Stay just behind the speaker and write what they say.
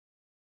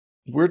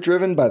We're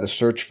driven by the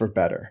search for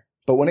better.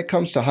 But when it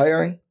comes to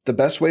hiring, the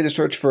best way to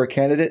search for a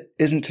candidate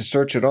isn't to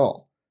search at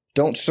all.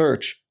 Don't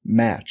search,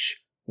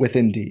 match with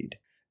Indeed.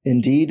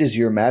 Indeed is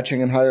your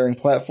matching and hiring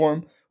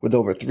platform with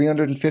over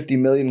 350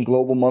 million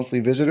global monthly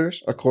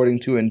visitors,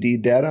 according to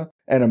Indeed data,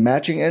 and a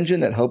matching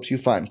engine that helps you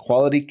find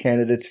quality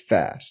candidates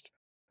fast.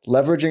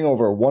 Leveraging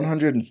over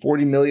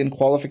 140 million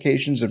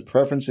qualifications and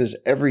preferences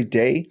every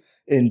day,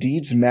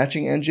 Indeed's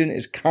matching engine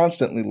is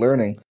constantly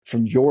learning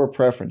from your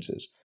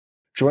preferences.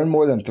 Join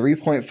more than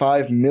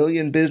 3.5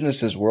 million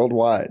businesses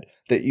worldwide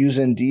that use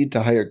Indeed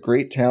to hire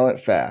great talent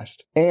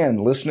fast.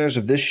 And listeners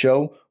of this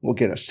show will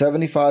get a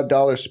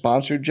 $75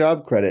 sponsored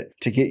job credit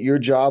to get your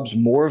jobs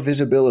more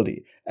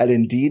visibility at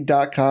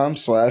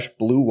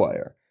Indeed.com/Blue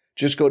Wire.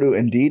 Just go to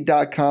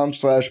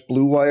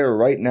Indeed.com/Blue Wire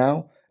right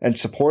now and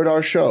support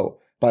our show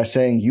by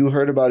saying you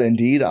heard about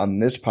Indeed on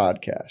this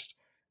podcast.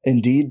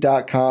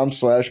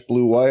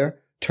 Indeed.com/Blue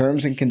Wire.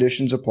 Terms and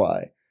conditions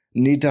apply.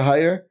 Need to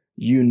hire?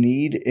 You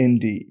need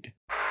Indeed.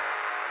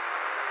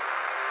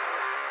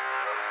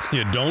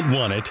 You don't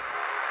want it,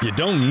 you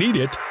don't need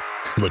it,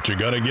 but you're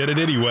going to get it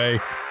anyway.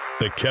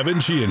 The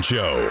Kevin Sheehan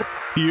Show.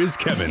 Here's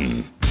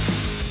Kevin.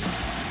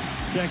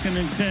 2nd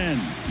and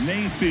 10.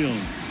 Mayfield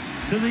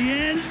to the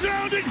end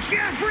zone to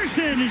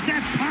Jefferson. Is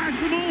that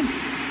possible?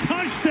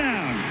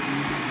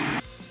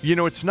 Touchdown. You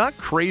know, it's not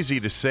crazy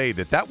to say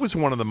that was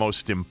one of the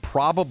most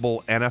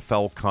improbable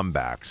NFL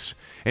comebacks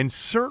and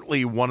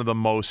certainly one of the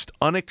most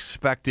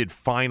unexpected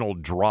final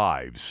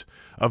drives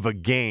of a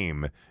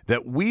game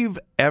that we've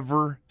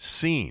ever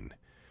seen.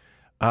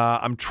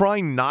 I'm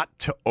trying not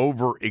to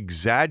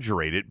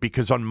over-exaggerate it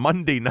because on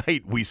Monday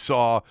night we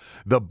saw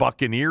the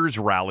Buccaneers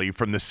rally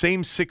from the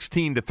same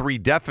 16-3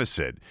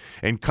 deficit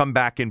and come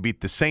back and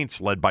beat the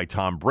Saints, led by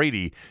Tom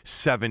Brady,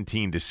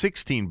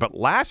 17-16. But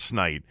last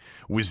night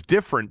was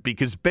different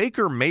because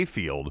Baker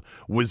Mayfield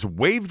was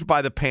waived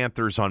by the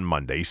Panthers on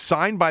Monday,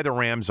 signed by the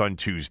Rams on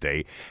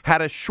Tuesday,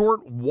 had a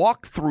short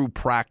walkthrough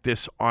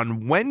practice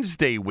on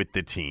Wednesday with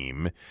the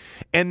team,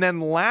 and then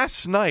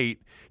last night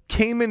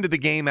came into the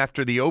game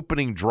after the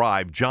opening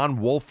drive. John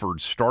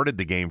Wolford started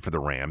the game for the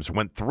Rams,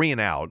 went 3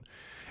 and out,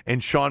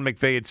 and Sean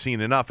McVay had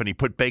seen enough, and he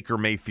put Baker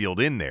Mayfield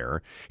in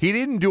there. He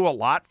didn't do a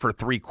lot for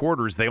 3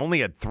 quarters. They only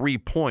had 3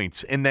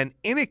 points, and then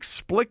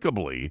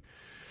inexplicably,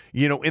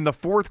 you know, in the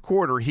fourth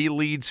quarter, he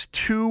leads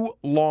 2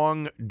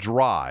 long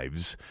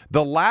drives,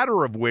 the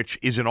latter of which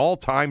is an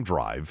all-time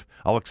drive.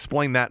 I'll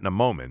explain that in a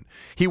moment.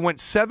 He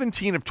went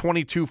 17 of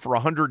 22 for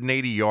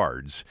 180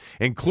 yards,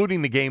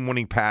 including the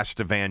game-winning pass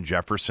to Van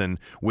Jefferson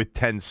with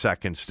 10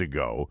 seconds to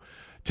go,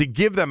 to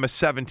give them a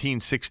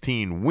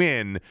 17-16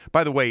 win,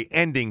 by the way,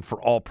 ending for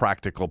all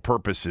practical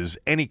purposes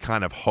any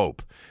kind of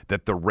hope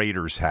that the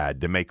Raiders had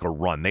to make a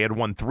run. They had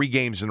won 3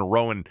 games in a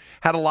row and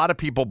had a lot of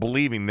people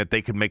believing that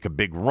they could make a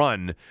big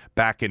run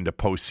back into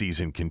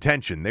postseason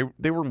contention.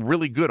 They were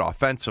really good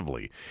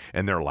offensively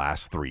in their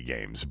last 3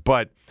 games.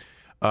 But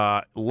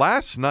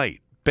last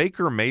night,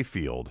 Baker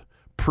Mayfield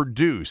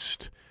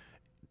produced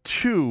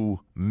 2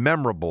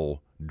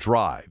 memorable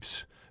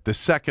drives, the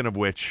second of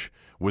which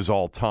was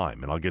all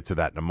time, and I'll get to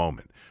that in a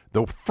moment.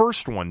 The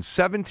first one,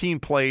 17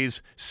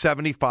 plays,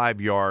 75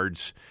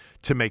 yards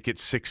to make it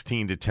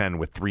 16-10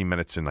 with 3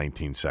 minutes and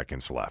 19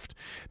 seconds left.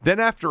 Then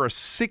after a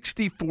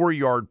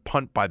 64-yard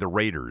punt by the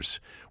Raiders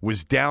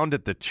was downed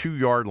at the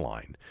 2-yard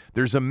line,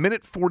 there's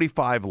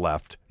 1:45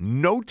 left,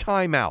 no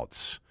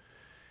timeouts,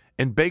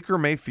 and Baker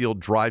Mayfield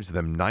drives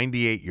them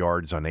 98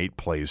 yards on 8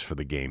 plays for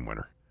the game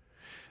winner.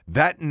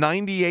 That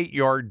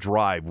 98-yard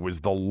drive was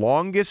the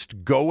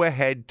longest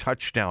go-ahead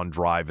touchdown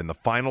drive in the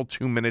final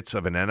 2 minutes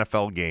of an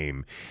NFL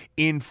game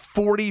in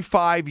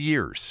 45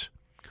 years.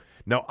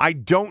 Now, I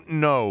don't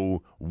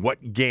know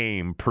what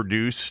game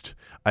produced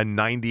a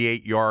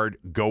 98-yard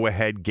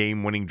go-ahead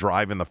game-winning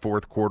drive in the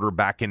fourth quarter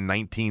back in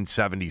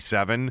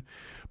 1977,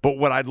 but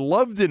what I'd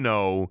love to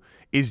know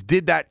is,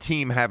 did that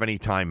team have any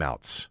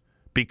timeouts?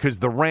 Because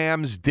the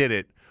Rams did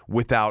it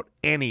without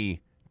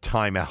any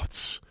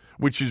timeouts,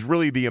 which is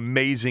really the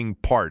amazing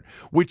part,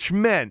 which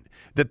meant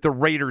that the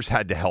Raiders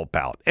had to help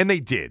out. And they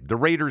did. The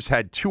Raiders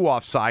had 2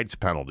 offsides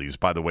penalties,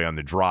 by the way, on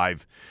the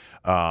drive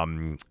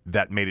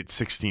that made it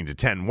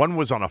 16-10. One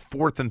was on a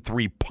 4th and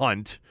 3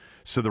 punt,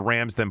 so the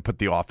Rams then put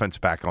the offense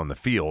back on the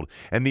field.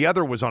 And the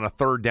other was on a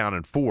 3rd down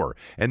and 4.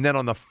 And then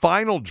on the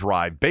final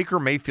drive, Baker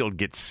Mayfield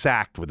gets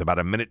sacked with about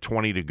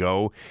 1:20 to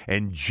go.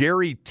 And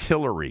Jerry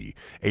Tillery,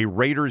 a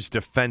Raiders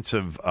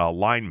defensive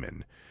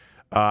lineman,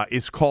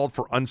 is called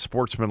for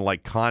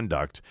unsportsmanlike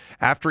conduct.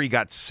 After he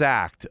got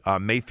sacked,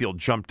 Mayfield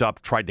jumped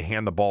up, tried to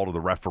hand the ball to the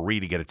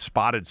referee to get it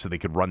spotted so they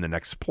could run the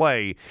next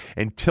play,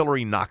 and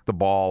Tillery knocked the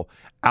ball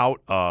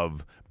out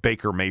of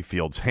Baker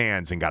Mayfield's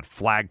hands and got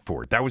flagged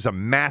for it. That was a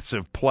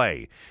massive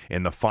play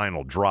in the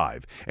final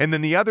drive. And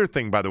then the other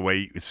thing, by the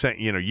way,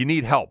 you know, you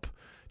need help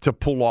to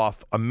pull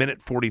off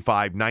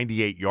 1:45,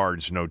 98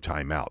 yards, no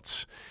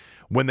timeouts.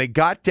 When they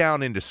got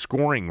down into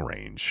scoring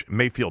range,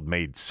 Mayfield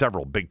made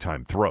several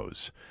big-time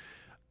throws.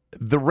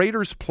 The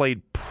Raiders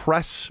played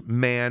press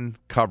man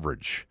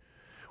coverage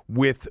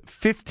with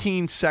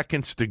 15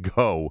 seconds to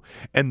go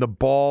and the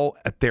ball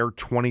at their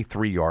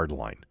 23-yard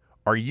line.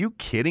 Are you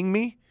kidding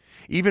me?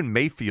 Even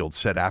Mayfield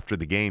said after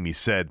the game, he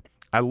said,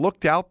 I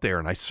looked out there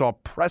and I saw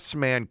press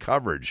man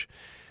coverage,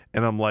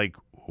 and I'm like,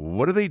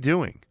 what are they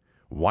doing?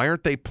 Why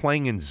aren't they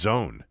playing in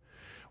zone?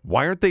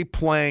 Why aren't they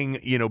playing,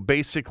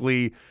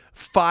 basically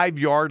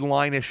 5-yard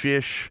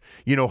line-ish,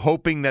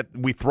 hoping that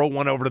we throw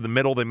one over to the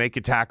middle, they make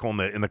a tackle,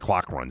 and the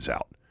clock runs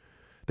out?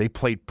 They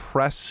played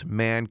press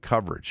man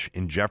coverage,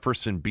 and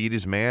Jefferson beat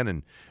his man,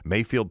 and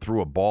Mayfield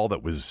threw a ball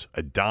that was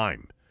a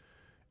dime,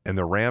 and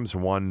the Rams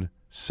won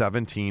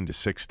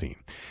 17-16.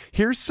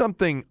 Here's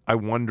something I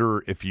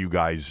wonder if you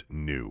guys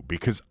knew,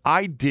 because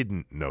I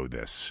didn't know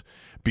this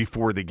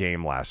before the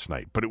game last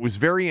night, but it was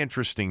very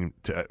interesting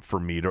for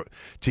me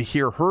to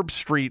hear Herb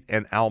Street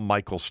and Al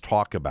Michaels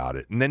talk about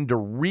it, and then to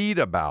read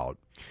about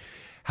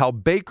how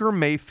Baker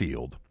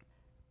Mayfield,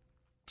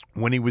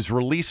 when he was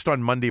released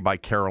on Monday by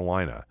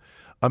Carolina,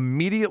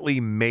 immediately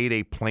made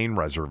a plane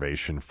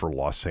reservation for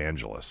Los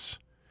Angeles.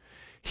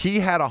 He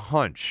had a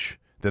hunch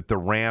that the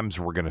Rams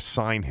were going to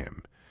sign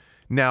him.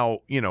 Now,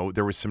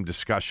 there was some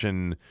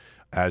discussion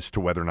as to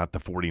whether or not the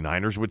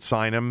 49ers would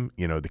sign him.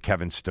 The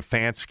Kevin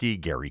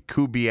Stefanski, Gary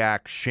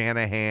Kubiak,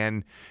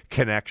 Shanahan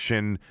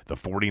connection, the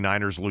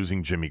 49ers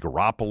losing Jimmy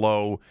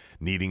Garoppolo,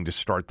 needing to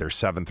start their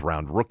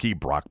 7th-round rookie,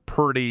 Brock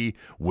Purdy.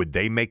 Would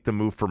they make the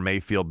move for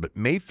Mayfield? But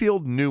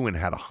Mayfield knew and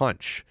had a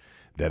hunch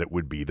that it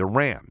would be the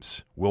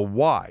Rams. Well,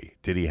 why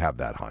did he have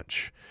that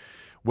hunch?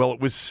 Well,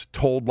 it was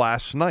told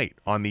last night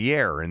on the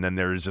air, and then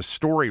there's a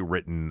story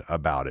written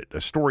about it,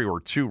 a story or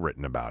two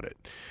written about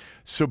it.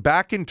 So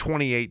back in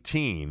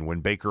 2018, when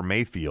Baker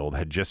Mayfield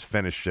had just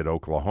finished at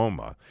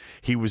Oklahoma,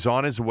 he was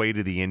on his way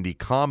to the Indy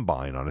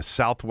Combine on a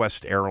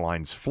Southwest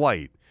Airlines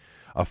flight,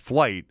 a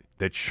flight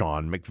that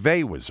Sean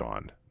McVay was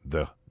on,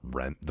 the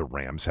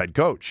Rams head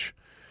coach.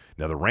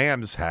 Now, the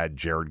Rams had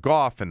Jared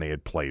Goff, and they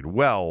had played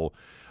well.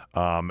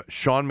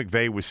 Sean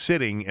McVay was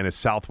sitting in a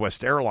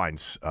Southwest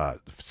Airlines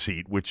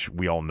seat, which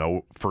we all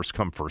know, first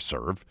come, first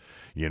serve.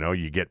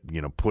 You get,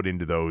 put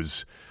into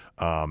those,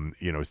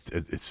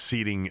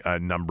 seating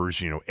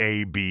numbers,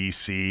 A, B,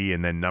 C,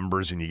 and then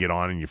numbers, and you get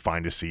on and you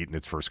find a seat, and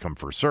it's first come,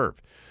 first serve.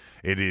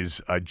 It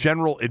is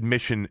general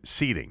admission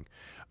seating.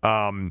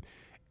 And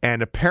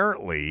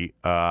apparently,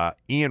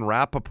 Ian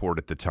Rappaport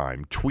at the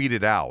time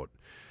tweeted out,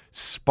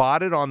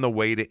 spotted on the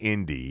way to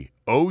Indy,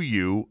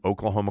 OU,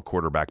 Oklahoma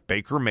quarterback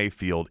Baker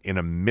Mayfield in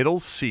a middle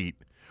seat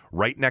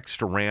right next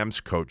to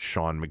Rams coach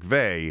Sean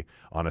McVay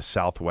on a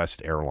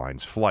Southwest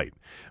Airlines flight.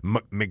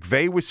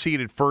 McVay was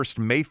seated first.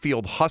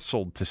 Mayfield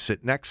hustled to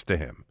sit next to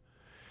him.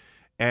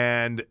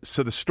 And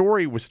so the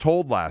story was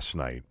told last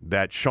night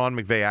that Sean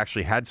McVay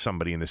actually had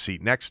somebody in the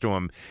seat next to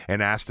him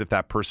and asked if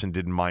that person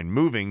didn't mind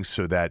moving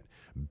so that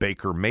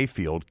Baker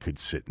Mayfield could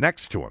sit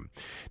next to him.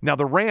 Now,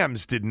 the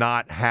Rams did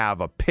not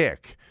have a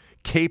pick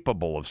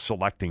capable of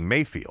selecting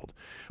Mayfield,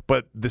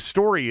 but the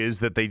story is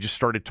that they just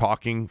started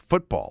talking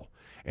football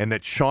and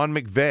that Sean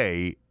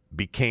McVay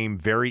became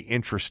very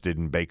interested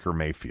in Baker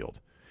Mayfield,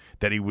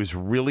 that he was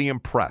really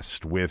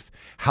impressed with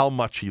how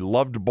much he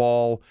loved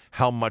ball,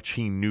 how much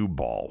he knew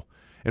ball.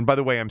 And by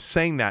the way, I'm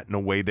saying that in a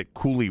way that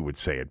Cooley would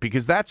say it,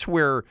 because that's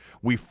where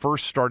we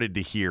first started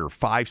to hear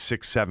 5,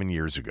 6, 7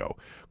 years ago.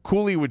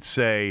 Cooley would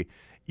say,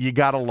 you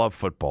got to love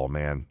football,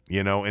 man,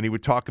 and he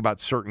would talk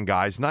about certain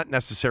guys, not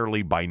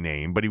necessarily by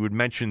name, but he would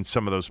mention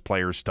some of those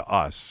players to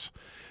us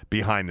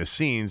behind the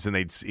scenes, and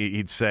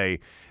he'd say,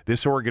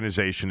 this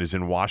organization is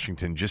in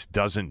Washington just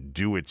doesn't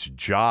do its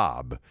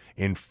job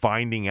in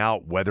finding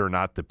out whether or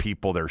not the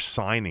people they're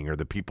signing or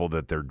the people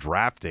that they're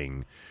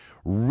drafting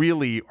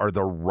really are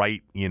the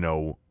right,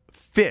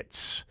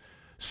 fits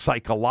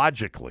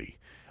psychologically,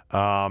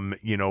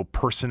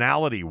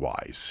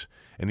 personality-wise.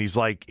 And he's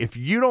like, if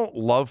you don't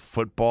love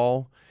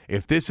football,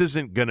 if this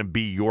isn't going to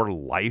be your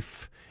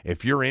life,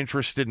 if you're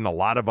interested in a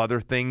lot of other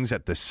things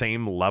at the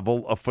same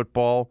level of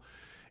football,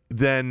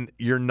 then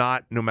you're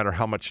not, no matter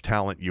how much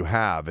talent you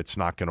have, it's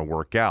not going to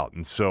work out.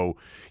 And so,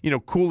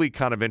 Cooley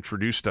kind of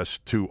introduced us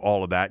to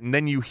all of that. And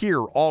then you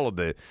hear all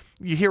the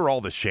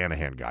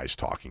Shanahan guys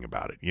talking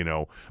about it.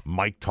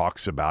 Mike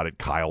talks about it.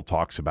 Kyle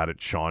talks about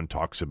it. Sean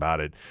talks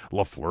about it.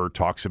 LaFleur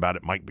talks about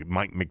it. Mike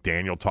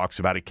McDaniel talks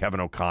about it. Kevin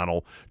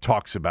O'Connell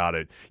talks about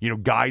it.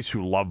 Guys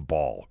who love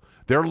ball.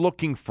 They're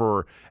looking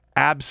for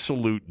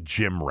absolute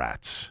gym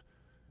rats.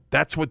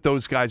 That's what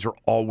those guys are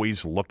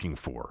always looking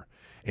for.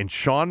 And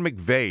Sean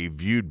McVay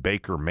viewed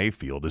Baker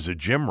Mayfield as a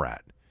gym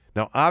rat.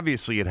 Now,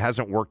 obviously, it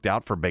hasn't worked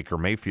out for Baker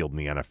Mayfield in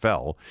the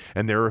NFL,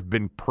 and there have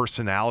been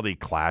personality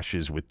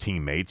clashes with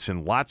teammates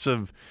and lots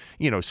of,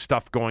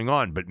 stuff going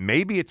on. But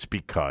maybe it's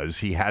because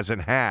he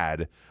hasn't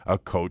had a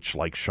coach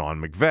like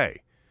Sean McVay.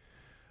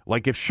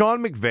 Like, if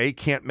Sean McVay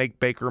can't make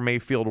Baker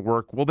Mayfield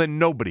work, well, then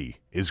nobody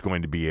is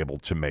going to be able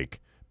to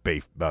make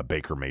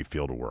Baker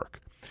Mayfield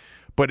work.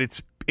 But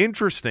it's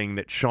interesting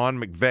that Sean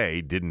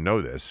McVay, didn't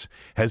know this,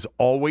 has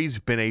always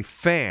been a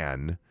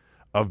fan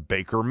of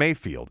Baker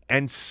Mayfield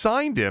and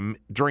signed him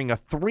during a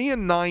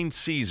 3-9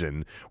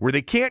 season where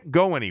they can't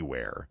go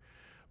anywhere.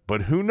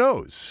 But who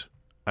knows?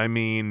 I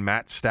mean,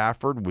 Matt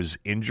Stafford was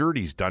injured.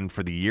 He's done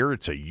for the year.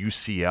 It's a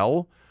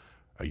UCL,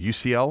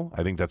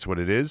 I think that's what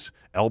it is,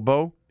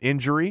 elbow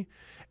injury.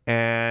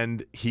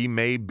 And he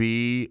may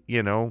be,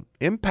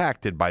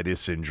 impacted by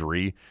this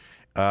injury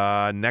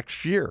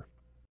next year.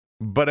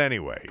 But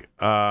anyway,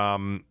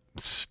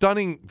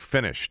 stunning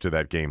finish to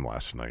that game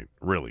last night,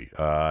 really.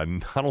 I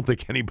don't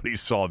think anybody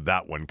saw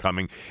that one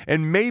coming.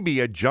 And maybe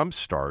a jump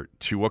start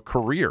to a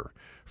career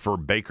for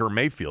Baker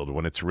Mayfield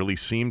when it's really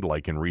seemed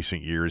like in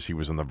recent years he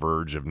was on the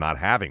verge of not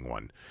having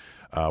one.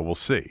 We'll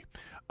see.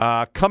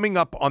 Coming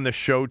up on the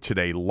show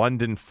today,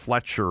 London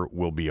Fletcher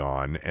will be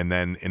on. And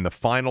then in the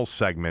final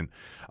segment,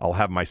 I'll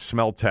have my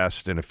smell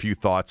test and a few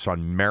thoughts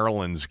on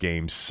Maryland's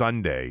game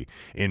Sunday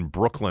in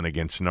Brooklyn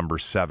against number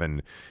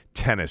 7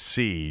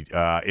 Tennessee.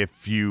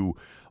 If you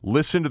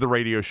listen to the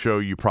radio show,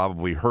 you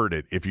probably heard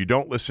it. If you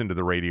don't listen to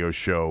the radio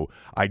show,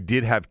 I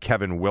did have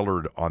Kevin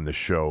Willard on the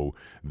show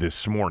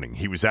this morning.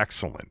 He was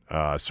excellent.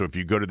 So if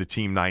you go to the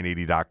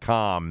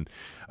team980.com,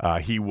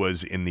 he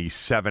was in the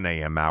 7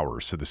 a.m.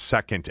 hour, so the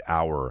second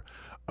hour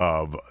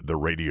of the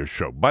radio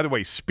show. By the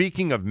way,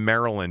 speaking of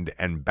Maryland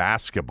and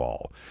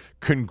basketball,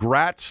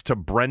 congrats to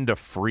Brenda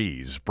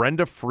Fries.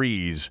 Brenda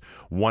Fries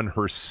won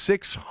her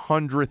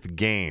 600th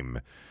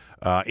game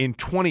in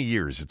 20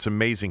 years. It's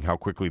amazing how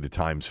quickly the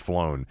time's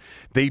flown.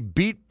 They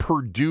beat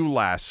Purdue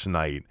last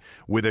night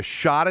with a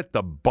shot at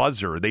the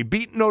buzzer. They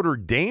beat Notre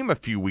Dame a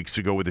few weeks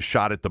ago with a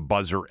shot at the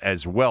buzzer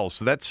as well.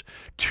 So that's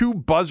 2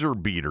 buzzer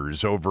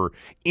beaters over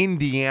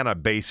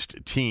Indiana-based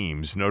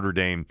teams, Notre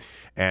Dame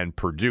and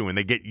Purdue. And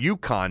they get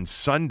UConn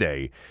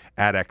Sunday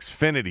at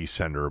Xfinity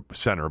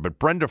Center. But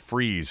Brenda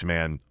Fries,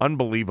 man,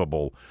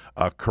 unbelievable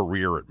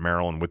career at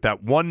Maryland with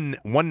that one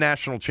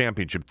national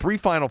championship, 3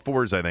 Final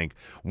Fours, I think,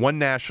 1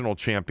 national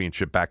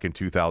championship back in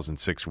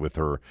 2006 with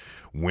her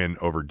win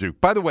over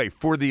Duke. By the way,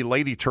 for the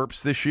Lady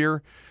Terps this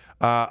year,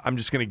 I'm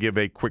just going to give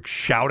a quick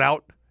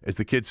shout-out, as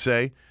the kids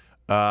say,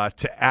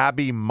 to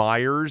Abby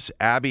Myers.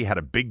 Abby had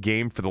a big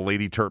game for the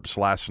Lady Terps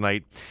last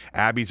night.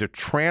 Abby's a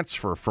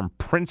transfer from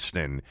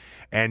Princeton,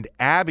 and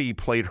Abby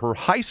played her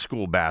high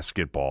school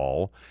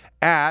basketball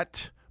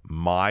at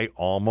my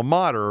alma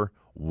mater,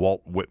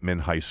 Walt Whitman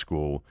High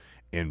School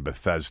in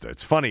Bethesda.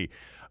 It's funny,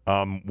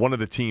 one of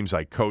the teams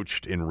I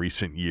coached in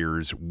recent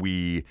years,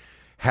 we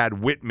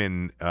had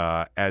Whitman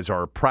as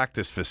our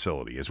practice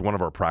facility, as one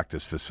of our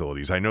practice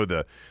facilities. I know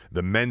the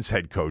men's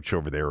head coach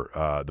over there,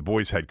 the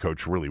boys' head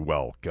coach really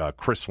well.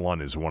 Chris Lunn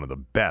is one of the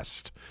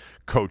best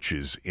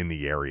coaches in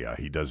the area.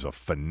 He does a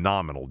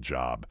phenomenal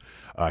job.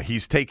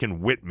 He's taken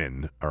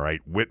Whitman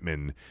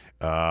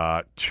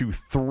to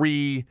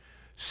 3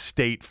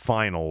 state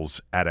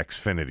finals at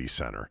Xfinity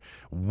Center.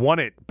 Won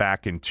it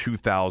back in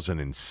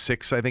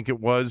 2006, I think it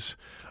was.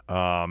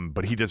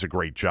 But he does a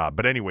great job.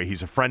 But anyway,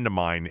 he's a friend of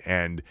mine,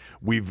 and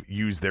we've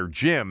used their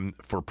gym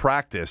for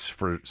practice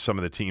for some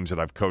of the teams that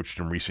I've coached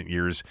in recent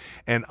years.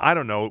 And I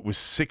don't know, it was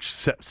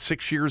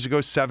 6 years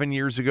ago, 7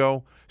 years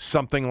ago,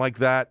 something like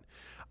that.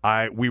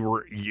 We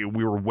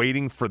were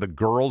waiting for the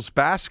girls'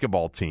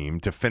 basketball team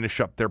to finish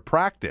up their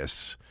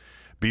practice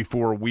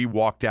before we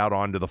walked out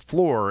onto the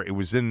floor. It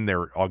was in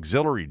their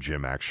auxiliary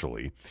gym,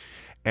 actually.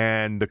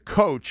 And the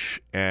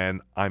coach,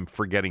 and I'm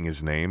forgetting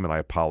his name, and I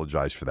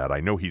apologize for that. I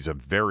know he's a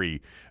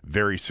very,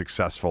 very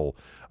successful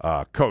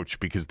coach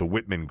because the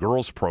Whitman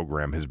girls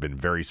program has been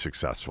very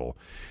successful.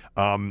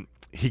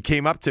 He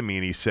came up to me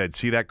and he said,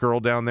 "See that girl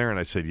down there?" And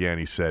I said, "Yeah." And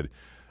he said,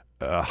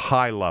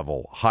 high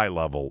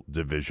level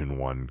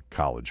Division I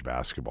college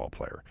basketball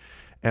player.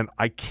 And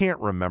I can't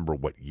remember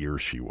what year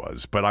she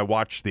was, but I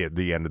watched the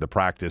end of the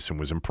practice and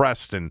was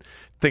impressed, and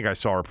think I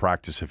saw her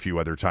practice a few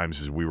other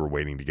times as we were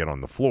waiting to get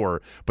on the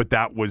floor. But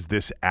that was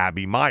this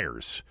Abby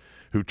Myers,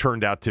 who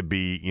turned out to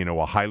be,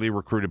 a highly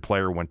recruited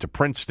player, went to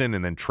Princeton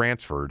and then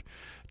transferred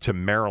to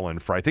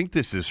Maryland for, I think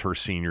this is her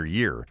senior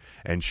year,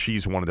 and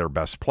she's one of their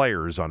best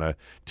players on a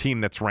team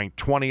that's ranked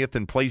 20th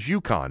and plays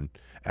UConn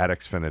at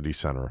Xfinity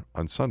Center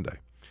on Sunday.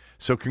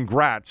 So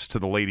congrats to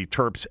the Lady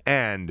Terps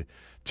and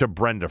to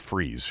Brenda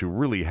Fries, who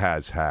really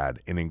has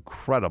had an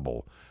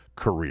incredible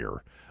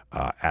career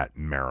at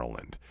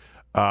Maryland.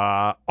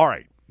 All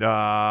right.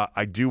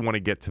 I do want to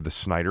get to the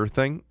Snyder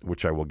thing,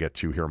 which I will get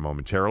to here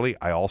momentarily.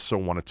 I also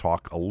want to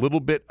talk a little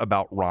bit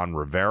about Ron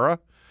Rivera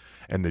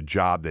and the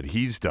job that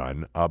he's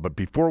done. But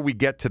before we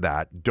get to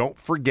that, don't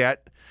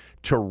forget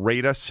to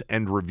rate us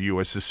and review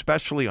us,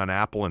 especially on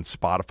Apple and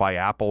Spotify.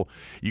 Apple,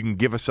 you can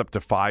give us up to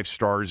 5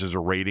 stars as a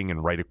rating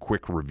and write a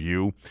quick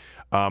review.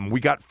 We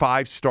got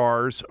 5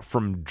 stars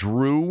from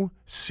Drew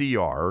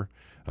CR.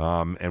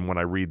 And when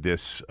I read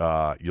this,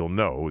 you'll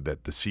know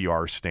that the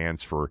CR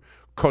stands for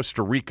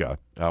Costa Rica,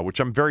 which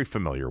I'm very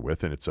familiar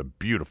with, and it's a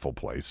beautiful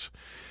place.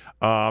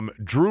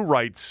 Drew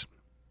writes,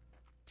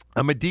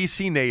 "I'm a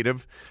D.C.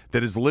 native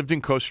that has lived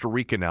in Costa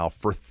Rica now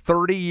for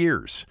 30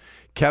 years.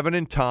 Kevin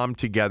and Tom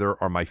together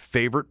are my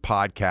favorite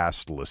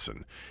podcast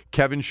listen.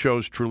 Kevin's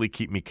shows truly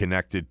keep me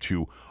connected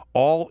to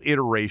all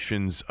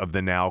iterations of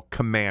the now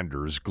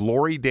Commanders,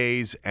 glory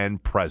days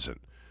and present.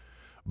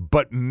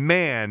 But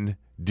man,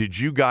 did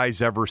you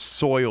guys ever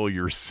soil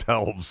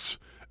yourselves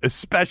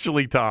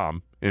especially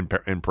Tom, in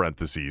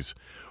parentheses,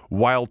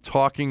 while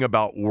talking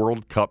about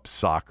World Cup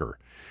soccer.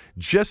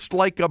 Just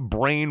like a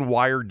brain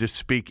wired to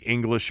speak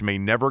English may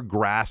never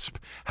grasp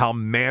how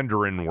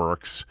Mandarin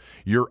works,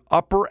 your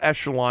upper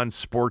echelon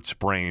sports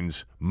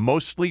brains,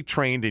 mostly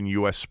trained in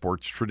U.S.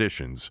 sports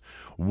traditions,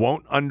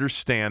 won't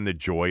understand the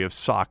joy of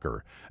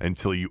soccer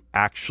until you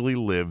actually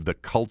live the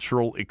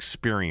cultural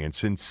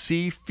experience and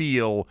see,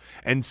 feel,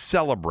 and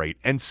celebrate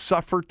and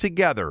suffer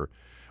together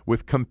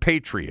with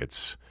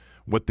compatriots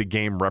what the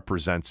game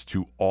represents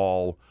to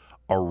all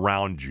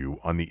around you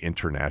on the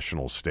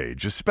international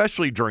stage,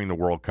 especially during the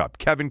World Cup.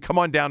 Kevin, come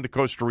on down to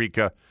Costa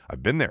Rica.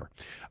 I've been there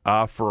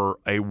for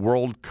a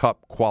World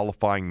Cup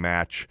qualifying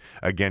match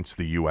against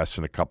the U.S.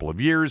 in a couple of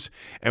years,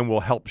 and will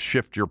help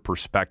shift your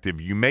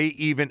perspective. You may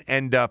even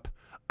end up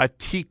a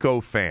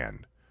Tico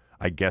fan.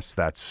 I guess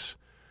that's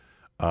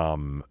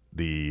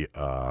the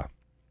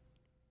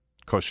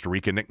Costa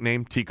Rica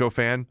nickname, Tico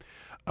fan.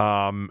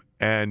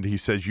 And he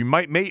says you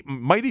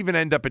might even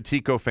end up a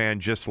Tico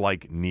fan just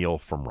like Neil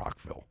from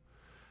Rockville.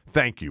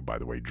 Thank you, by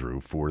the way,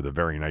 Drew, for the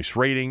very nice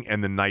rating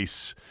and the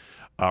nice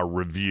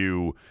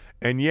review.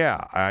 And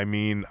yeah, I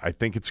mean, I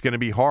think it's going to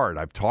be hard.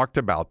 I've talked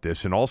about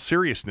this in all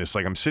seriousness.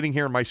 Like, I'm sitting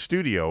here in my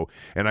studio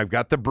and I've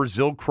got the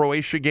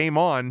Brazil-Croatia game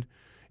on.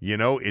 You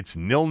know, it's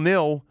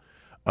 0-0.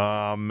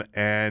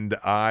 And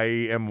I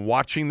am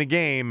watching the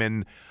game,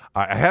 and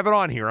I have it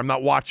on here. I'm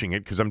not watching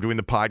it because I'm doing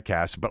the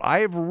podcast, but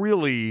I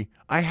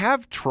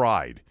have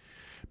tried,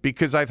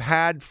 because I've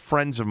had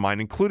friends of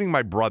mine, including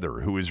my brother,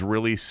 who has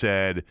really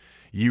said,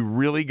 you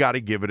really got to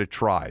give it a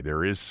try.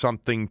 There is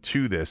something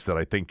to this that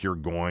I think you're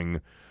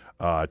going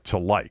to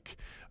like.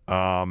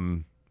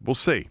 We'll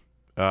see.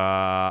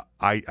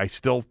 I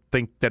still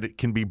think that it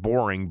can be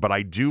boring, but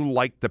I do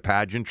like the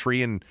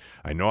pageantry, and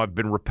I know I've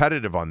been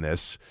repetitive on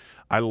this.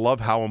 I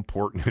love how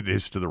important it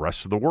is to the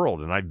rest of the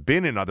world. And I've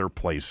been in other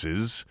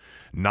places,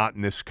 not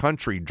in this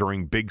country,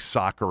 during big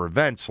soccer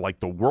events like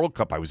the World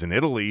Cup. I was in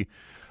Italy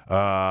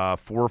 4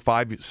 or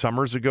 5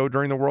 summers ago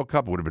during the World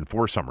Cup. It would have been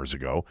 4 summers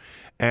ago.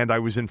 And I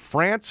was in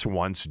France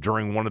once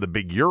during one of the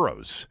big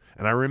Euros.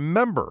 And I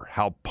remember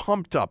how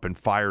pumped up and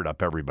fired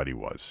up everybody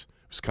was.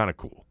 It was kind of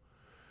cool.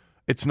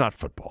 It's not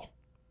football.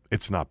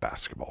 It's not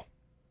basketball.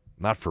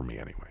 Not for me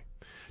anyway.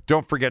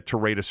 Don't forget to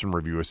rate us and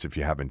review us if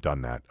you haven't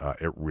done that.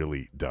 It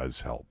really does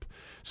help.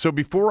 So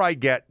before I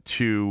get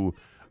to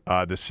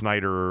the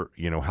Snyder,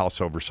 House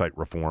Oversight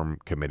Reform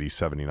Committee,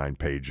 79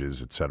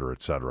 pages, et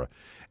cetera,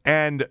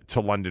 and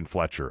to London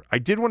Fletcher, I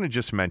did want to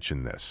just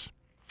mention this.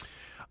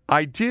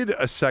 I did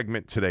a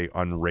segment today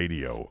on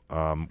radio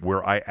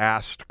where I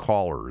asked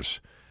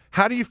callers,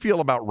 how do you feel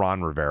about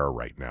Ron Rivera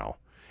right now?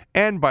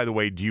 And by the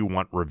way, do you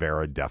want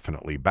Rivera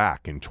definitely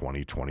back in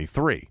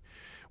 2023?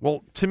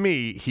 Well, to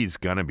me, he's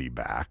going to be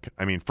back.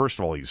 I mean, first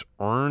of all, he's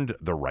earned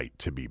the right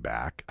to be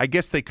back. I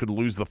guess they could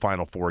lose the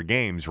final 4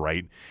 games,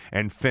 right,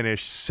 and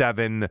finish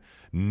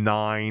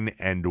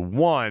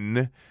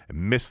 7-9-1,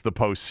 miss the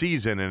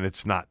postseason, and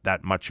it's not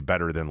that much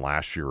better than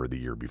last year or the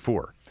year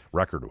before,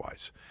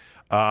 record-wise.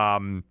 I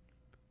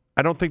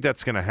don't think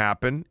that's going to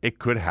happen. It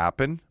could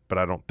happen, but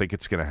I don't think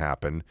it's going to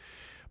happen.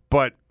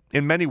 But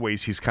in many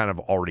ways, he's kind of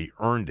already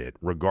earned it,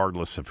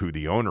 regardless of who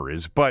the owner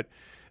is. But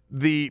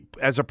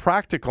as a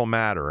practical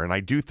matter, and I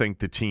do think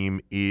the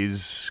team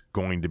is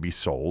going to be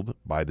sold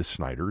by the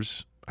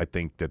Snyders. I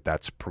think that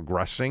that's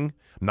progressing.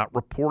 I'm not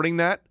reporting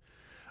that,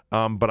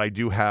 but I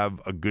do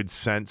have a good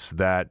sense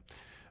that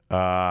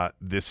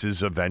this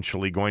is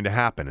eventually going to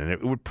happen. And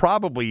it would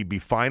probably be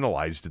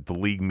finalized at the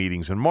league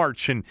meetings in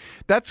March, and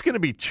that's going to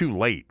be too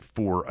late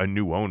for a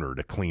new owner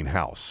to clean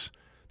house.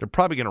 They're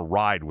probably going to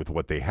ride with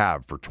what they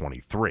have for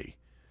 23.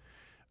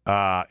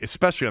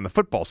 Especially on the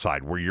football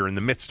side, where you're in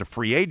the midst of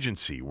free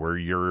agency, where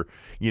you're,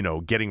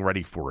 getting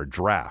ready for a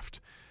draft.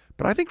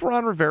 But I think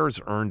Ron Rivera's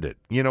earned it.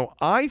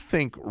 I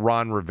think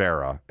Ron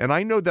Rivera, and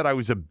I know that I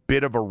was a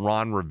bit of a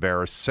Ron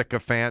Rivera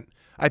sycophant.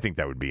 I think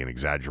that would be an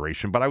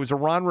exaggeration, but I was a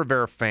Ron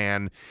Rivera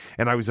fan,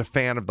 and I was a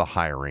fan of the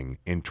hiring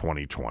in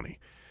 2020.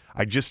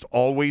 I just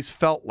always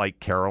felt like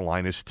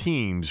Carolina's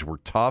teams were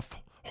tough,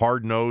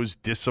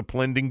 hard-nosed,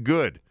 disciplined, and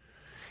good,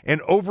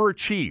 and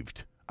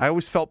overachieved. I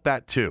always felt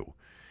that too.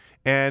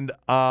 And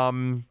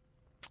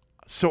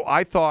so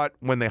I thought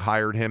when they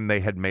hired him, they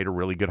had made a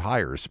really good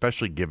hire,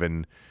 especially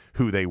given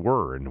who they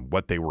were and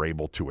what they were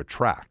able to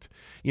attract.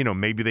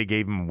 Maybe they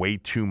gave him way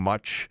too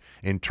much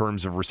in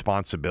terms of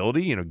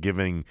responsibility,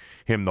 giving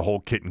him the whole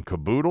kit and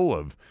caboodle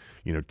of,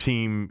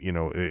 team,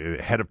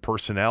 head of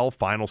personnel,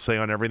 final say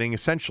on everything,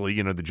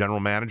 essentially, the general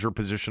manager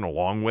position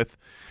along with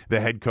the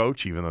head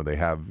coach, even though they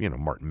have,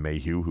 Martin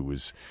Mayhew, who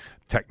is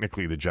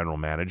technically the general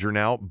manager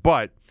now.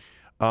 But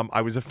I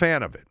was a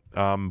fan of it.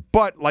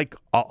 But like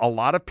a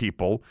lot of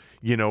people,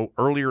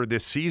 earlier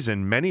this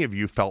season, many of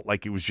you felt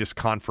like it was just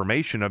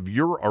confirmation of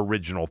your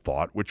original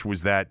thought, which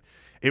was that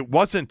it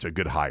wasn't a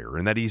good hire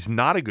and that he's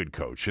not a good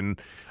coach.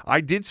 And I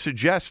did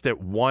suggest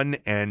at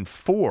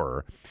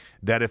 1-4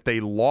 that if they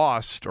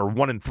lost, or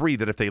 1-3,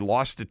 that if they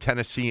lost to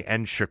Tennessee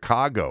and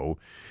Chicago,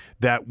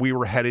 that we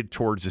were headed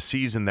towards a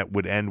season that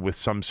would end with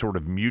some sort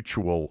of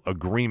mutual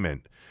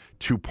agreement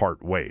to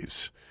part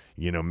ways.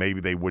 Maybe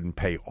they wouldn't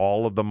pay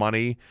all of the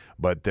money,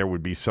 but there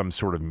would be some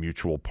sort of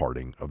mutual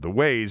parting of the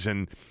ways.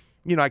 And,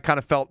 I kind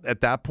of felt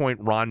at that point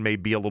Ron may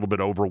be a little bit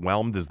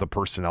overwhelmed as the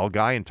personnel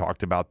guy and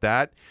talked about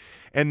that.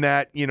 And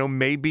that,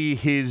 maybe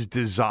his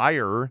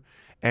desire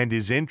and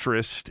his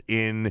interest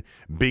in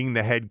being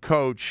the head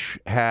coach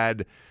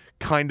had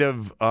kind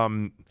of,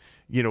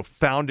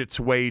 found its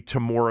way to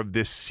more of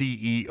this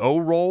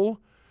CEO role,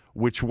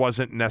 which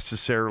wasn't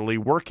necessarily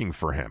working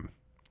for him.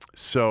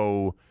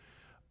 So,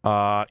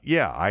 I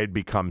had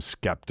become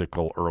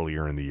skeptical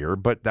earlier in the year,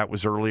 but that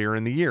was earlier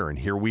in the year, and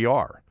here we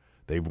are.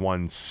 They've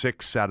won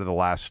 6 out of the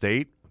last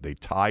 8. They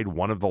tied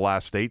one of the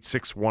last 8,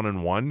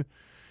 6-1-1.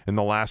 In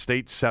the last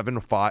 8,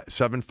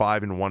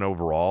 7-5-1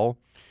 overall.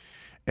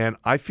 And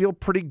I feel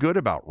pretty good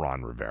about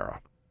Ron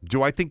Rivera.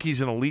 Do I think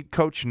he's an elite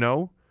coach?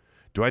 No.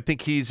 Do I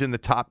think he's in the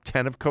top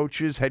 10 of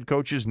coaches, head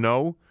coaches?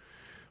 No.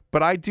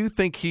 But I do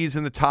think he's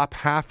in the top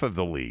half of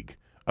the league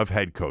of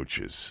head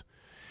coaches.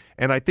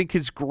 And I think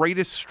his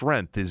greatest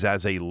strength is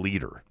as a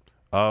leader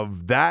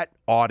of that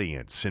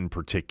audience in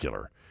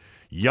particular.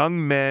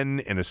 Young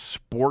men on a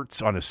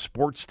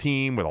sports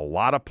team with a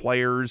lot of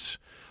players,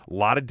 a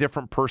lot of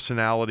different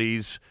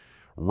personalities.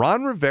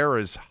 Ron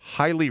Rivera is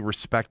highly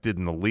respected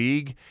in the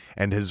league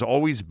and has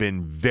always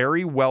been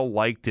very well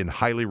liked and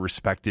highly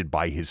respected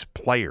by his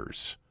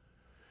players.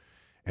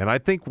 And I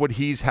think what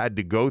he's had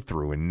to go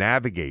through and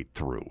navigate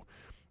through,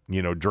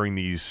 during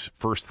these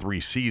first 3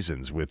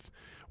 seasons with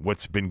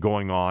what's been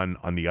going on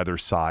the other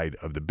side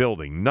of the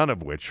building, none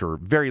of which, or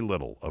very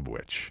little of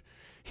which,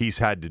 he's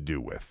had to do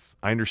with.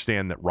 I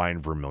understand that Ryan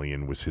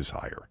Vermillion was his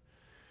hire.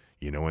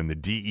 And the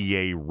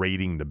DEA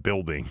raiding the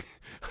building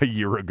a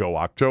year ago,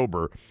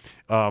 October,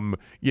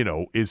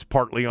 is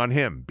partly on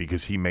him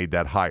because he made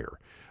that hire.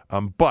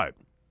 But,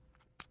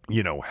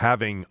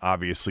 having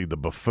obviously the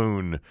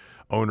buffoon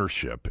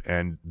ownership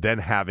and then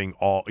having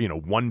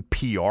one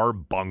PR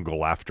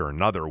bungle after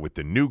another with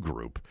the new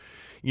group,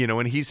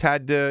 and he's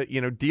had to,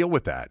 deal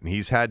with that. And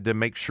he's had to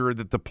make sure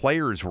that the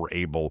players were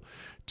able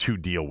to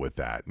deal with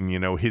that.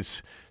 And,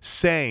 his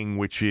saying,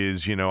 which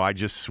is,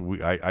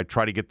 I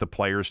try to get the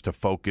players to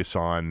focus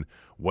on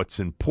what's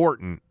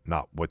important,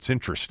 not what's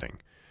interesting.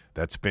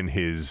 That's been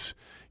his,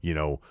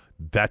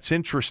 that's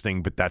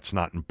interesting, but that's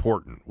not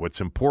important. What's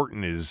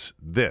important is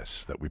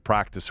this, that we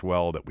practice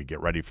well, that we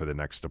get ready for the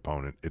next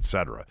opponent,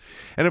 etc.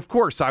 And, of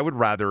course, I would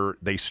rather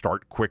they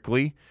start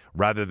quickly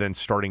rather than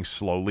starting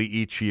slowly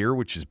each year,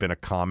 which has been a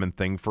common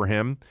thing for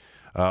him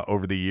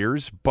over the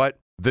years. But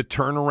the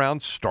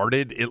turnaround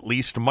started at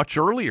least much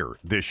earlier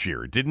this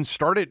year. It didn't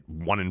start at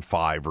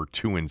 1-5 or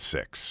 2-6.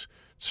 It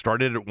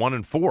started at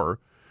 1-4,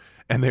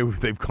 and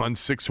they've gone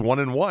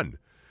 6-1-1.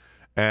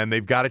 And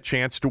they've got a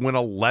chance to win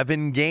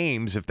 11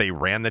 games if they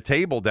ran the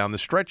table down the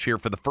stretch here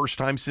for the first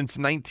time since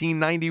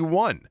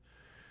 1991.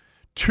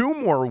 2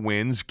 more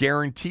wins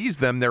guarantees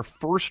them their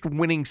first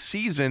winning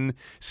season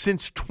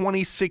since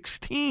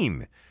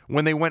 2016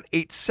 when they went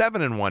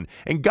 8-7-1.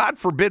 And God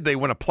forbid they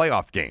win a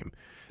playoff game.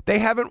 They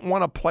haven't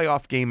won a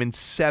playoff game in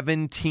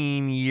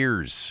 17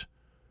 years.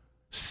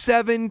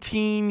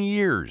 17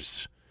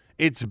 years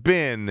it's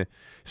been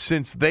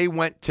since they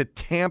went to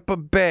Tampa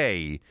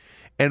Bay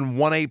and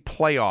won a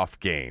playoff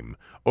game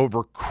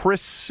over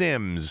Chris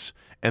Sims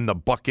and the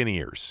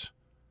Buccaneers.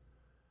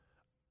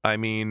 I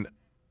mean,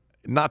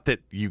 not that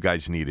you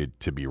guys needed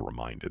to be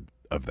reminded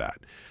of that.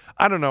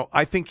 I don't know.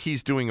 I think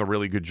he's doing a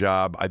really good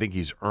job. I think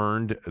he's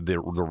earned the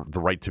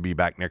right to be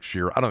back next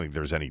year. I don't think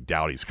there's any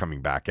doubt he's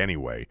coming back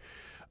anyway.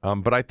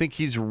 But I think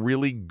he's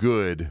really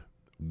good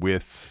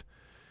with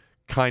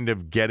kind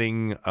of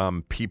getting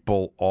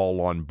people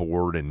all on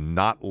board and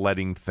not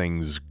letting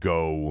things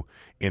go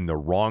in the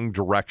wrong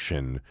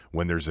direction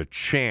when there's a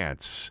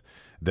chance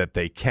that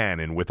they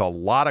can. And with a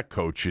lot of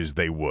coaches,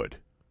 they would.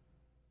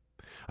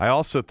 I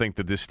also think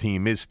that this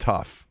team is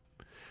tough.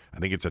 I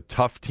think it's a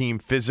tough team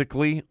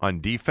physically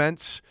on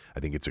defense. I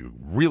think it's a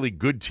really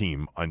good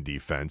team on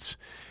defense.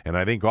 And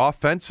I think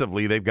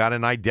offensively, they've got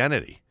an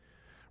identity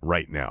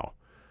right now.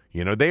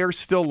 They are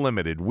still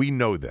limited. We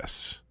know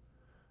this.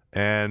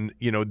 And,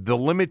 the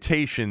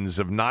limitations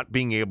of not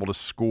being able to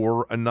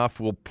score enough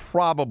will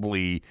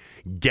probably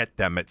get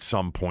them at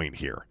some point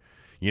here.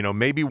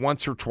 Maybe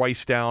once or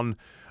twice down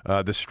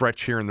the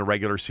stretch here in the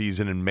regular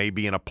season and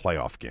maybe in a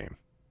playoff game.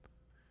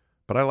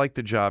 But I like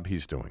the job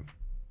he's doing.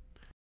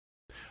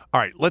 All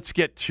right, let's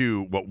get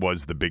to what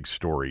was the big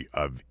story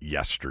of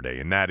yesterday,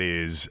 and that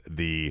is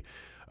the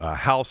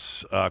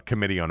House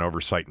Committee on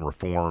Oversight and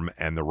Reform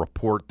and the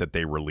report that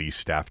they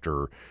released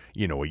after,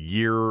 a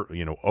year,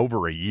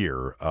 over a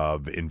year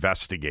of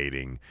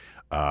investigating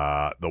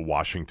the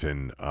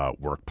Washington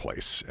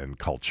workplace and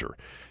culture.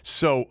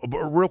 So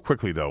real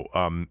quickly, though,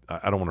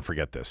 I don't want to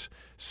forget this.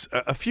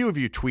 A few of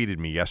you tweeted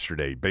me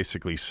yesterday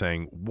basically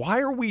saying, why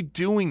are we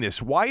doing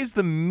this? Why is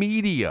the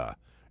media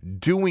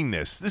doing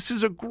this? This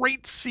is a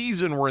great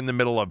season we're in the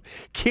middle of.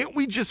 Can't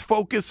we just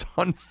focus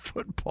on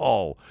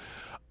football?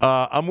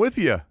 I'm with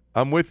you.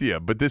 I'm with you,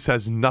 but this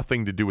has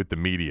nothing to do with the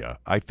media.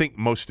 I think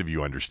most of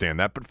you understand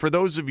that. But for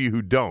those of you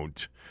who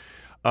don't,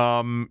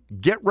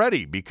 get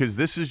ready, because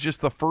this is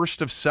just the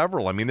first of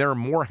several. I mean, there are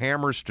more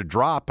hammers to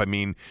drop. I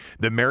mean,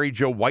 the Mary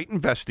Jo White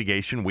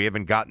investigation, we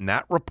haven't gotten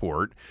that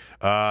report.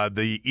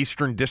 The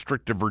Eastern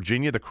District of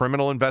Virginia, the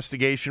criminal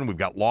investigation, we've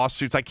got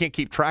lawsuits. I can't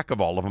keep track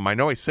of all of them. I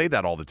know I say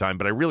that all the time,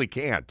 but I really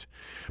can't.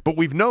 But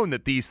we've known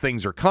that these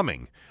things are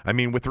coming. I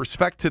mean, with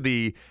respect to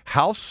the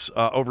House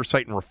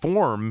Oversight and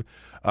Reform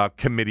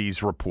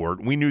Committee's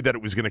report, we knew that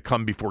it was going to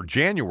come before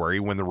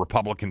January when the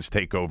Republicans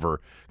take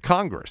over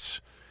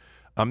Congress.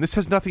 This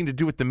has nothing to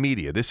do with the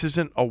media. This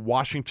isn't a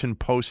Washington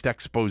Post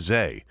expose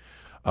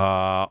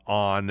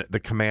on the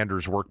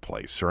commander's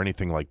workplace or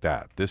anything like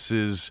that.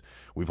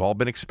 We've all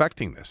been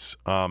expecting this.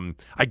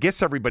 I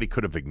guess everybody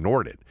could have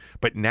ignored it,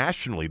 but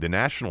nationally, the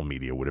national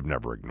media would have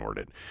never ignored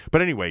it.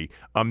 But anyway,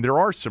 there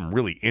are some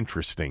really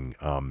interesting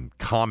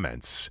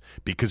comments,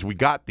 because we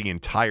got the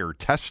entire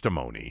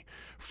testimony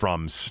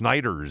from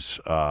Snyder's,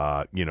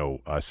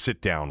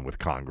 sit down with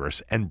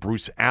Congress, and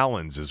Bruce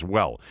Allen's as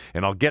well.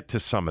 And I'll get to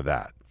some of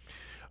that.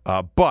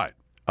 But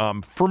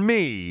for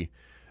me,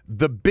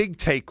 the big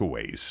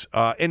takeaways,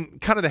 and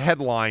kind of the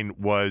headline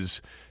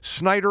was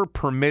Snyder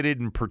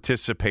permitted and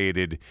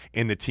participated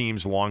in the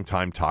team's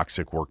longtime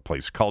toxic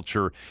workplace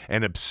culture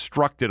and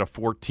obstructed a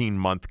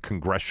 14-month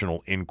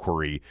congressional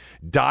inquiry,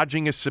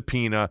 dodging a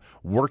subpoena,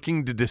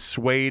 working to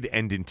dissuade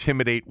and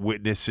intimidate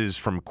witnesses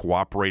from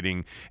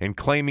cooperating, and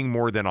claiming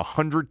more than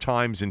 100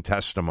 times in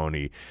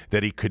testimony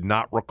that he could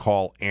not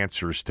recall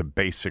answers to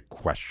basic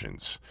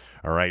questions.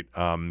 All right.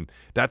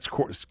 That's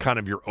kind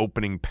of your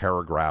opening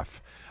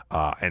paragraph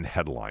and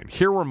headline.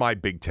 Here were my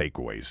big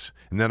takeaways,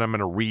 and then I'm going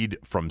to read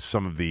from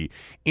some of the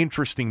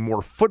interesting,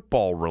 more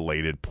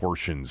football-related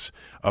portions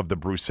of the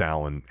Bruce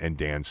Allen and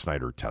Dan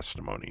Snyder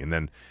testimony. And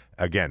then,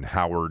 again,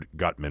 Howard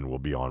Gutman will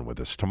be on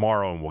with us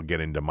tomorrow, and we'll get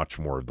into much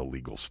more of the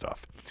legal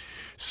stuff.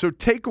 So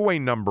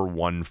takeaway number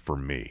one for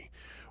me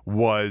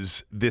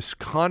was this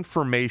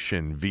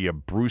confirmation via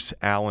Bruce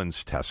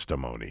Allen's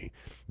testimony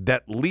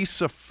that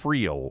Lisa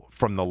Friel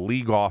from the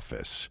league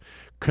office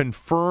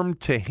confirmed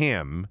to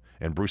him,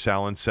 and Bruce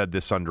Allen said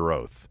this under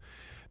oath,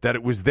 that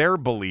it was their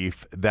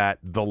belief that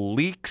the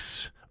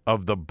leaks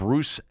of the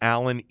Bruce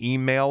Allen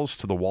emails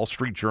to the Wall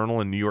Street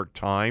Journal and New York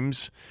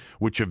Times,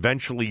 which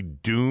eventually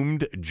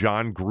doomed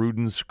John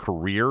Gruden's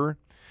career,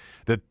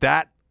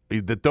 that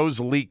those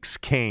leaks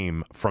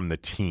came from the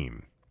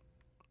team.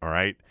 All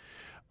right?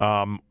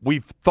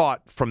 We've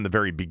thought from the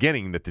very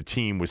beginning that the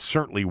team was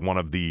certainly one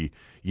of the,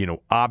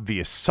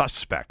 obvious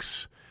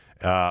suspects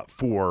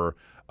for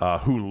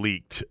who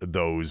leaked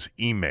those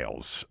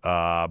emails.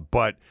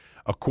 But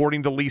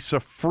according to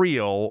Lisa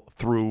Friel,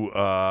 through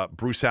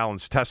Bruce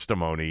Allen's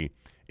testimony,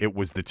 it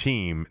was the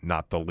team,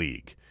 not the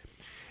league.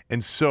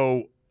 And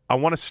so I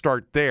want to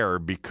start there,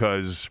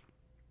 because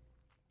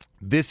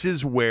this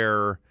is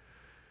where,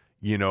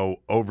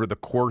 over the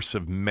course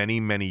of many,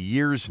 many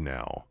years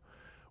now,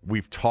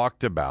 we've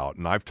talked about,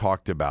 and I've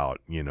talked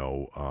about,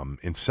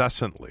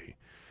 incessantly,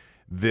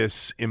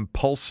 this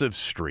impulsive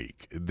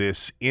streak,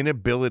 this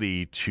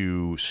inability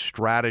to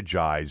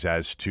strategize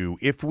as to,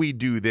 if we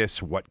do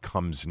this, what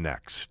comes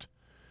next.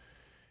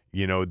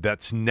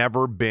 That's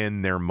never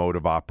been their mode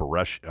of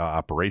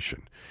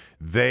operation.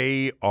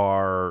 They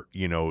are,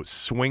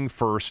 swing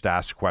first,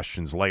 ask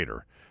questions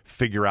later,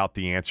 figure out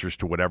the answers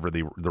to whatever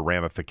the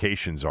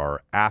ramifications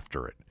are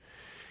after it.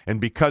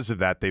 And because of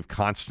that, they've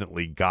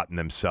constantly gotten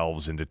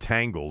themselves into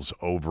tangles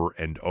over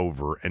and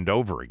over and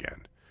over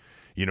again.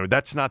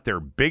 That's not their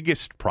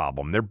biggest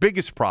problem. Their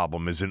biggest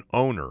problem is an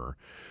owner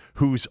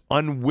who's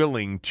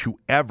unwilling to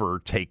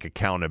ever take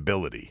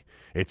accountability.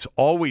 It's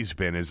always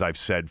been, as I've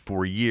said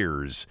for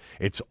years,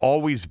 it's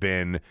always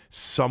been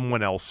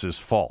someone else's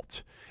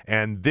fault.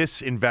 And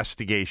this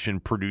investigation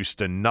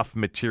produced enough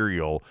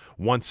material.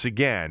 Once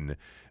again,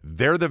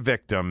 they're the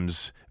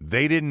victims.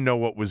 They didn't know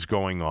what was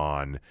going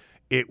on.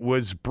 It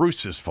was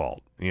Bruce's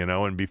fault,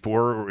 and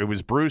before it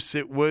was Bruce,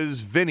 it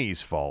was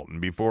Vinny's fault. And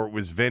before it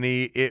was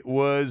Vinny, it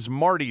was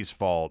Marty's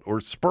fault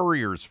or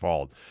Spurrier's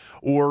fault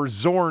or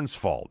Zorn's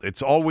fault.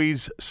 It's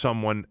always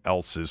someone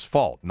else's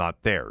fault,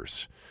 not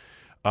theirs.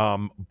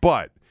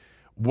 But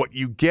what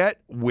you get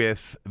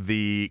with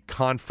the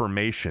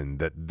confirmation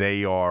that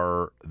they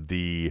are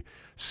the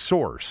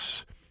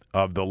source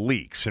of the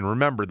leaks. And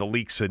remember, the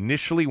leaks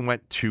initially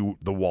went to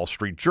the Wall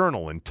Street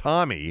Journal, and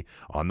Tommy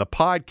on the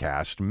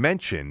podcast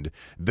mentioned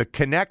the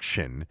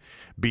connection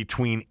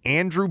between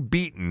Andrew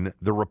Beaton,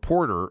 the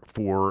reporter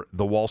for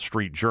the Wall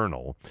Street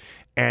Journal,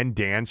 and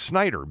Dan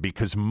Snyder,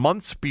 because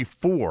months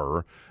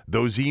before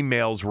those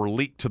emails were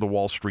leaked to the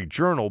Wall Street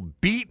Journal,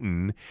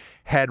 Beaton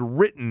had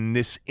written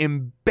this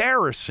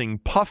embarrassing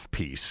puff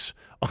piece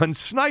on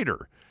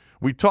Snyder.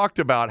 We talked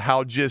about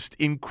how just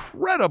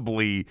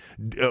incredibly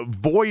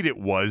void it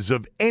was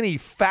of any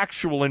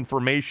factual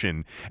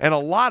information, and a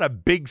lot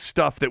of big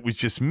stuff that was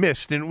just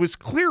missed. And it was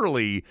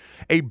clearly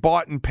a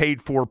bought and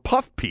paid for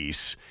puff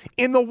piece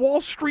in the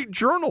Wall Street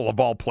Journal, of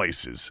all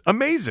places.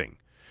 Amazing.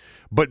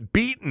 But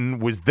Beaton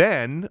was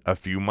then, a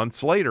few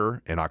months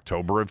later, in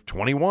October of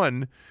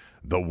 21,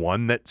 the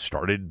one that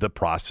started the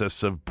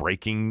process of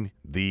breaking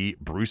the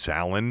Bruce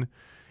Allen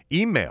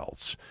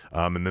emails.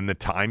 And then the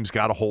Times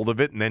got a hold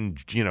of it, and then,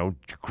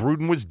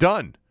 Gruden was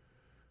done.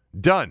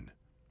 Done.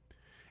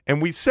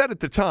 And we said at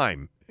the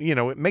time,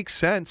 it makes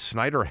sense.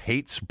 Snyder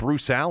hates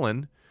Bruce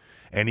Allen,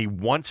 and he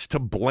wants to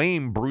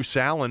blame Bruce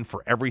Allen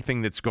for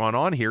everything that's gone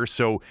on here.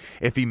 So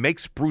if he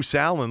makes Bruce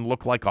Allen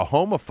look like a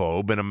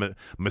homophobe and a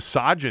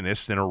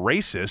misogynist and a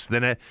racist,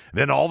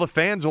 then all the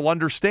fans will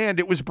understand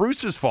it was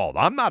Bruce's fault.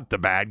 I'm not the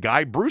bad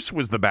guy. Bruce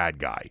was the bad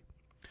guy.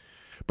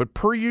 But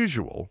per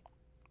usual,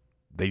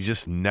 they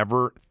just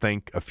never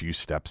think a few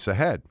steps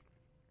ahead.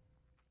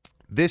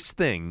 This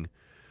thing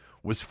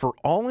was, for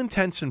all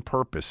intents and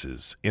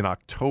purposes, in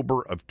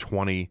October of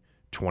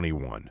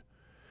 2021.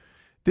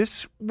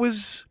 This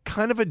was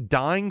kind of a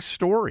dying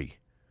story.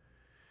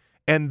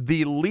 And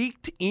the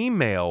leaked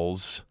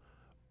emails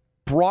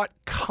brought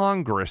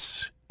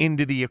Congress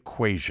into the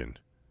equation.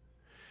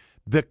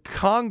 The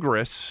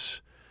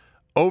Congress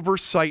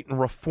Oversight and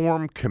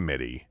Reform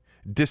Committee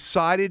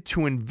decided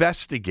to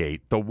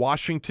investigate the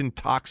Washington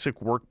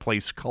toxic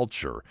workplace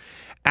culture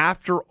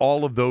after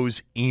all of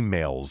those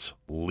emails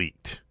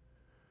leaked.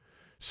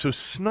 So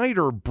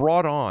Snyder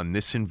brought on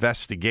this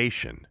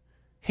investigation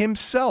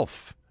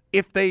himself.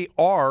 If they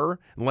are,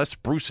 unless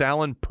Bruce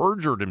Allen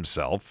perjured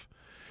himself,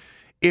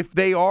 if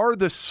they are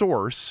the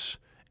source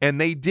and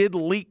they did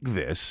leak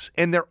this,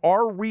 and there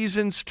are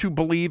reasons to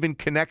believe and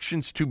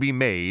connections to be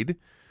made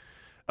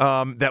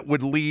that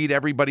would lead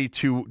everybody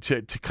to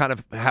kind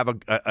of have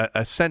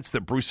a sense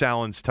that Bruce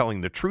Allen's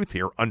telling the truth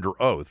here under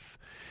oath,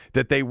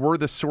 that they were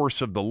the source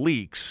of the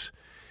leaks,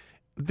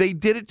 they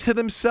did it to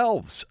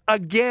themselves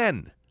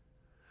again.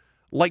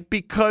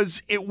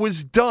 Because it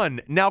was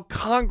done. Now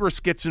Congress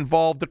gets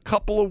involved a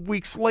couple of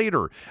weeks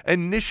later,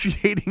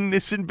 initiating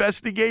this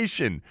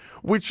investigation,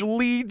 which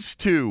leads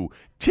to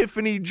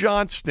Tiffany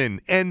Johnston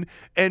and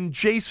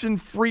Jason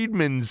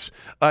Friedman's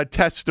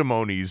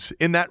testimonies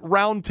in that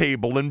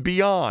roundtable and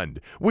beyond,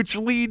 which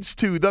leads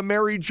to the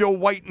Mary Jo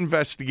White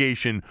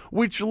investigation,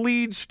 which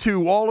leads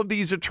to all of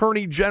these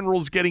attorney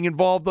generals getting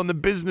involved on the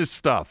business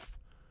stuff,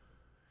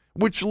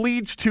 which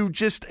leads to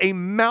just a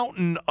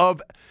mountain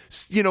of,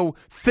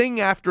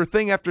 thing after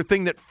thing after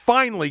thing that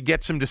finally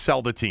gets him to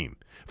sell the team.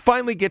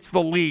 Finally gets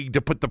the league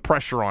to put the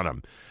pressure on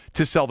him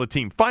to sell the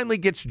team. Finally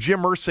gets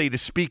Jim Irsay to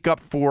speak up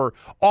for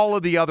all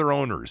of the other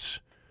owners.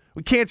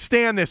 We can't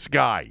stand this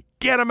guy.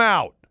 Get him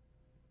out.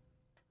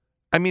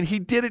 I mean, he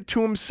did it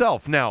to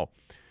himself. Now,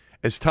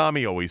 as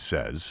Tommy always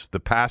says, the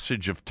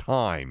passage of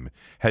time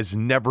has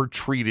never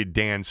treated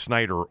Dan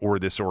Snyder or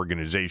this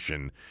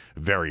organization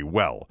very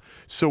well.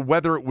 So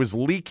whether it was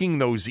leaking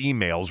those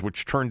emails,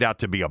 which turned out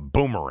to be a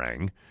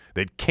boomerang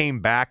that came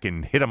back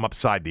and hit him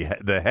upside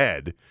the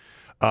head,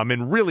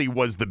 and really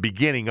was the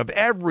beginning of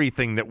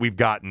everything that we've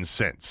gotten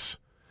since.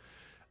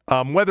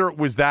 Whether it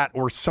was that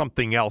or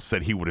something else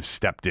that he would have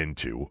stepped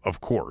into,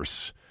 of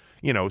course,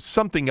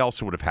 something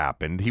else would have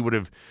happened. He would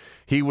have,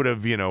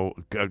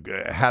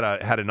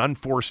 had an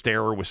unforced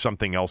error with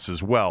something else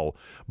as well.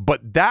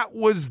 But that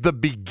was the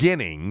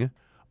beginning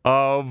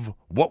of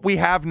what we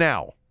have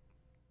now.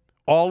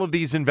 All of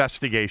these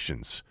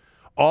investigations,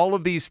 all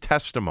of these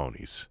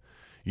testimonies,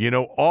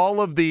 all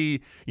of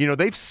the,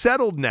 they've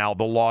settled now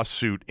the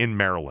lawsuit in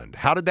Maryland.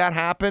 How did that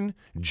happen?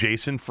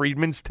 Jason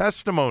Friedman's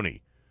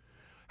testimony.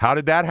 How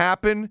did that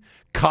happen?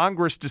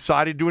 Congress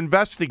decided to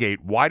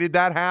investigate. Why did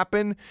that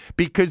happen?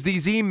 Because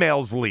these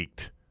emails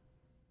leaked.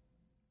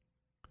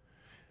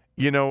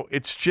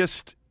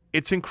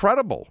 It's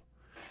incredible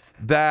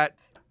that,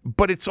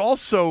 but it's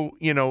also,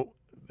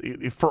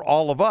 for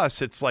all of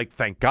us, it's like,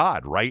 thank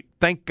God, right?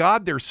 Thank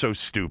God they're so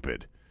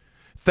stupid.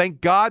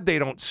 Thank God they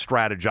don't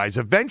strategize.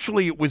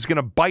 Eventually it was going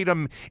to bite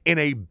them in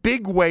a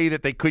big way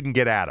that they couldn't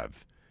get out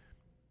of,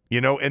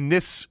 and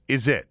this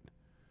is it.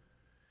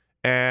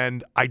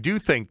 And I do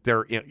think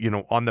they're,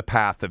 on the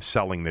path of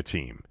selling the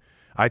team.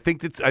 I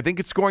think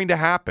it's going to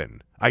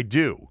happen. I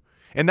do.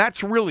 And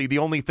that's really the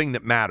only thing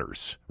that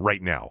matters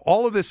right now.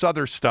 All of this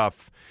other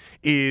stuff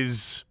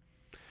is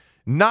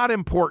not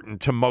important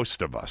to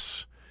most of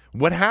us.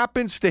 What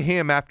happens to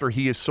him after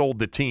he has sold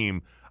the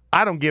team,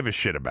 I don't give a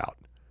shit about.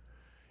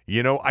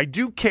 I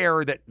do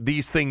care that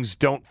these things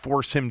don't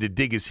force him to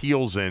dig his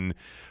heels in,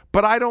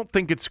 but I don't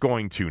think it's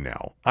going to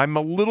now. I'm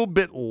a little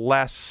bit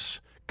less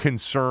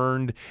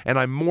concerned, and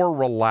I'm more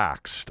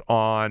relaxed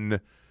on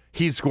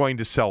he's going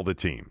to sell the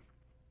team.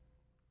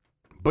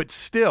 But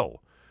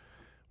still,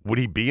 would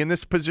he be in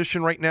this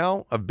position right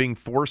now of being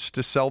forced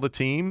to sell the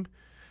team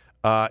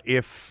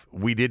if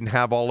we didn't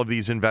have all of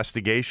these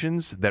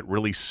investigations that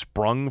really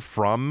sprung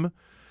from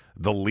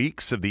the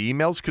leaks of the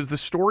emails? Because the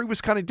story was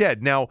kind of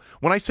dead. Now,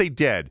 when I say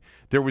dead,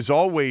 there was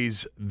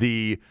always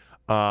the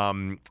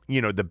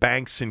the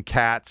Banks and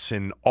Katz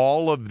and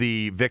all of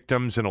the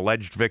victims and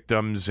alleged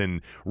victims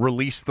and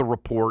release the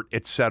report,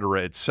 et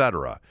cetera, et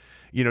cetera.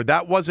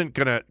 That wasn't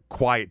going to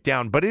quiet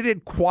down, but it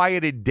had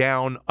quieted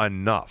down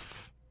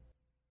enough.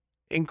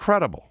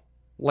 Incredible.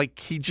 Like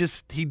he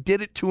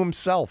did it to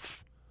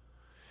himself.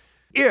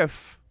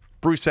 If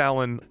Bruce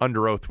Allen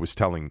under oath was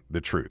telling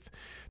the truth.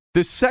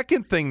 The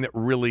second thing that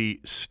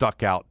really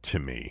stuck out to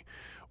me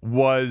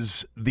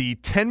was the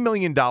 $10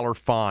 million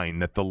fine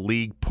that the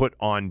league put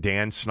on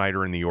Dan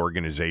Snyder and the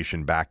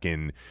organization back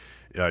in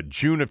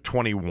June of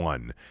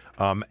 21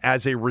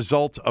 as a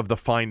result of the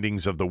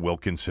findings of the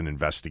Wilkinson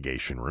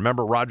investigation.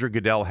 Remember, Roger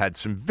Goodell had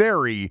some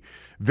very,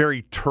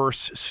 very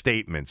terse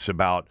statements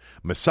about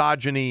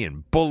misogyny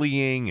and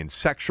bullying and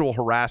sexual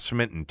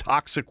harassment and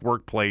toxic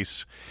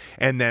workplace,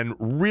 and then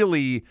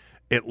really,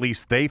 at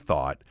least they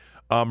thought,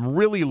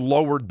 really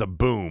lowered the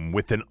boom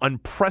with an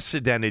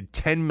unprecedented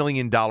 $10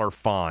 million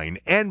fine.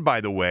 And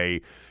by the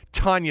way,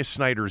 Tanya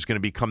Snyder is going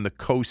to become the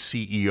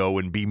co-CEO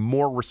and be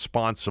more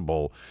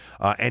responsible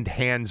and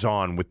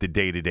hands-on with the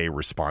day-to-day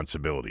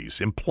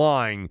responsibilities,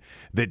 implying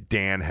that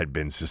Dan had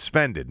been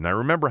suspended. And I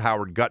remember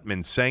Howard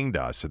Gutman saying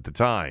to us at the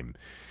time,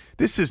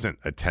 this isn't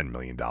a $10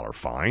 million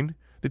fine.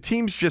 The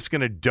team's just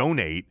going to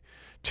donate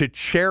to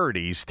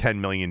charities $10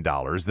 million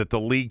that the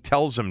league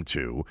tells them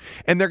to,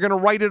 and they're going to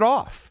write it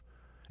off.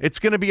 It's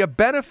going to be a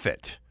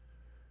benefit.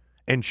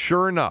 And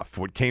sure enough,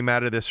 what came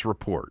out of this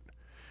report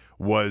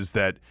was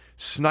that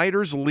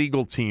Snyder's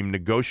legal team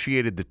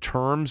negotiated the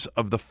terms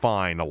of the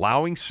fine,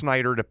 allowing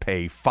Snyder to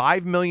pay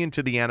 $5 million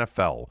to the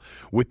NFL,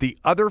 with the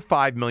other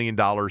 $5 million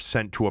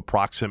sent to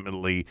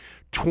approximately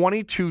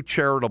 22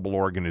 charitable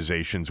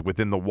organizations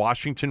within the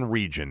Washington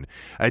region,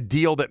 a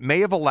deal that may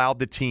have allowed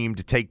the team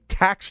to take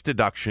tax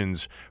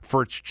deductions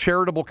for its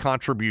charitable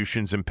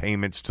contributions and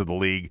payments to the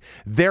league,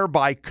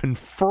 thereby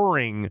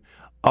conferring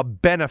a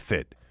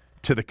benefit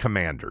to the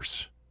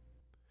Commanders.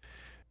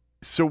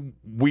 So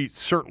we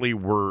certainly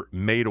were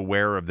made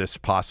aware of this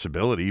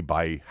possibility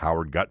by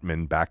Howard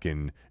Gutman back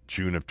in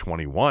June of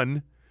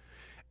 21.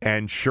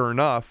 And sure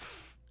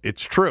enough,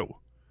 it's true.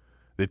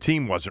 The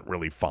team wasn't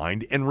really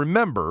fined. And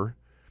remember,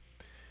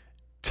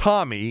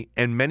 Tommy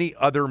and many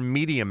other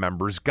media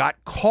members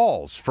got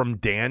calls from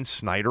Dan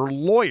Snyder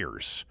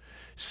lawyers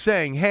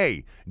saying,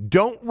 hey,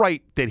 don't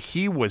write that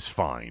he was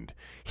fined.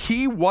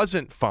 He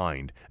wasn't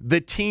fined.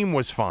 The team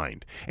was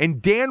fined.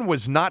 And Dan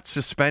was not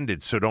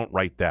suspended, so don't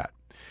write that.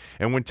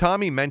 And when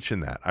Tommy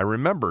mentioned that, I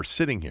remember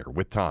sitting here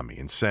with Tommy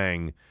and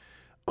saying,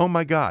 oh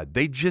my God,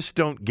 they just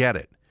don't get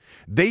it.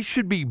 They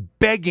should be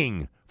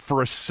begging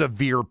for a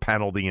severe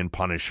penalty and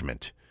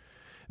punishment.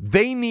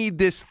 They need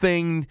this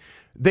thing.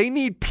 They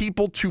need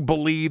people to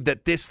believe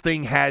that this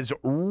thing has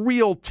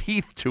real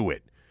teeth to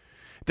it,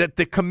 that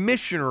the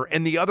commissioner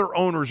and the other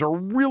owners are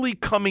really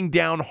coming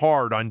down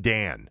hard on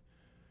Dan.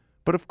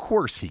 But of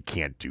course he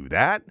can't do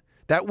that.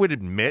 That would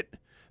admit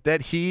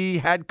that he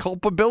had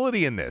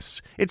culpability in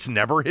this. It's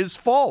never his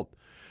fault.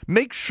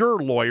 Make sure,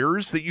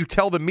 lawyers, that you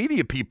tell the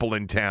media people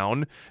in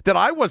town that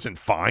I wasn't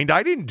fined.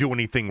 I didn't do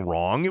anything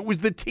wrong. It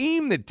was the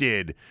team that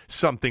did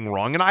something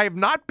wrong, and I have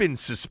not been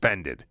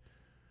suspended.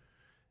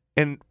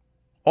 And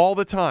all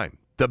the time,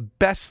 the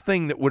best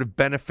thing that would have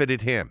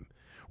benefited him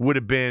would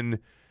have been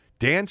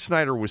Dan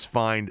Snyder was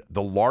fined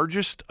the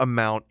largest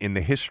amount in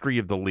the history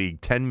of the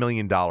league, $10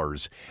 million,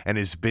 and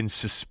has been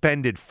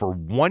suspended for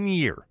 1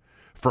 year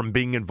from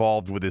being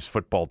involved with his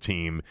football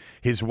team.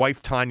 His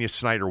wife, Tanya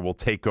Snyder, will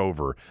take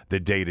over the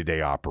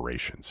day-to-day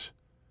operations.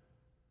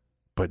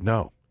 But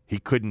no, he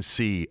couldn't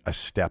see a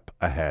step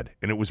ahead,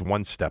 and it was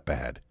one step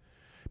ahead.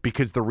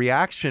 Because the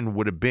reaction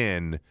would have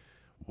been,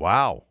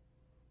 wow,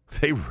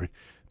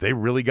 they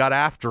really got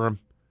after him.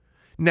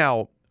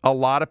 Now, a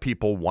lot of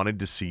people wanted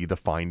to see the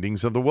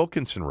findings of the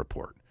Wilkinson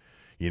report.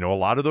 You know, a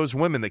lot of those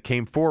women that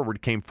came forward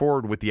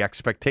with the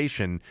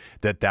expectation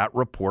that that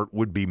report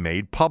would be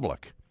made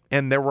public.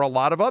 And there were a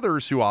lot of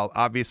others who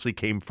obviously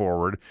came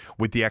forward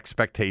with the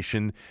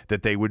expectation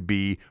that they would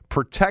be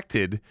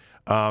protected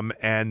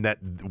and that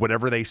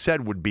whatever they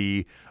said would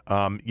be,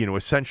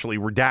 essentially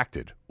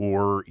redacted,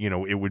 or,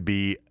 it would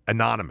be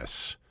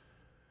anonymous.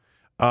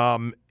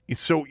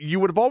 So you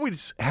would have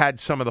always had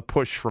some of the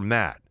push from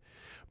that.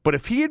 But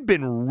if he had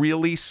been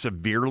really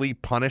severely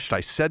punished,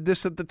 I said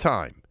this at the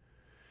time,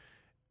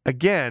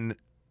 again,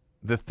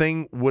 the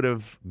thing would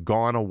have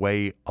gone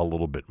away a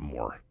little bit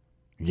more.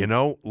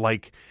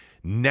 Like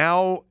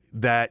now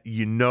that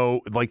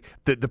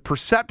the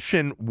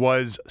perception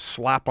was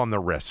slap on the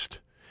wrist,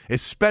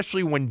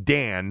 especially when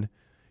Dan,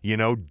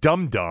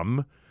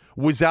 Dum-Dum,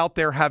 was out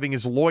there having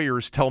his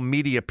lawyers tell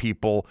media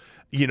people,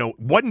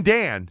 wasn't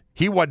Dan,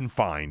 he wasn't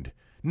fined.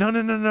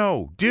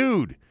 No,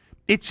 dude,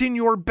 it's in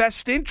your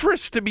best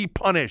interest to be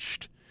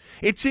punished.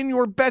 It's in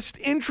your best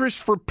interest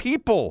for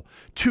people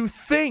to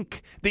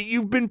think that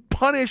you've been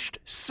punished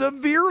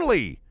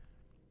severely.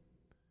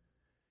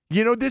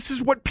 This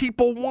is what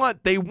people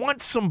want. They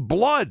want some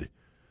blood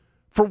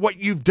for what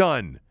you've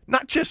done.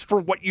 Not just for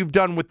what you've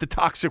done with the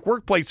toxic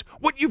workplace,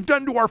 what you've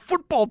done to our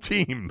football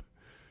team.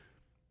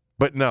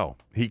 But no,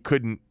 he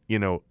couldn't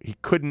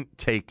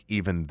take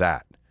even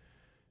that.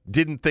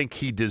 Didn't think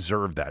he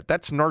deserved that.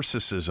 That's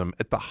narcissism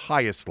at the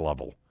highest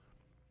level.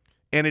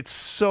 And it's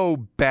so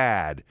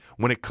bad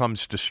when it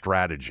comes to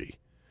strategy.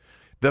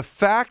 The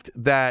fact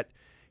that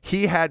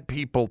he had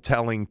people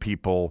telling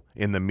people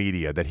in the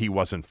media that he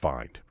wasn't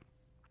fined,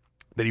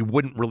 that he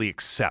wouldn't really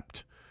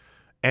accept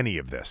any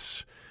of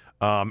this,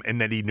 and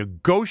that he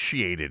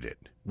negotiated it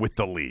with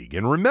the league.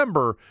 And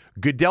remember,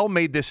 Goodell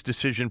made this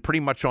decision pretty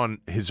much on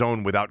his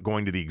own without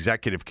going to the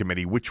executive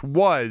committee, which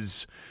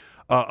was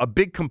a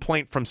big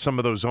complaint from some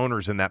of those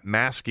owners in that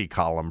Maskey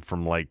column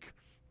from like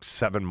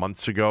 7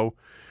 months ago,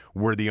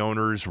 where the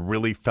owners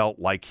really felt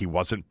like he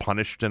wasn't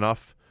punished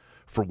enough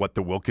for what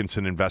the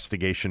Wilkinson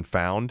investigation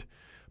found.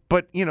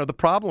 But, you know, the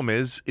problem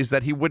is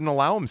that he wouldn't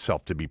allow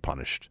himself to be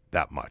punished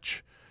that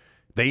much.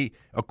 They,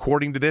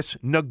 according to this,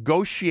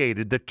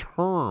 negotiated the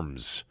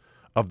terms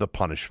of the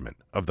punishment,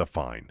 of the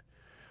fine.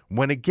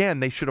 When, again,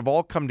 they should have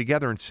all come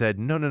together and said,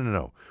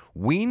 no.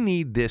 We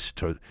need this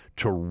to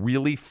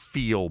really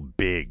feel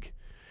big.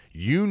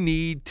 You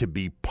need to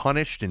be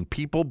punished, and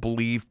people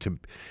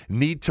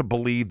need to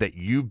believe that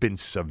you've been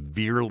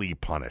severely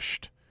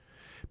punished.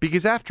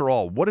 Because after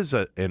all, what does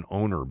an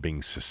owner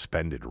being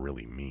suspended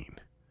really mean?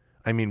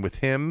 I mean, with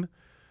him,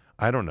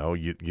 I don't know.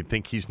 You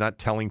think he's not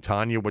telling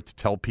Tanya what to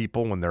tell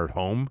people when they're at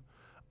home?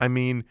 I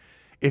mean,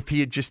 if he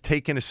had just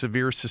taken a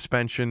severe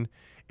suspension,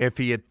 if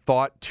he had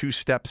thought 2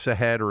 steps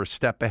ahead or a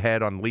step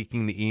ahead on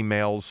leaking the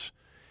emails,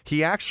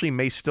 he actually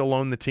may still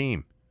own the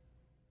team.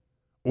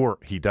 Or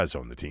he does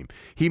own the team.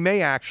 He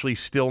may actually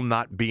still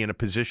not be in a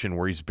position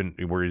where he's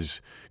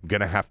going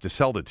to have to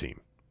sell the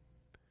team.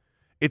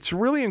 It's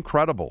really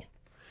incredible.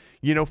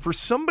 You know, for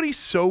somebody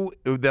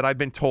that I've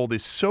been told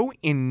is so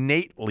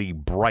innately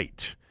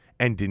bright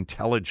and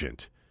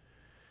intelligent,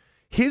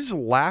 his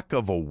lack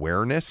of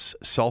awareness,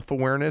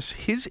 self-awareness,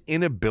 his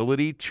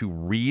inability to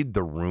read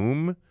the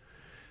room,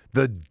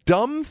 the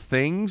dumb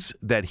things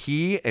that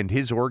he and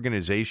his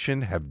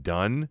organization have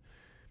done,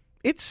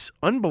 it's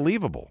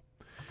unbelievable.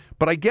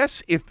 But I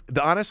guess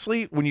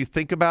honestly, when you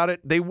think about it,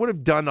 they would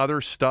have done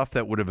other stuff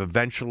that would have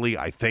eventually,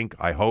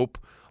 I hope,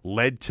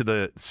 led to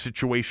the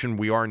situation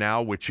we are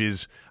now, which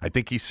is, I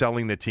think he's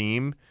selling the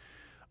team.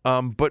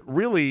 But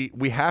really,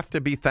 we have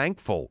to be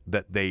thankful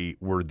that they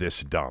were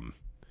this dumb.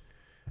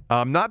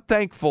 Not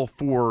thankful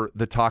for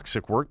the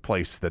toxic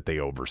workplace that they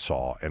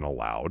oversaw and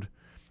allowed.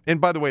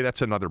 And by the way,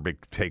 that's another big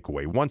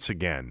takeaway. Once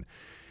again,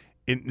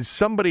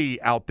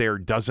 somebody out there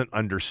doesn't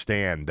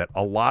understand that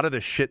a lot of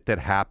the shit that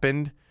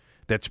happened,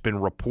 that's been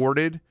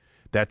reported,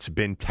 that's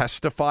been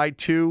testified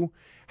to,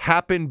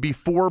 happened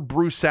before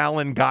Bruce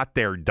Allen got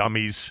there,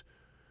 dummies.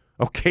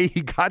 Okay,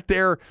 he got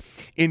there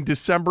in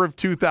December of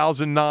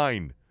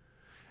 2009.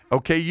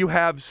 Okay, you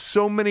have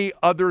so many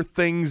other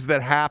things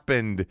that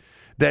happened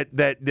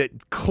that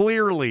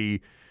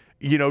clearly,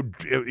 you know,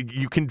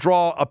 you can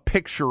draw a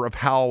picture of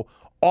how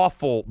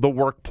awful the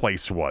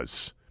workplace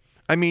was.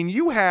 I mean,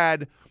 you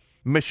had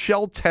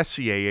Michelle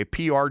Tessier, a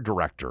PR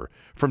director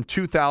from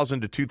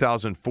 2000 to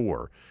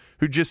 2004,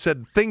 who just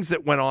said things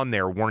that went on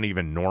there weren't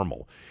even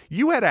normal.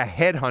 You had a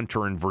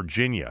headhunter in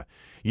Virginia,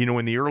 you know,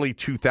 in the early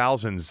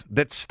 2000s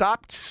that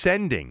stopped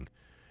sending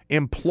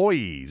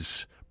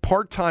employees,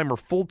 part-time or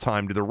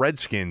full-time, to the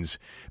Redskins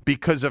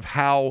because of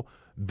how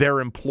their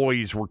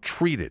employees were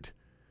treated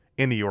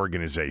in the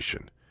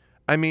organization.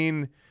 I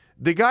mean,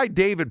 the guy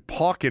David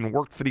Pauken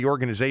worked for the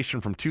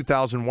organization from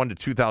 2001 to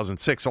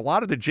 2006. A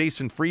lot of the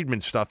Jason Friedman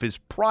stuff is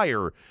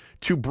prior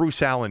to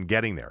Bruce Allen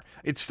getting there.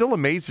 It still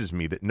amazes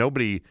me that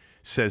nobody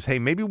says, hey,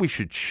 maybe we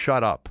should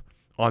shut up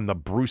on the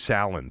Bruce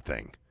Allen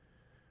thing.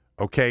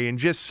 Okay, and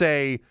just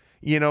say,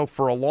 you know,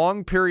 for a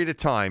long period of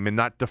time and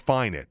not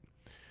define it.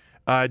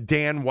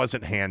 Dan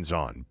wasn't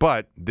hands-on,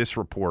 but this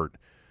report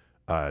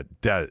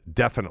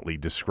definitely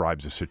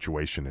describes a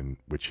situation in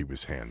which he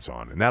was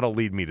hands-on. And that'll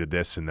lead me to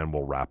this, and then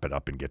we'll wrap it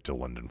up and get to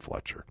London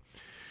Fletcher.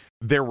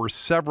 There were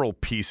several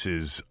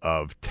pieces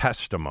of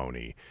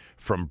testimony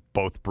from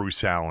both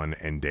Bruce Allen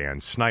and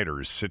Dan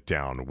Snyder's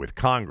sit-down with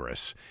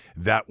Congress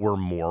that were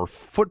more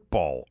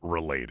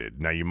football-related.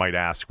 Now, you might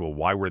ask, well,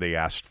 why were they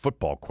asked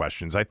football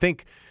questions? I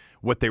think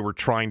what they were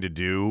trying to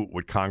do,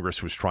 what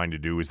Congress was trying to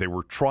do, is they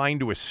were trying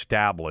to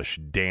establish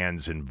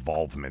Dan's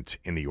involvement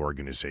in the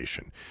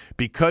organization.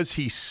 Because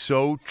he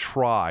so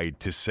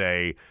tried to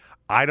say,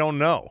 I don't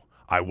know,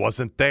 I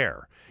wasn't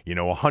there,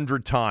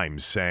 100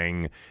 times,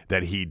 saying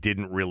that he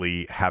didn't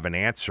really have an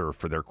answer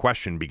for their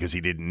question because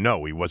he didn't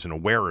know. He wasn't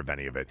aware of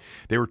any of it.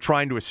 They were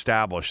trying to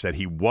establish that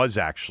he was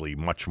actually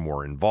much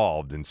more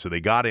involved. And so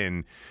they got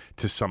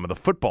into some of the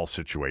football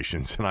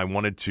situations. And I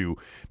wanted to,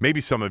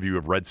 maybe some of you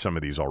have read some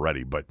of these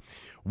already, but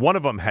one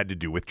of them had to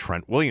do with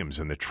Trent Williams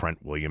and the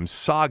Trent Williams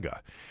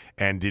saga.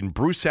 And in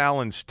Bruce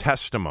Allen's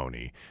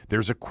testimony,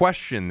 there's a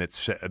question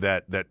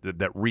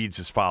that reads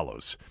as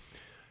follows.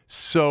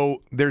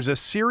 So there's a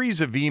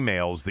series of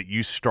emails that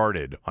you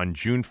started on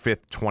June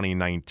 5th,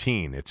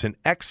 2019. It's an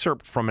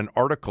excerpt from an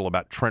article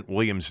about Trent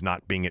Williams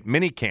not being at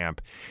minicamp,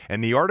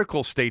 and the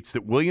article states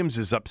that Williams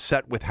is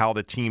upset with how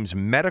the team's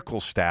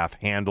medical staff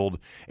handled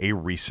a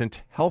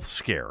recent health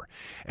scare.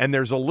 And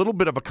there's a little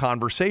bit of a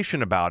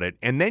conversation about it,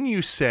 and then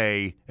you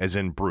say, as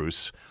in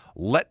Bruce,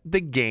 let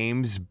the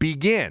games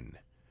begin.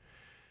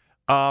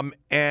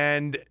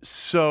 And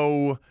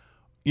so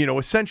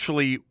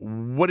essentially,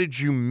 what did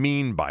you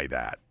mean by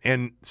that?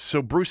 And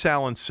so Bruce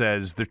Allen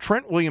says, the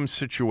Trent Williams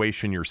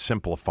situation, you're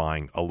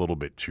simplifying a little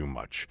bit too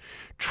much.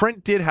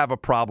 Trent did have a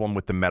problem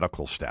with the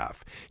medical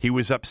staff. He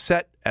was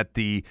upset at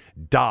the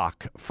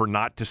doc for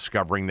not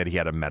discovering that he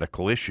had a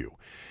medical issue.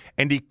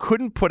 And he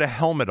couldn't put a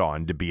helmet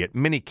on to be at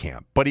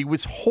minicamp, but he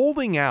was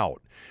holding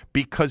out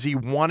because he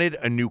wanted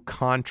a new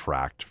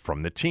contract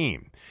from the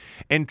team.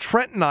 And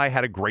Trent and I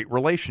had a great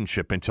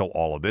relationship until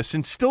all of this,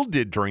 and still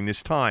did during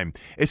this time,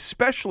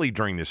 especially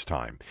during this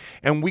time.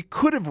 And we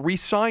could have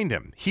re-signed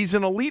him. He's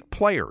an elite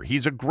player.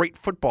 He's a great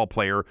football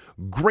player.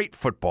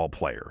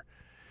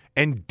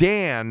 And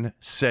Dan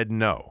said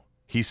no.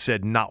 He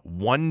said not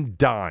one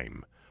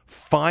dime.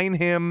 Fine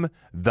him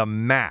the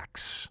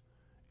max.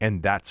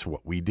 And that's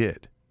what we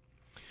did.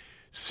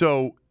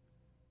 So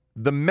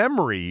the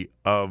memory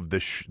of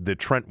the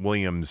Trent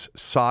Williams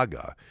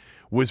saga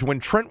was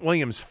when Trent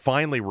Williams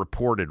finally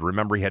reported,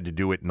 remember he had to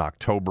do it in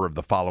October of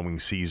the following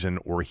season,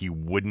 or he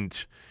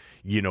wouldn't,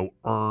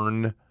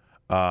 earn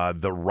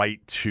the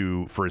right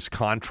for his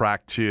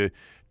contract to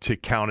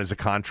count as a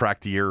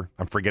contract year.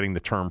 I'm forgetting the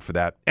term for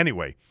that.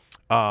 Anyway,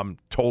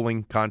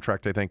 tolling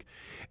contract, I think.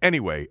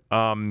 Anyway,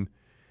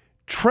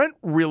 Trent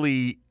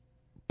really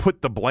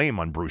put the blame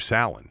on Bruce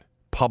Allen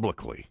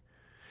publicly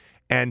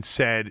and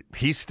said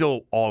he's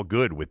still all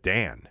good with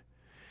Dan.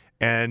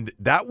 And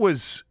that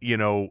was,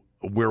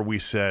 where we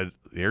said,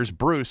 there's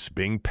Bruce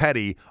being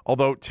petty.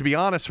 Although, to be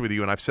honest with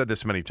you, and I've said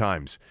this many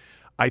times,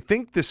 I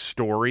think this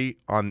story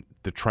on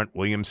the Trent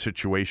Williams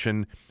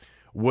situation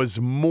was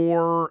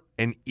more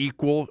an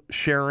equal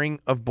sharing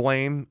of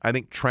blame. I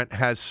think Trent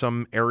has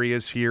some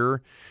areas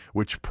here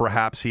which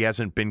perhaps he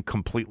hasn't been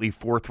completely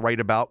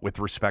forthright about with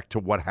respect to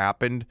what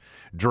happened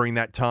during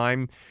that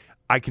time.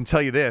 I can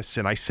tell you this,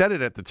 and I said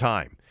it at the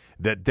time,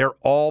 that they're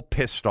all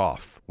pissed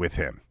off with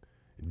him.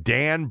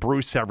 Dan,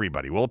 Bruce,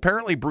 everybody. Well,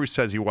 apparently Bruce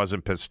says he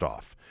wasn't pissed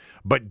off,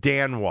 but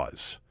Dan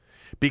was,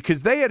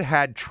 because they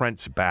had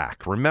Trent's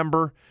back.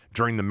 Remember,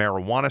 during the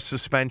marijuana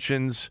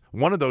suspensions,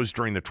 one of those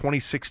during the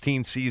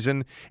 2016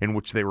 season in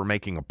which they were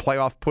making a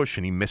playoff push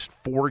and he missed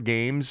 4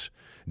 games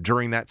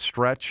during that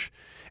stretch.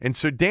 And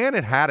so Dan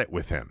had it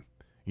with him.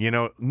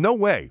 No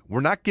way.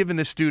 We're not giving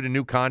this dude a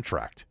new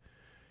contract,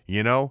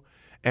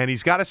 And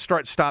he's got to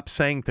stop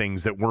saying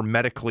things that we're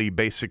medically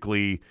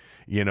basically,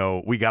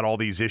 we got all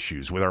these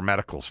issues with our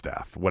medical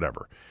staff,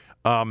 whatever.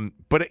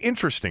 But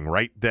interesting,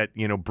 right, that,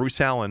 Bruce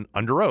Allen,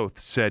 under oath,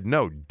 said,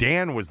 no,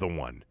 Dan was the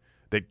one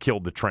that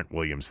killed the Trent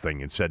Williams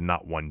thing and said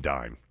not one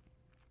dime.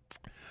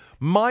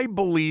 My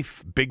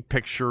belief, big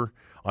picture,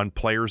 on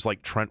players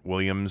like Trent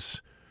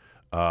Williams,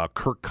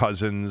 Kirk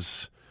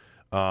Cousins,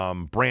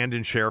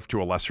 Brandon Sheriff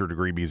to a lesser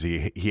degree because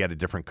he had a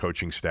different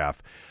coaching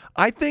staff.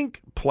 I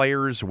think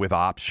players with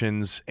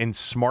options and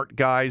smart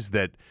guys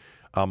that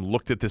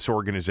looked at this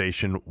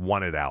organization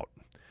wanted out.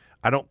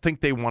 I don't think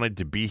they wanted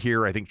to be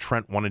here. I think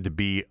Trent wanted to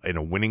be in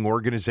a winning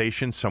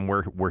organization,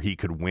 somewhere where he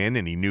could win,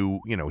 and he knew,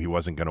 he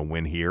wasn't going to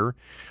win here.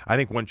 I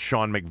think once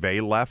Sean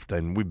McVay left,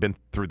 and we've been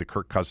through the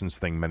Kirk Cousins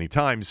thing many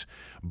times,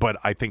 but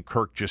I think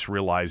Kirk just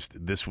realized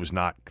this was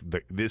not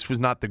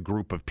the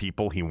group of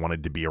people he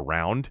wanted to be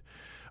around.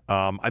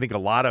 I think a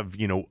lot of,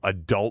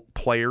 adult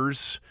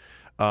players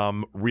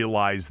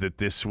realized that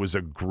this was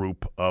a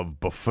group of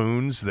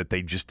buffoons that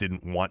they just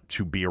didn't want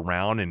to be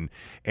around and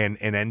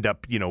end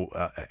up,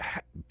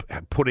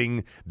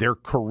 putting their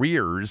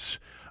careers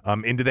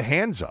into the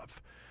hands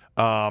of.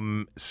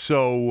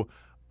 So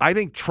I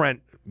think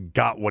Trent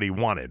got what he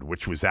wanted,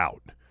 which was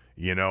out.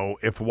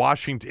 If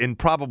Washington, and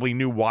probably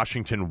knew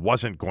Washington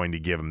wasn't going to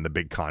give him the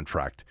big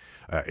contract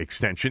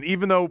extension,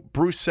 even though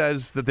Bruce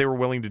says that they were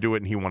willing to do it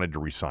and he wanted to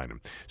re-sign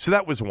him. So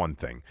that was one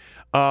thing.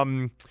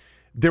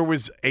 There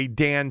was a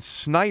Dan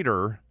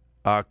Snyder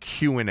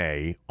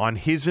Q&A on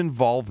his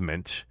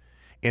involvement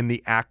in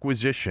the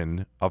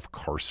acquisition of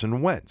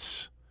Carson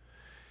Wentz.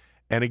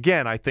 And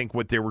again, I think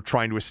what they were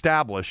trying to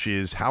establish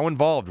is how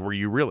involved were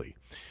you really?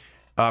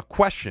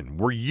 Question,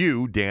 were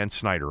you, Dan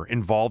Snyder,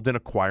 involved in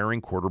acquiring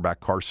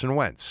quarterback Carson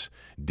Wentz?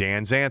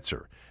 Dan's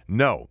answer,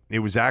 no. It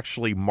was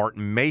actually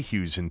Martin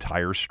Mayhew's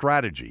entire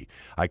strategy.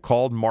 I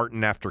called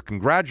Martin after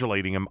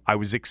congratulating him. I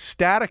was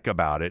ecstatic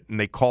about it, and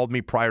they called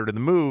me prior to the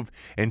move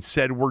and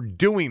said, we're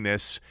doing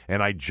this,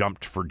 and I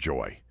jumped for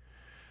joy.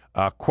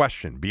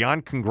 Question,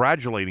 beyond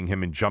congratulating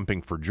him and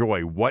jumping for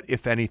joy, what,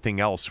 if anything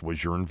else,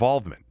 was your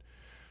involvement?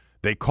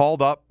 They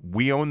called up.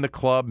 We owned the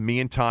club, me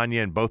and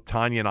Tanya, and both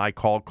Tanya and I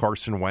called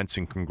Carson Wentz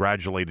and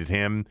congratulated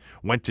him,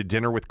 went to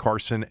dinner with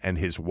Carson and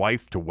his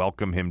wife to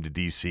welcome him to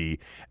D.C.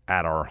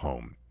 at our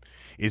home.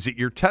 Is it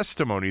your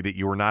testimony that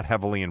you were not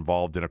heavily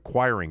involved in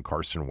acquiring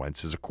Carson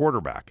Wentz as a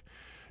quarterback?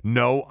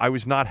 No, I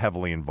was not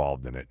heavily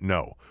involved in it,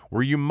 no.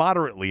 Were you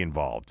moderately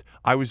involved?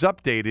 I was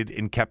updated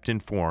and kept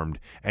informed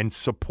and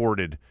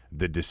supported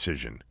the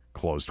decision,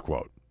 closed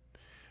quote.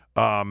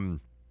 I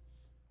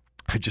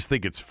just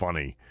think it's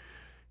funny.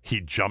 He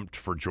jumped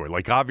for joy.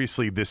 Like,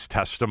 obviously, this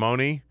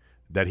testimony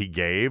that he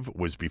gave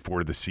was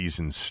before the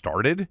season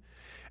started.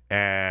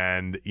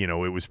 And,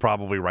 it was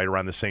probably right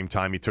around the same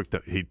time he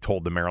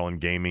told the Maryland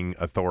Gaming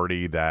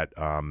Authority that,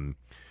 that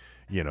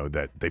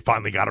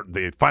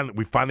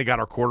we finally got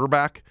our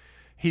quarterback.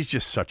 He's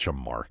just such a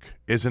mark,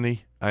 isn't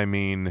he? I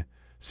mean,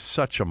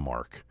 such a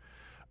mark.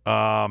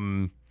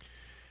 There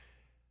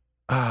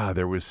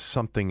was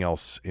something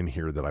else in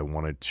here that I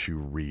wanted to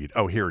read.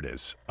 Oh, here it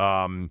is.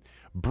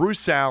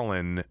 Bruce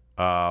Allen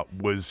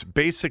was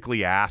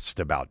basically asked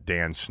about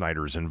Dan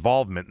Snyder's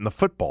involvement in the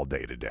football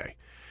day-to-day.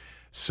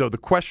 So the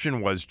question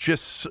was,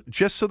 just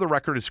so the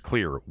record is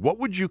clear, what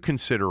would you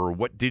consider, or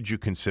what did you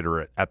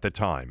consider at the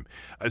time,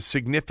 a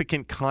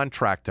significant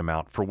contract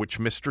amount for which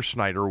Mr.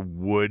 Snyder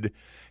would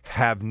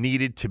have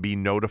needed to be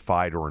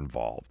notified or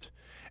involved?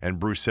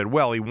 And Bruce said,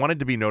 well, he wanted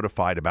to be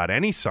notified about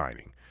any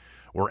signing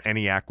or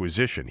any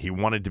acquisition. He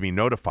wanted to be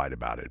notified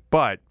about it.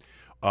 But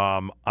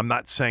I'm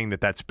not saying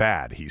that that's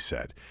bad, he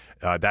said.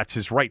 That's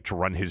his right to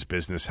run his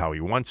business how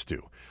he wants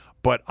to.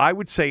 But I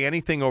would say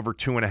anything over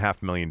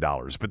 $2.5 million.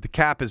 But the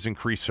cap has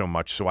increased so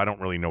much, so I don't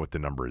really know what the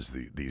number is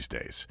these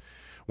days.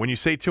 When you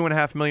say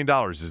 $2.5 million,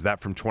 is that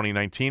from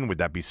 2019? Would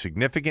that be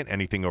significant?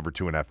 Anything over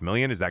 $2.5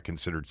 million, is that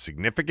considered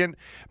significant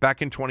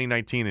back in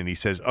 2019? And he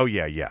says, oh,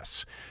 yeah,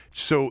 yes.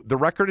 So the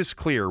record is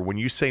clear. When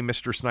you say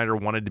Mr. Snyder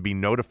wanted to be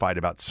notified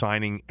about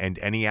signing and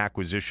any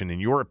acquisition, in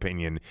your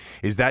opinion,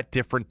 is that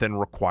different than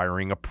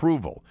requiring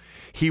approval?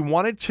 He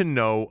wanted to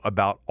know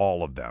about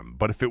all of them,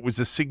 but if it was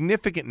a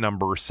significant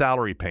number or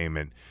salary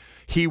payment,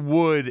 he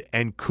would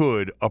and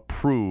could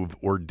approve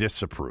or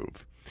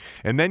disapprove.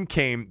 And then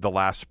came the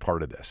last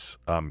part of this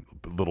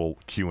little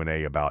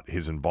Q&A about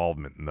his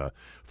involvement in the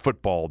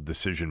football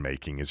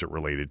decision-making as it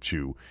related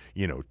to,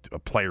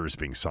 players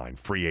being signed,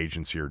 free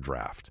agency or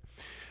draft.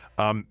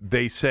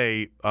 They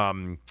say,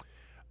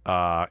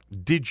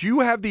 did you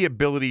have the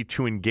ability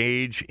to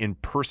engage in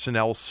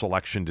personnel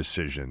selection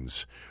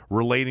decisions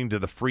relating to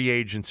the free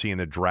agency and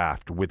the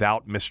draft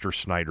without Mr.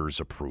 Snyder's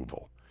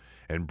approval?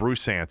 And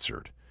Bruce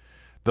answered,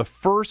 the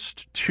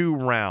first 2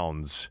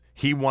 rounds,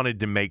 he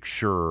wanted to make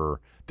sure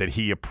that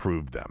he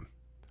approved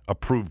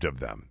of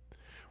them.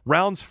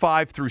 Rounds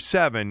 5 through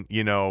 7,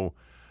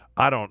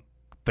 I don't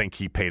think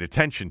he paid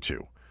attention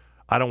to.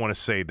 I don't want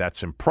to say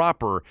that's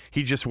improper.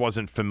 He just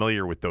wasn't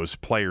familiar with those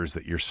players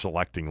that you're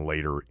selecting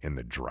later in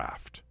the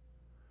draft.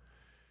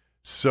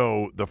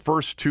 So the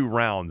first 2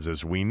 rounds,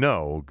 as we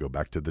know, go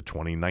back to the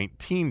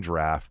 2019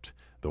 draft,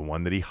 the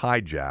one that he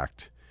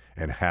hijacked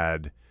and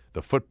had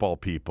the football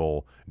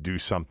people do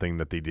something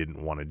that they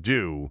didn't want to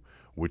do,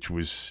 which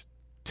was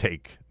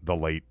take the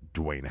late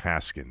Dwayne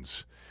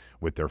Haskins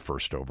with their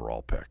first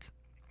overall pick.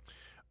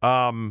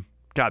 God,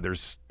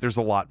 there's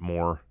a lot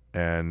more,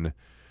 and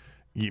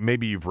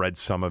maybe you've read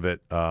some of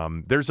it.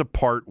 There's a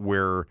part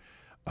where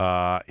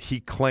he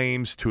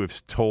claims to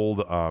have told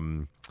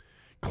Ron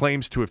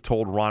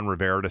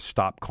Rivera to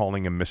stop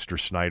calling him Mr.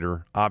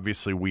 Snyder.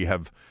 Obviously, we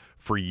have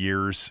for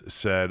years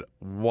said,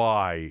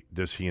 why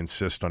does he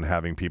insist on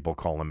having people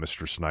call him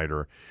Mr.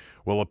 Snyder?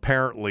 Well,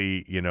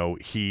 apparently,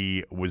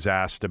 he was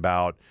asked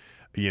about,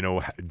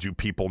 do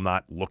people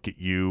not look at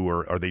you,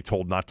 or are they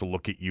told not to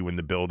look at you in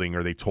the building?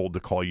 Are they told to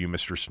call you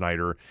Mr.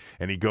 Snyder?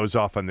 And he goes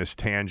off on this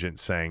tangent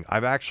saying,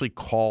 I've actually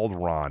called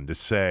Ron to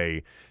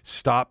say,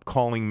 stop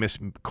calling me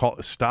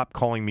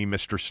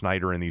Mr.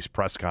 Snyder in these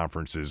press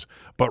conferences,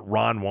 but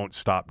Ron won't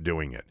stop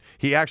doing it.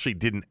 He actually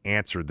didn't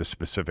answer the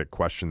specific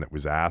question that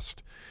was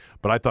asked,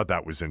 but I thought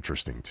that was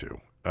interesting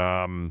too.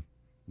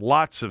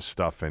 Lots of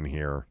stuff in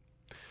here.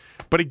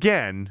 But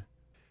again,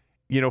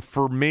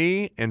 for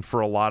me and for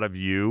a lot of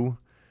you,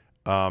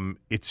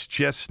 it's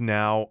just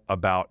now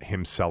about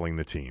him selling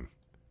the team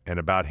and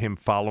about him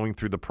following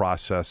through the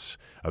process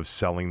of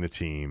selling the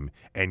team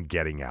and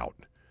getting out.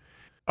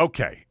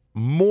 Okay,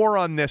 more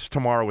on this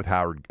tomorrow with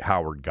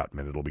Howard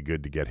Gutman. It'll be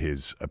good to get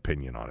his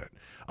opinion on it.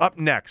 Up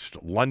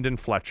next, London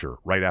Fletcher,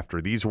 right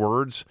after these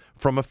words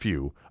from a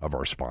few of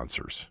our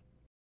sponsors.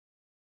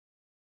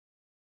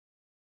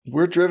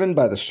 We're driven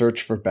by the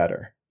search for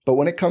better. But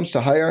when it comes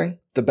to hiring,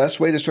 the best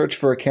way to search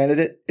for a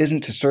candidate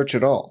isn't to search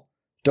at all.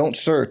 Don't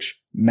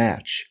search,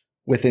 match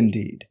with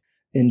Indeed.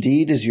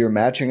 Indeed is your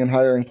matching and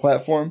hiring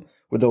platform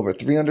with over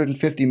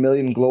 350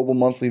 million global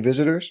monthly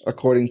visitors,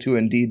 according to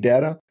Indeed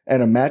data,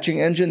 and a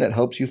matching engine that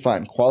helps you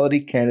find quality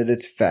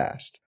candidates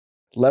fast.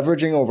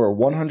 Leveraging over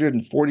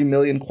 140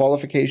 million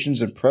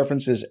qualifications and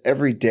preferences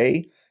every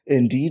day,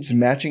 Indeed's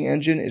matching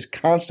engine is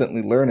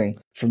constantly learning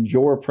from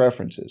your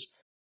preferences.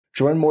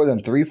 Join more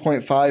than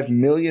 3.5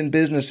 million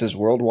businesses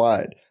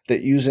worldwide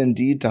that use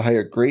Indeed to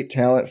hire great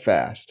talent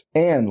fast.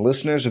 And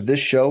listeners of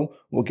this show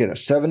will get a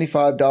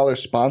 $75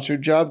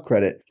 sponsored job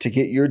credit to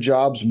get your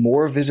jobs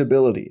more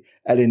visibility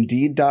at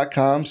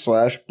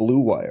Indeed.com/Blue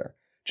Wire.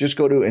 Just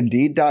go to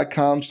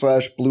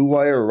Indeed.com/Blue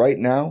Wire right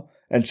now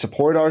and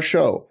support our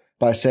show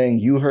by saying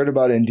you heard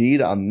about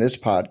Indeed on this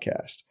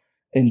podcast.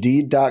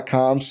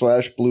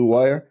 Indeed.com/Blue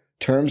Wire.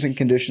 Terms and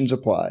conditions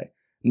apply.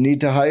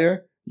 Need to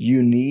hire?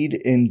 You need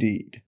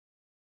Indeed.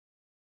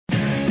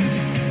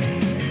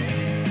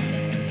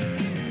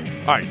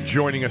 All right,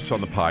 joining us on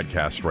the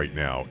podcast right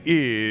now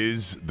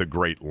is the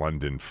great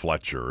London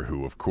Fletcher,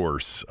 who, of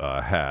course,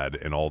 had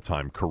an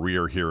all-time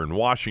career here in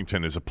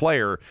Washington as a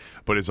player,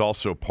 but is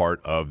also part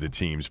of the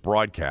team's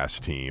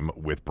broadcast team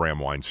with Bram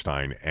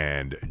Weinstein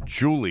and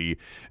Julie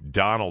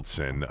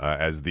Donaldson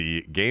as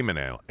the game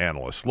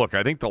analyst. Look,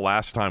 I think the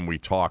last time we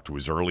talked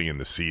was early in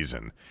the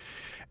season.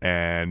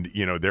 And,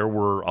 you know, there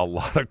were a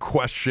lot of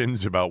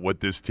questions about what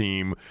this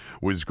team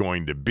was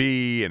going to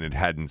be, and it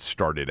hadn't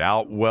started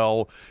out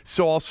well.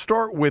 So I'll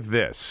start with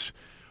this.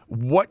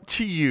 What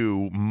to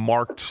you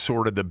marked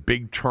sort of the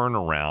big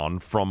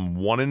turnaround from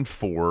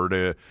 1-4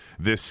 to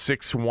this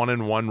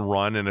 6-1-1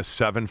 run and a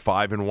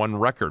 7-5-1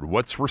 record?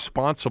 What's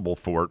responsible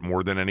for it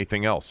more than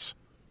anything else?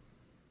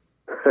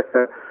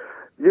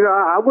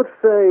 I would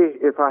say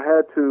if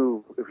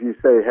you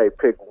say, hey,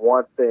 pick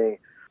one thing,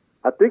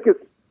 I think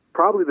it's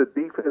probably the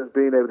defense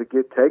being able to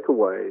get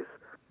takeaways.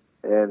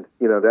 And,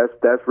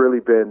 that's really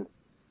been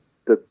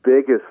the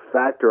biggest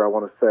factor, I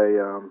want to say.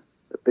 I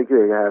think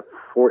they have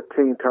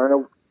 14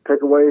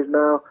 takeaways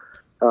now.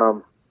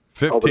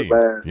 15. Over the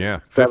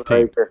last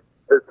 15.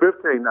 It's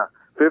 15 now.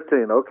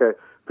 15, okay.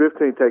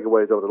 15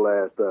 takeaways over the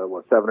last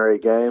 7 or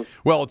 8 games.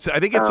 Well, I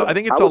think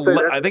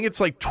it's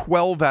like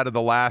 12 out of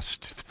the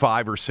last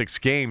 5 or 6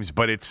 games,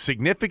 but it's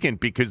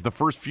significant because the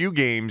first few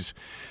games,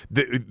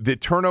 the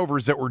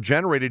turnovers that were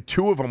generated,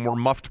 2 of them were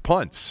muffed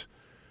punts.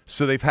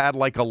 So they've had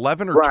like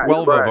 11 or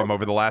 12 of them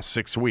over the last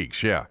 6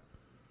 weeks. Yeah.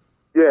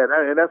 Yeah,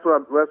 and that's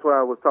what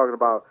I was talking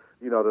about.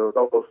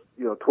 Those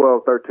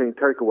 12, 13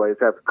 takeaways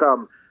have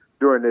come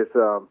during this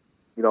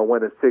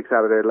winning 6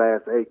 out of their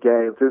last 8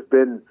 games. It's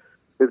been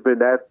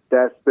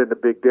that's been the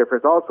big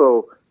difference.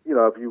 Also,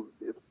 if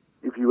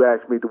you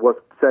ask me what's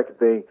the second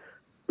thing,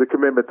 the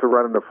commitment to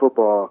running the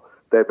football.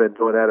 They've been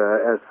doing at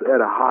a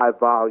high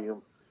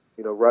volume,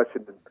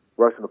 rushing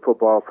the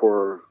football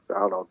for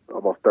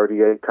almost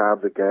 38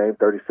 times a game,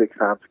 36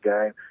 times a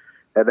game,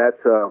 and that's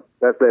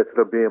led to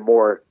them being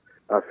more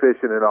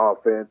efficient in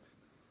offense,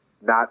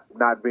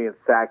 not being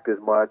sacked as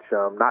much,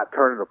 not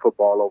turning the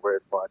football over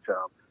as much.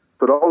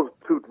 So those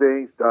two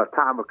things,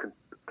 time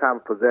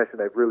of possession,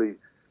 they've really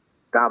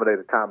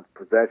dominated time of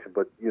possession.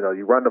 But you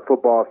run the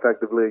football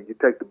effectively, you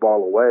take the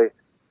ball away,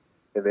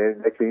 and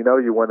then next thing you know,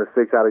 you won the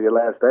 6 out of your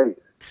last 8.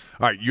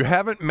 All right, you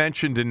haven't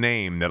mentioned a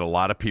name that a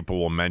lot of people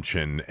will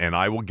mention, and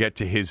I will get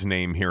to his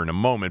name here in a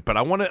moment. But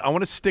I want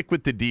to stick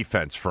with the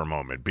defense for a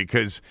moment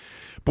because,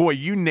 boy,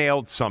 you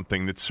nailed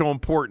something that's so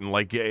important.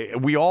 Like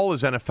we all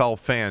as NFL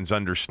fans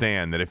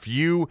understand that if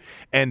you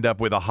end up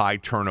with a high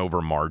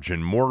turnover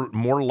margin,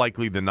 more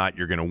likely than not,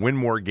 you're going to win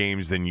more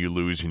games than you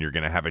lose, and you're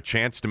going to have a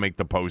chance to make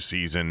the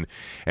postseason.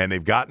 And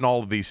they've gotten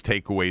all of these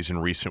takeaways in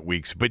recent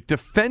weeks. But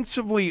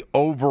defensively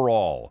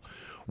overall,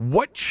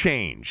 what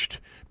changed?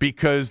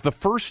 Because the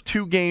first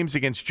 2 games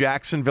against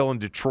Jacksonville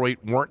and Detroit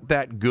weren't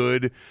that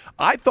good.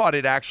 I thought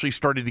it actually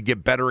started to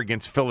get better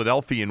against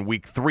Philadelphia in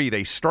week 3.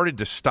 They started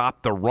to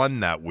stop the run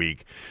that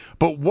week.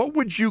 But what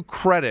would you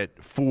credit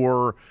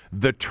for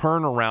the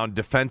turnaround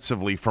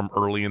defensively from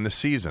early in the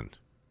season?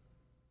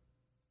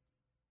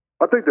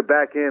 I think the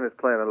back end is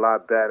playing a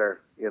lot better.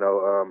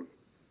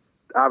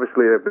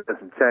 Obviously there have been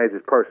some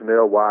changes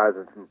personnel-wise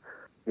and some,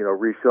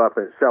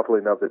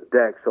 reshuffling of the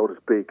deck, so to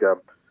speak.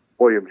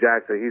 William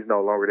Jackson, he's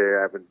no longer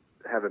there,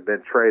 haven't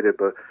been traded,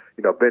 but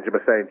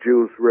Benjamin St.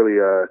 Juste really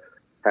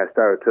has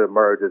started to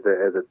emerge as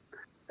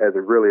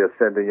a really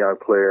ascending young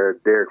player.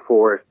 Derek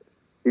Forrest,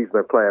 he's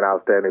been playing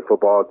outstanding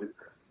football.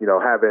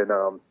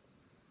 Having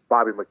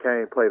Bobby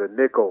McCain played a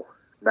nickel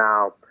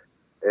now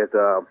has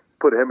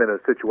put him in a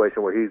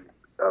situation where he's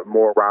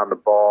more around the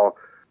ball.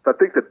 So I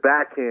think the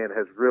back end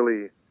has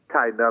really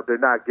tightened up. They're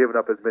not giving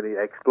up as many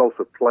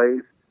explosive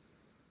plays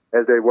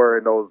as they were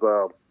in those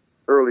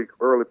early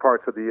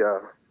parts of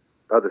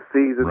the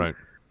season, right.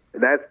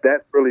 And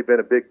that's really been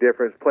a big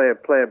difference. Playing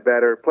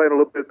better, playing a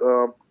little bit,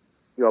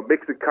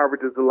 mixing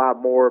coverages a lot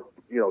more.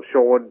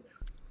 Showing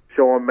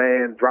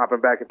man,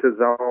 dropping back into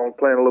zone,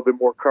 playing a little bit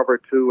more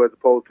cover 2 as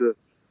opposed to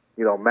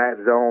match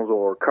zones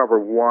or cover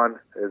 1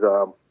 is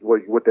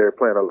what they're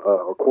playing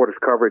a quarters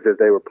coverage as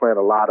they were playing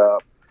a lot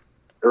of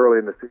early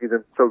in the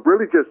season. So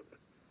really just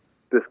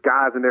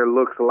disguising their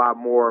looks a lot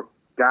more.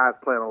 Guys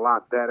playing a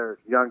lot better,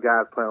 young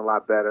guys playing a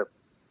lot better.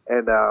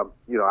 And,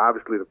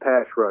 obviously the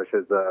pass rush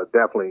has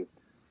definitely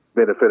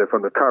benefited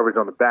from the coverage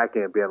on the back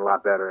end being a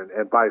lot better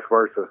and vice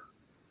versa.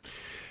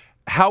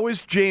 How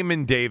has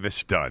Jamin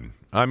Davis done?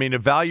 I mean,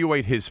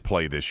 evaluate his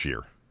play this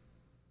year.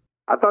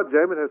 I think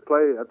Jamin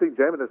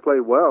has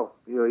played well.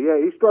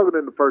 He struggled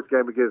in the first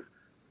game against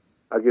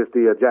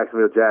the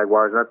Jacksonville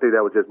Jaguars, and I think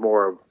that was just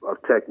more of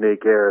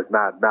technique errors,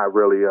 not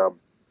really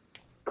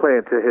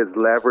playing to his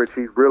leverage.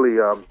 He's really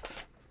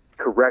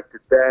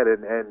corrected that,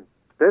 and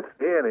since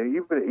then, and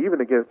even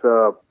against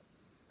the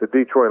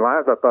Detroit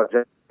Lions, I thought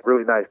James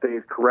really nice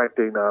things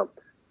correcting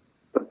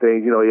some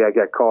things. He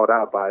got called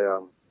out by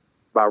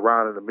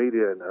Ron in the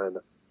media and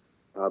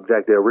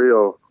Jack Del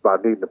Rio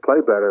about needing to play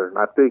better, and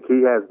I think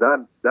he has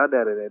done that.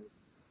 And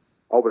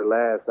over the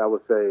last, I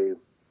would say,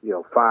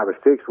 5 or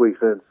 6 weeks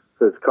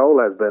since Cole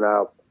has been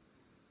out,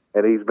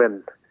 and he's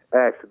been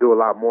asked to do a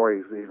lot more.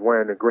 He's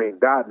wearing the green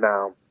dot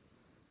now,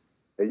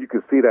 and you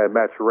can see that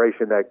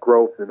maturation, that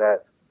growth, and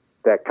that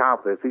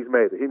confidence. He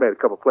made a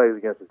couple plays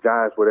against the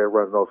Giants where they're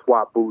running those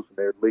swap boosts and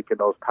they're leaking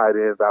those tight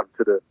ends out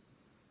to the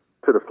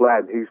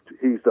flat. And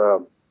he's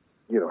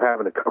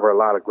having to cover a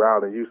lot of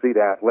ground, and you see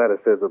the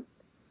athleticism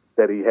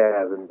that he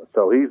has, and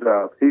so he's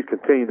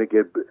continuing to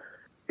get.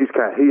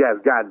 He has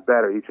gotten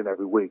better each and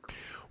every week.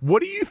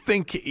 What do you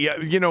think?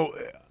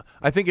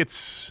 I think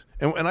it's,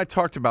 and I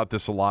talked about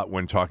this a lot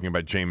when talking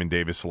about Jamin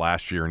Davis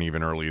last year and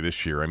even earlier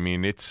this year. I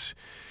mean, it's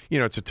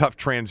a tough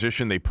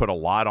transition. They put a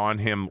lot on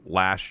him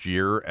last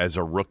year as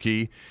a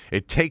rookie.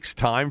 It takes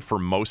time for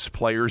most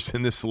players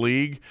in this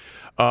league.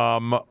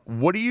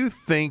 What do you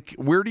think?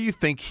 Where do you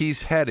think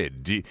he's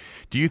headed?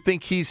 Do you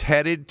think he's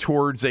headed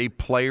towards a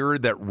player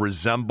that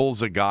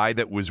resembles a guy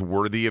that was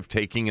worthy of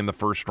taking in the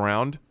first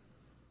round?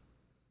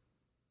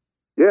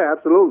 Yeah,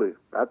 absolutely.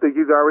 I think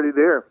he's already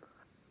there.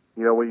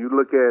 When you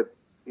look at,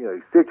 he's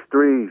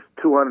 6'3", he's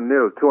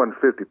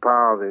 250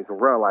 pounds, and he can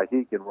run like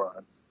he can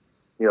run.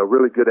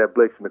 Really good at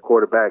blitzing the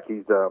quarterback.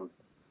 He's done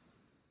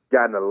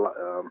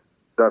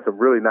some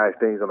really nice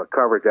things on the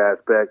coverage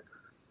aspect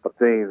of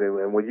things.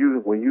 And when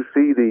you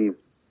see the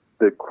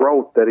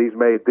growth that he's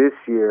made this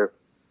year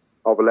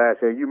over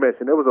last year, you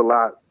mentioned there was a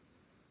lot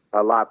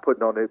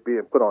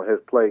being put on his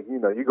plate.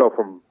 You go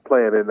from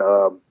playing in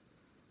a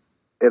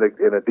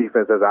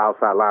defense as an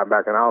outside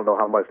linebacker, and I don't know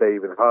how much they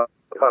even cut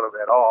him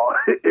at all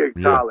in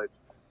college.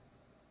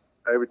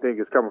 Everything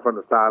is coming from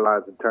the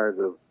sidelines in terms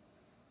of,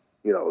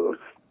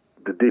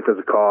 the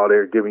defensive call.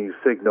 They're giving you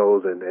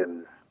signals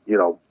and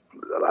a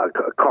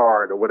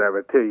card or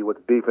whatever, tell you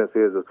what the defense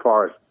is as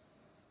far as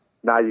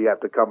now you have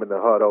to come in the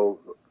huddle,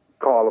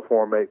 call a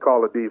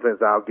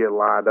defense out, get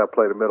lined up,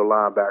 play the middle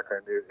linebacker,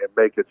 and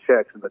make your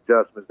checks and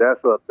adjustments.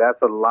 That's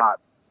a lot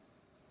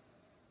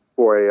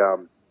for a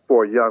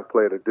young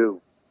player to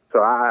do.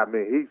 So I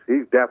mean,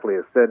 he's definitely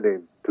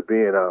ascending to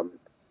being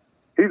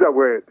he's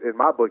where in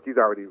my book he's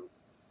already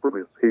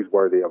proven he's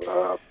worthy of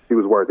he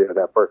was worthy of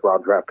that first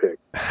round draft pick.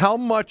 How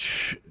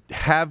much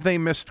have they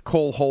missed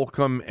Cole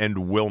Holcomb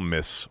and will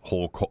miss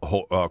Cole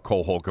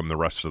Holcomb the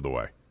rest of the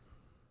way?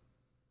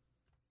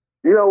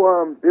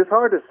 It's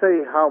hard to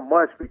say how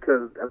much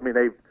because I mean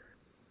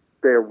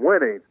they're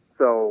winning.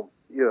 So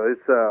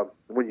it's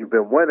when you've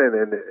been winning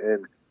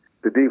and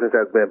the defense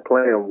has been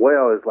playing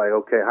well, it's like,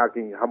 okay, how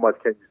much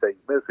can you say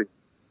you're missing?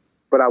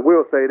 But I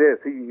will say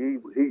this: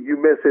 you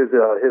miss his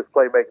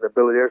playmaking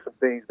ability. There's some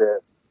things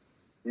that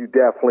you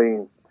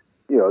definitely,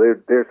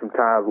 there's some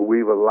times where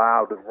we've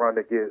allowed the run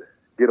to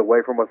get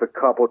away from us a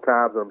couple of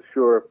times. I'm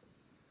sure,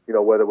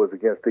 whether it was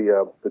against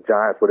the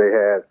Giants where they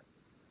had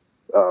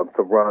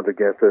some runs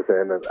against us,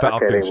 and Falcons I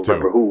can't even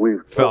remember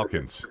who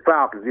Falcons.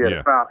 Yeah,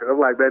 the Falcons. I'm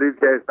like, man, these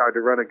guys started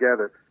to run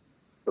together.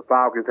 The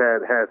Falcons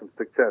had some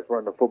success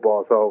running the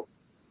football, so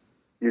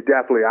you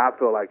definitely, I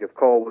feel like if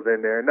Cole was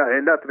in there, and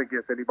nothing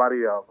against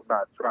anybody else, I'm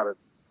not trying to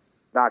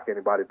knock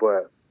anybody,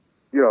 but,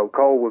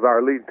 Cole was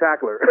our leading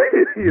tackler.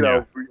 He's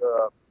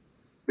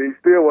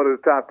still one of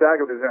the top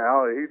tacklers.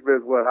 He's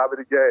missed, how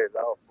many games?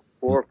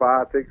 4,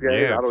 5, 6 games?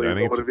 Yeah, I don't even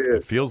know what it is.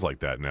 It feels like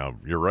that now.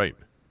 You're right.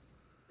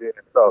 Yeah,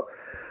 so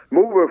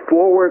moving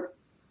forward,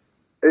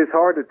 it's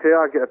hard to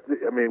tell. I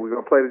mean, we're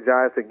going to play the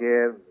Giants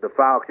again. The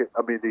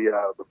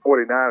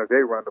 49ers, they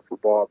run the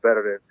football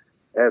better than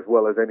as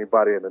well as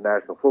anybody in the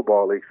National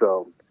Football League.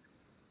 So,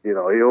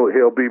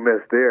 he'll be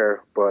missed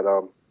there. But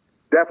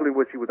definitely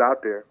wish he was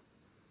out there.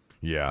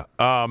 Yeah.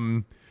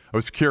 I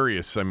was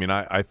curious. I mean,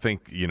 I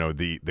think,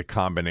 the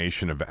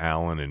combination of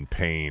Allen and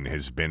Payne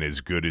has been as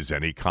good as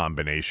any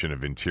combination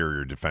of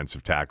interior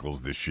defensive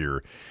tackles this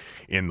year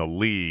in the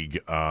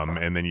league.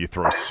 And then you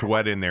throw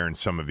Sweat in there and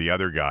some of the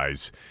other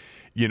guys.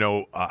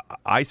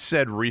 I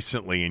said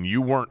recently, and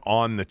you weren't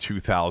on the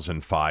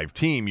 2005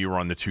 team, you were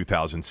on the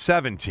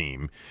 2007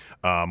 team,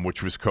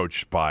 which was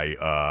coached by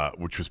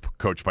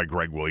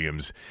Greg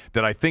Williams,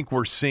 that I think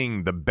we're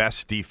seeing the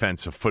best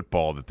defensive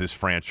football that this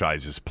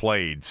franchise has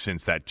played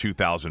since that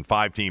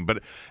 2005 team.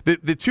 But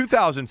the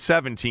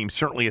 2007 team,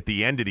 certainly at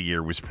the end of the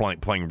year, was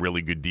playing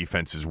really good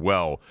defense as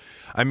well.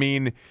 I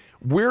mean,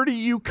 where do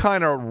you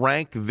kind of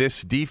rank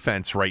this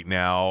defense right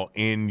now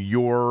in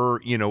your,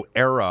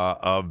 era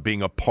of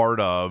being a part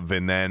of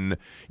and then,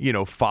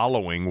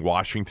 following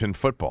Washington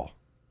football?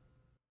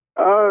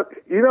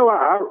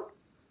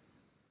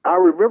 I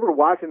remember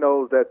watching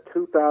those that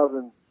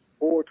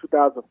 2004,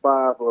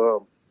 2005,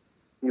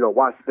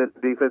 Washington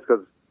defense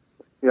because,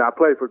 I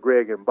played for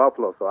Greg in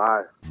Buffalo, so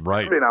I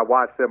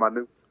watched them. I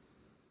knew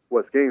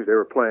what schemes they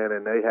were playing,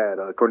 and they had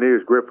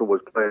Cornelius Griffin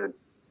was playing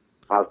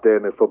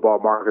outstanding football.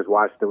 Marcus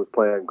Washington was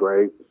playing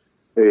great.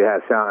 You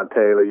had Sean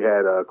Taylor. You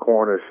had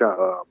corner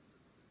Sean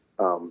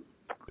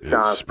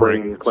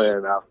Springs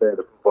playing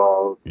outstanding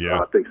football.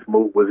 Yeah. I think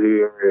Smoot was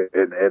here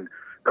and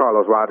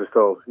Carlos Rogers.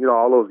 So,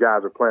 all those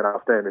guys are playing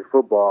outstanding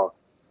football.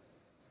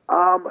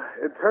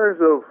 In terms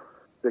of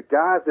the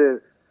guys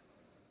that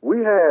we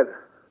had,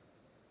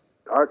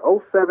 our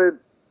 07,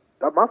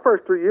 my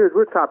first 3 years, we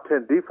were top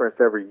 10 defense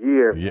every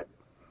year. Yeah.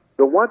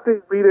 The one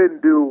thing we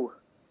didn't do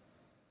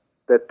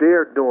that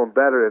they're doing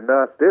better than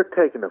us. They're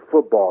taking the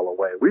football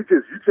away. We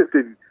didn't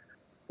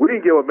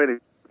give them many.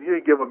 You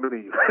didn't give them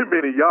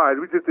many yards.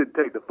 We just didn't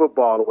take the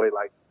football away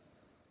like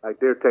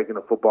they're taking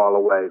the football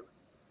away.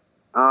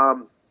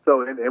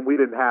 So we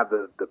didn't have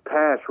the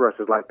pass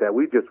rushers like that.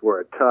 We just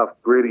were a tough,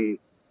 gritty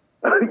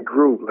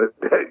group.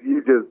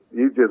 You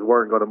just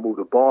weren't going to move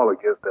the ball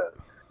against us.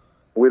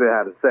 We didn't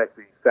have the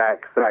sexy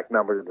sack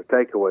numbers and the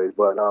takeaways.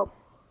 But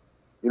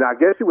I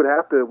guess you would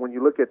have to, when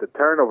you look at the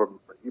turnover,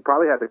 you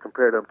probably have to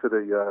compare them to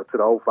the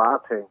 05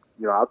 team.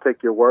 I'll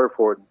take your word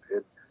for it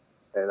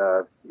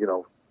and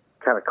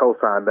kind of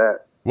co-sign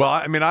that. Well,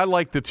 I mean, I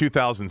like the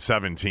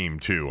 2007 team,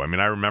 too. I mean,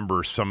 I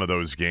remember some of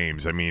those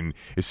games. I mean,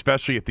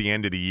 especially at the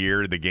end of the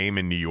year, the game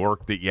in New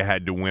York that you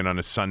had to win on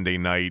a Sunday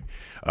night.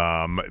 The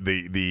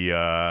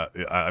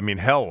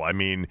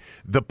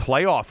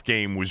playoff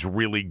game was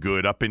really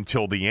good up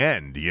until the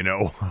end,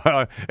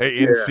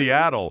 in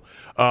Seattle.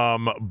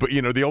 But,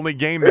 the only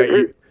game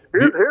that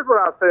Here's what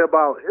I'll say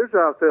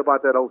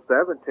about that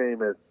 07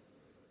 team is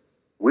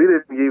we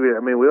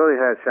only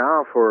had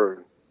Sean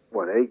for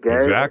 8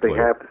 games? Exactly. I think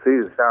half the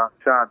season.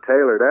 Sean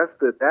Taylor.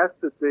 That's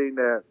the thing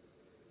that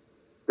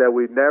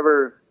we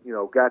never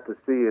got to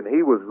see, and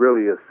he was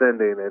really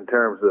ascending in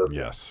terms of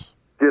just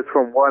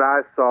from what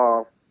I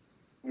saw,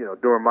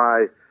 during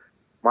my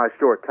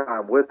short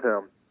time with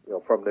him.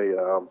 From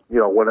the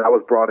when I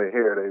was brought in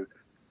here,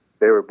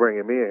 they were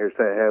bringing me in here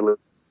saying, "Hey, look,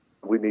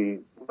 we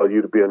need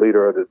you to be a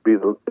leader of this, be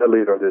the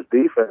leader of this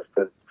defense."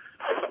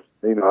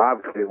 And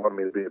obviously they want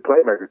me to be a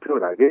playmaker too,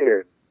 and I get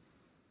here.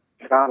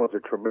 Sean was a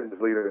tremendous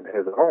leader in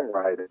his own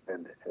right,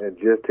 and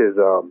just his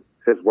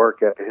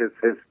work ethic,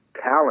 his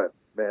talent,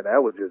 man.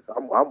 That was just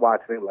I'm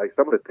watching him, like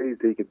some of the things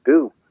he could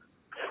do.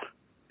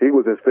 He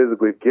was as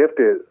physically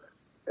gifted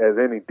as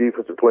any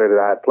defensive player that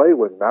I had played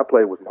with, and I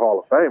played with some Hall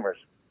of Famers,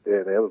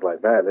 and it was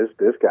like, man,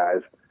 this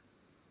guy's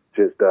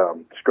just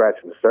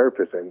scratching the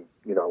surface, and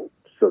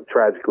so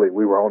tragically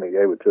we were only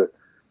able to,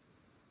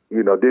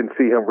 didn't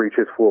see him reach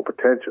his full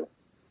potential.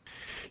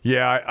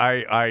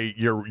 Yeah,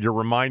 you're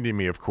reminding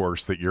me, of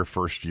course, that your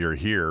first year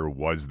here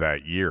was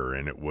that year,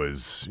 and it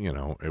was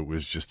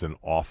just an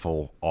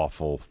awful,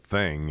 awful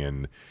thing.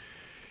 And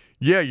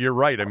yeah, you're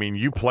right. I mean,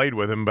 you played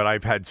with him, but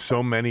I've had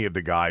so many of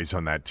the guys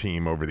on that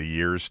team over the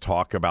years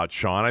talk about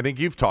Sean. I think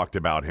you've talked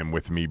about him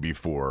with me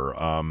before.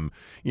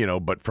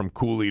 But from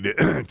Cooley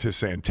to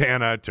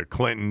Santana to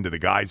Clinton to the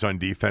guys on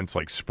defense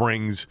like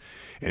Springs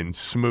and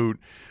Smoot.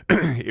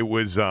 It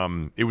was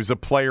a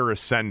player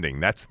ascending.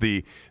 That's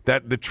the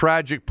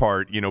tragic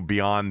part,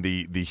 beyond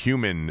the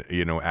human,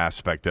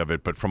 aspect of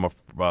it. But from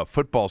a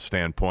football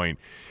standpoint,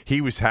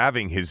 he was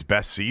having his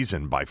best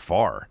season by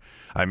far.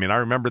 I mean, I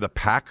remember the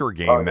Packer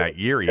game that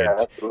year. He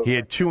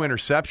had 2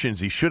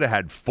 interceptions. He should have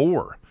had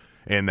 4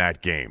 in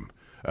that game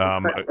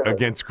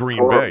against Green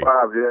 4 Bay.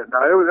 or 5, yeah. No,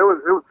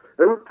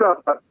 it was tough.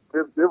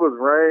 It was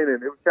rain,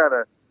 and it was kind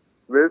of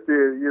misty.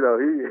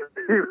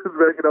 He was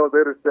making those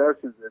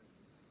interceptions, and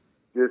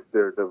just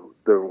the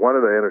one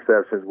of the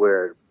interceptions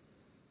where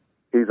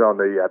he's on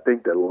the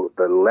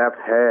left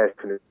hash,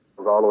 and it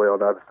was all the way on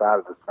the other side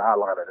of the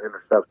sideline and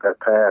intercepts that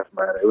pass.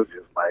 Man, it was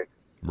just like,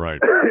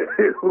 right.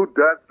 Who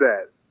does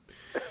that?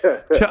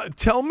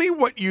 Tell me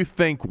what you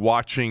think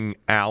watching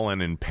Allen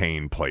and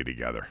Payne play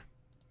together.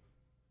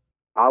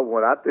 I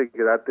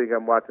think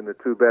I'm watching the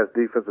 2 best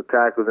defensive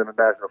tackles in the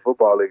National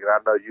Football League, and I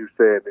know you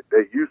said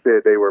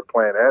they were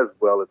playing as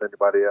well as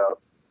anybody else.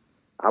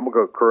 I'm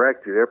going to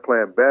correct you. They're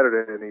playing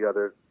better than any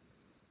other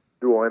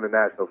duo in the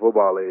National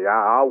Football League.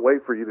 I'll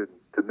wait for you to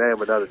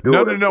name another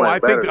duo. No. I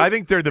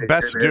think they're the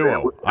best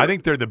duo. I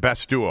think they're the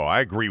best duo. I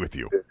agree with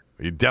you.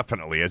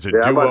 Definitely as a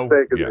duo.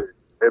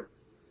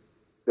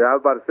 I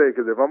was about to say,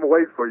 because if I'm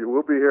waiting for you,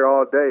 we'll be here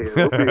all day. And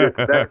we'll be here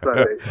next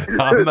Sunday.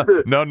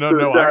 No.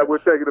 We're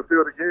taking the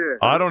field again.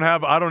 I don't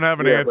have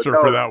an answer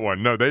for that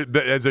one. No, they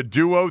as a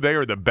duo, they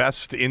are the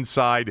best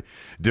inside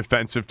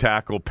defensive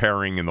tackle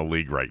pairing in the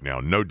league right now,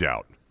 no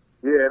doubt.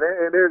 Yeah,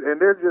 and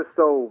they're just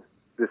so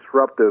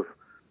disruptive.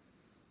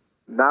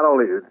 Not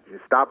only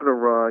stopping the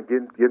run,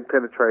 getting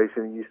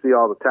penetration, you see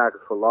all the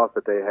tackles for loss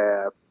that they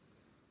have,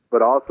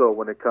 but also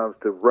when it comes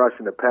to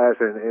rushing the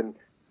passer, and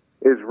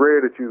it's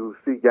rare that you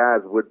see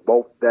guys with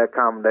both that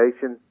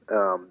combination, be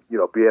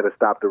able to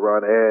stop the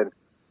run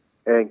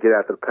and get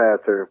after the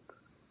passer.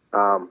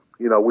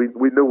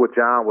 We knew what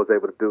John was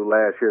able to do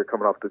last year,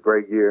 coming off the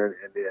great year,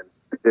 and then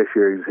this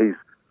year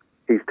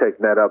he's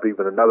taken that up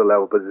even another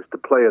level. But it's the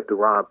play of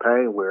Deron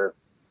Payne where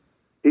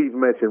he's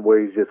mentioned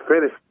where he's just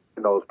finished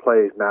in those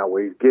plays now,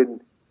 where he's getting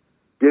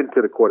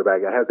to the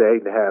quarterback. I have the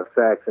 8.5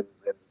 sacks and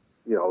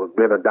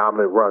been a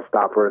dominant run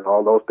stopper and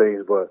all those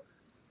things, but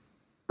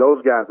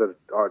those guys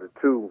are the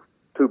two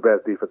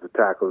best defensive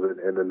tackles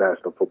in the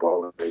National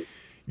Football League.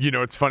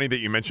 It's funny that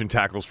you mentioned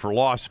tackles for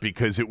loss,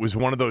 because it was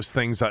one of those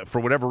things that, for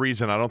whatever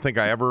reason, I don't think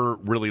I ever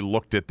really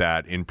looked at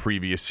that in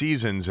previous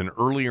seasons. And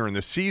earlier in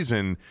the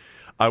season,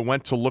 I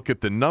went to look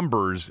at the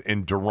numbers,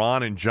 and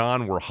Deron and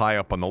John were high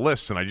up on the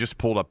list, and I just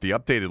pulled up the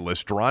updated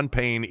list. Deron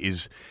Payne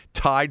is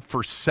tied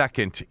for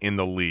second in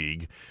the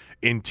league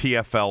in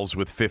TFLs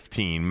with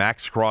 15.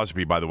 Max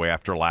Crosby, by the way,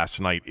 after last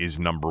night, is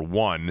number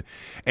 1.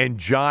 And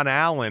John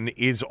Allen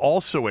is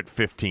also at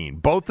 15.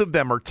 Both of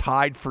them are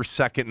tied for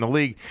second in the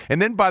league.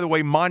 And then, by the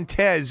way,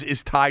 Montez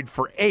is tied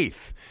for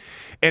 8th.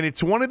 And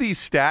it's one of these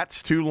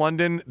stats, too,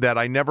 London, that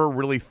I never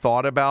really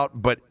thought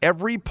about, but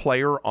every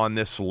player on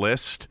this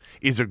list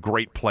is a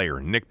great player.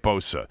 Nick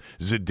Bosa,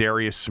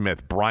 Zadarius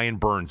Smith, Brian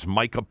Burns,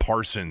 Micah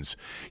Parsons,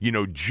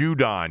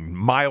 Judon,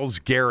 Myles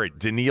Garrett,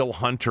 Danielle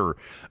Hunter,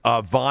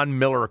 Von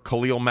Miller,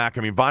 Khalil Mack.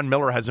 I mean, Von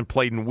Miller hasn't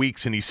played in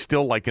weeks, and he's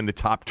still, in the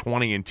top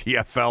 20 in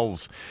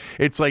TFLs.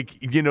 It's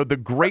the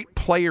great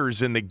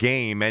players in the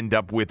game end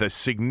up with a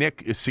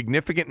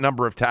significant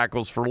number of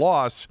tackles for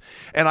loss,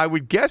 and I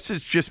would guess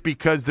it's just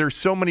because there's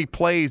so many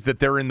plays that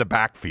they're in the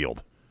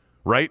backfield,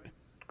 right?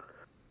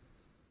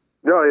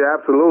 No, yeah,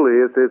 absolutely.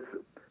 It's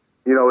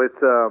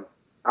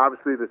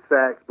obviously the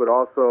sacks, but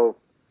also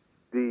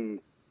the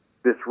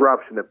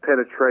disruption, the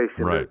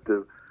penetration, right.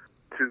 to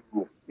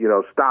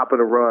stopping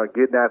the run,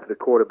 getting after the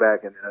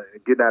quarterback, and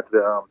getting after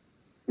the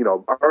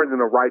earning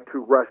the right to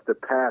rush the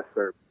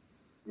passer.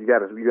 You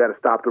got to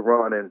stop the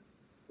run, and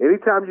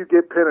anytime you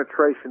get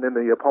penetration in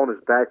the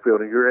opponent's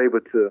backfield, and you're able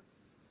to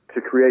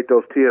create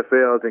those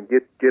TFLs and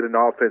get an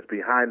offense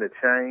behind the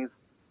chains,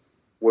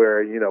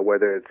 where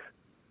whether it's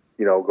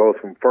goes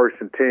from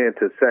 1st and 10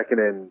 to 2nd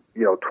and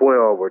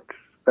 12 or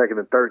 2nd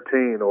and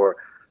 13 or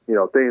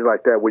things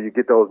like that, where you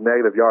get those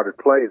negative yardage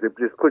plays, it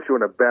just puts you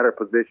in a better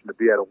position to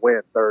be able to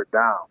win 3rd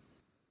down.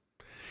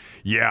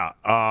 Yeah,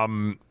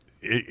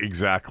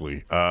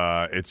 exactly.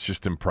 It's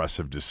just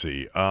impressive to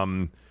see.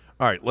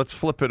 All right, let's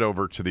flip it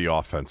over to the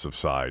offensive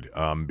side,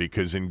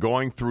 because in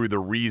going through the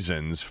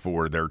reasons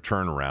for their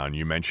turnaround,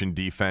 you mentioned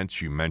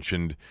defense, you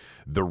mentioned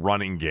the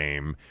running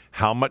game.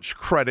 How much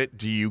credit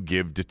do you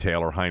give to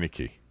Taylor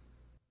Heineke?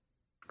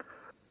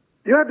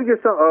 You have to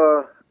get some.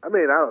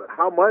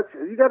 How much?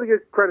 You got to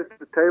give credit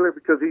to Taylor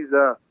because he's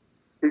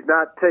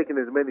not taking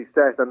as many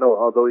sacks. I know,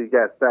 although he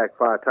got sacked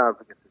 5 times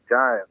against the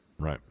Giants.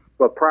 Right.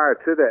 But prior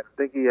to that, I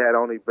think he had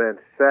only been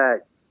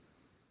sacked.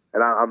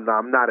 And I'm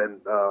not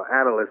in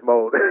analyst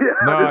mode.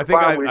 No, I think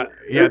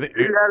he had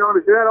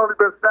only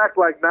been sacked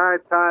like 9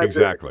 times.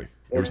 Exactly.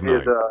 It was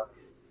 9.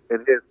 In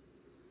his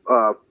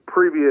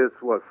previous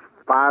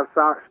 5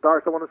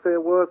 starts, I want to say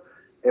it was,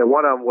 and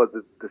one of them was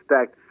the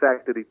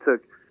sack that he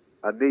took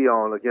a knee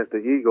on against the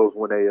Eagles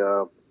when they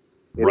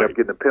ended up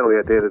getting a penalty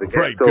at the end of the game.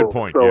 Right. Good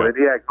point. So yeah. and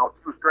he had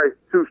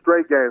two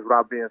straight games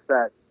without being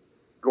sacked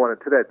going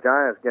into that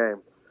Giants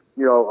game.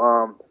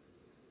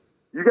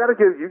 You got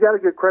to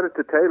give credit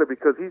to Taylor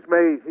because he's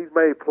made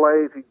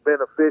plays. He's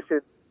been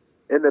efficient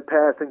in the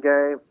passing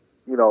game.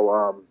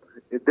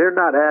 They're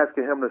not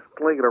asking him to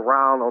sling it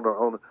around on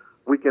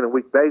a week in and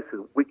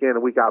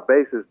week out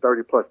basis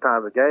 30 plus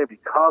times a game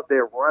because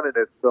they're running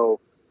it so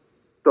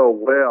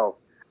well.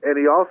 And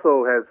he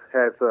also has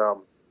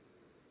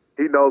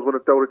he knows when to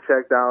throw the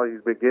check down.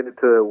 He's been getting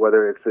to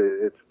whether it's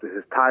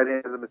his tight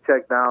ends in the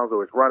check downs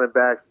or his running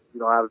backs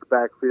out of the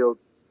backfield.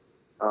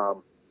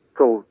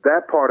 So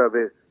that part of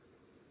it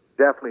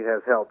definitely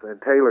has helped, and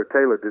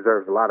Taylor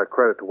deserves a lot of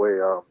credit the way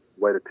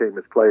the team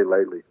has played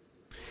lately.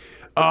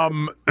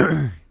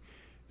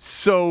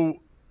 So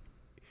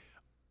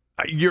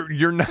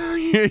you're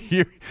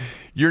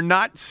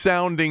not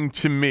sounding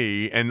to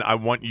me, and I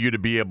want you to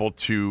be able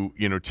to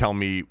tell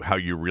me how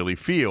you really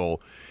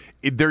feel.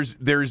 There's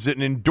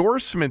an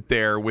endorsement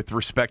there with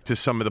respect to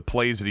some of the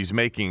plays that he's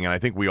making, and I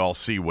think we all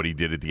see what he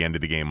did at the end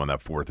of the game on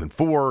that 4th and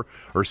 4,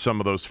 or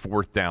some of those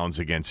 4th downs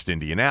against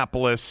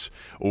Indianapolis,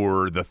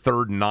 or the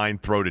 3rd and 9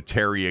 throw to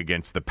Terry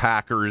against the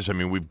Packers. I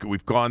mean,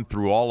 we've gone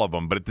through all of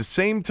them, but at the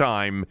same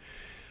time,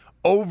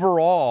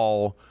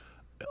 overall,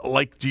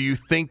 do you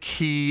think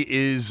he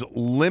is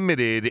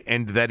limited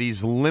and that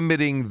he's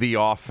limiting the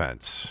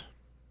offense?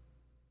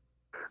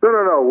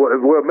 No.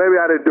 Well, maybe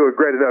I didn't do a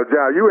great enough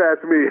job. You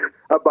asked me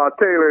about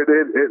Taylor,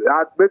 and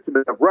I mentioned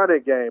that the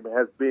running game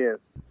has been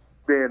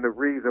the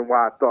reason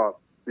why I thought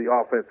the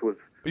offense was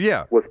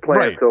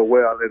playing so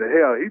well. And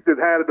hell, he just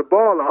handed the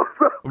ball off.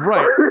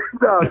 Right.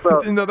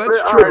 No, that's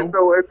all true.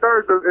 Right, so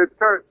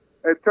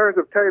in terms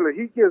of Taylor,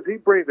 he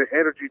brings the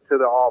energy to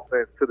the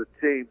offense, to the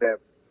team that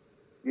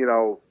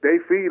they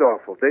feed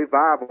off of, they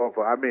vibe off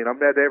of. I mean,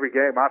 I'm at every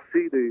game. I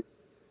see the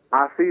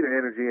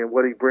energy and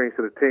what he brings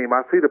to the team.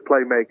 I see the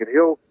playmaking.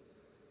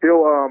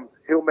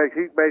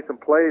 He's made some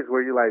plays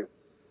where you're like,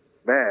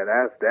 man,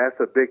 that's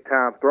a big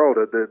time throw.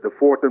 The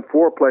 4th and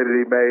 4 play that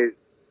he made,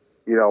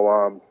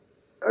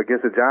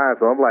 against the Giants.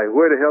 So I'm like,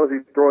 where the hell is he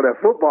throwing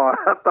that football?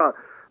 I thought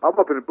I'm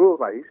up in the booth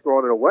like he's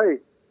throwing it away,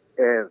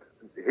 and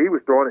he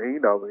was throwing it. He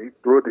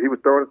was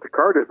throwing it to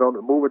Curtis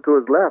moving to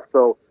his left.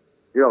 So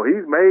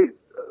he's made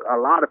a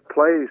lot of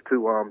plays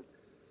to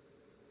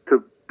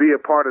be a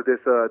part of this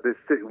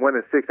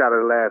winning 6 out of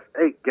the last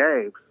 8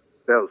 games.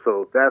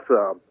 So that's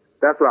what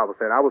I was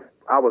saying.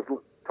 I was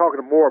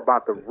talking more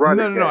about the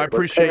running game. No,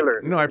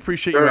 I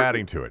appreciate you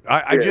adding to it.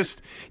 I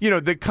just,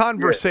 the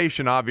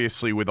conversation,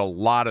 obviously, with a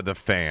lot of the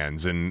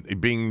fans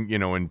and being,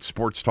 in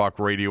sports talk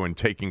radio and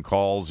taking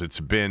calls, it's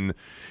been,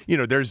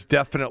 there's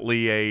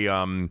definitely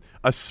a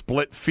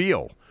split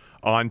feel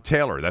on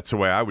Taylor. That's the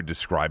way I would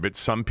describe it.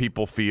 Some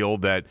people feel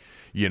that,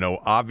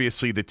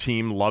 obviously the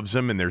team loves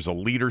him and there's a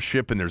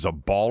leadership and there's a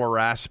baller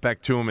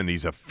aspect to him and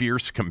he's a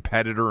fierce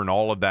competitor and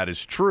all of that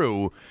is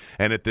true.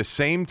 And at the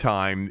same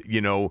time,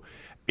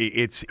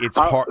 it's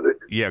hard.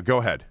 Yeah, go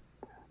ahead.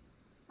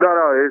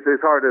 No,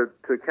 it's hard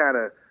to kind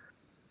of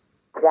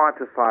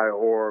quantify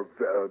or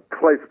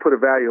put a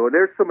value. And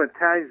there's some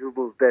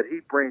intangibles that he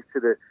brings to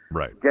the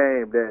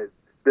game that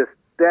the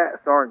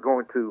stats aren't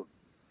going to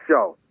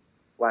show.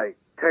 Like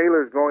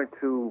Taylor's going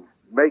to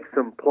make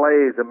some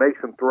plays and make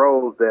some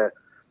throws that,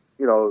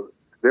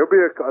 there'll be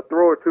a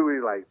throw or two.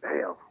 He's like,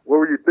 damn, what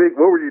were you thinking?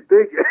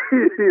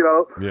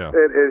 Yeah.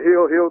 And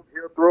he'll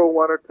throw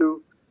one or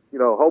two.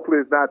 Hopefully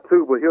it's not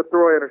two, but he'll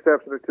throw an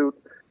interception or two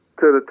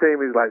to the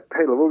team. He's like,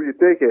 Taylor, what were you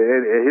thinking?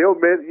 And he'll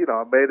admit,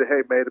 I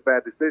made a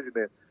bad decision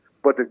there.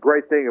 But the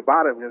great thing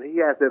about him is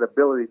he has that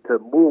ability to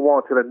move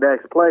on to the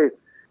next play,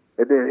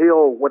 and then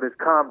when it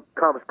comes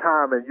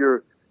time and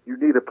you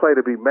need a play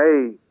to be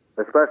made,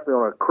 especially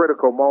on a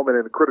critical moment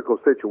in a critical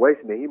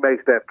situation, and he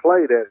makes that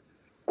play that,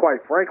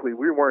 quite frankly,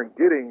 we weren't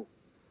getting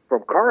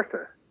from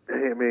Carson.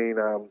 I mean,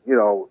 in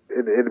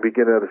the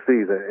beginning of the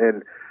season,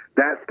 and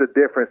that's the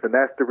difference, and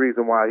that's the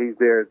reason why he's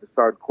there as the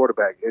starting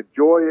quarterback.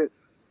 Enjoy it.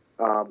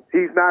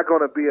 He's not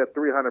going to be a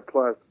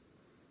 300-plus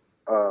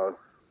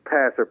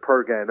passer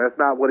per game. That's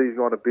not what he's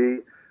going to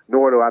be,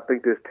 nor do I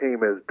think this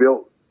team is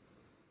built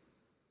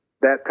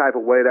that type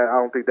of way. That I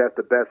don't think that's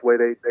the best way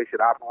they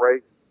should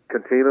operate.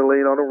 Continue to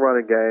lean on the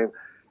running game,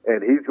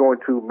 and he's going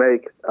to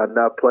make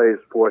enough plays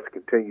for us to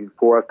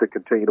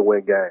continue to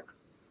win games.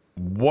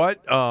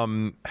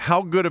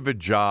 How good of a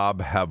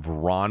job have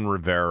Ron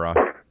Rivera,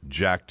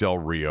 Jack Del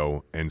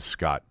Rio, and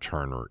Scott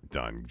Turner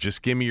done?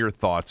 Just give me your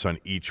thoughts on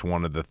each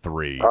one of the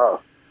three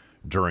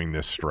during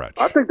this stretch.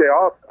 I think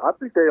all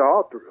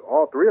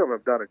three of them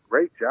have done a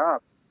great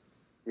job.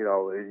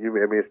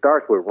 It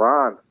starts with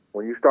Ron.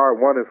 When you start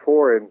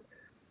 1-4, and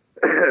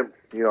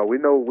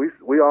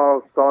we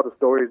all saw the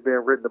stories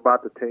being written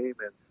about the team,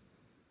 and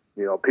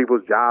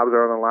people's jobs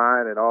are on the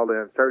line and all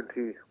the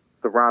uncertainty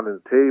surrounding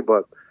the team,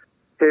 but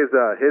his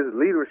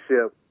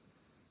leadership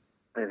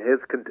and his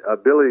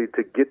ability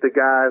to get the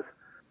guys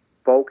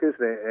focused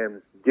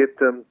and get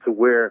them to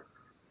where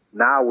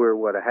now we're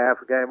a half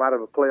a game out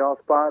of a playoff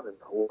spot,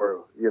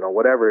 or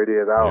whatever it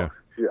is.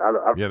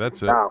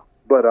 That's it. Now.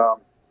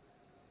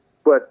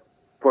 But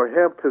for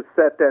him to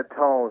set that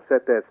tone,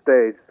 set that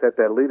stage, set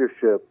that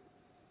leadership,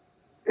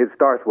 it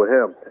starts with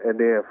him. And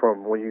then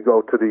from when you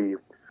go to the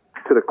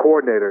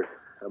coordinators,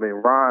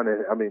 Ron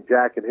and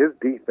Jack and his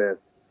defense,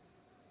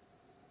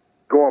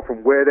 going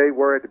from where they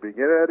were at the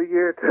beginning of the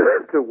year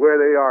to where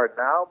they are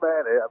now,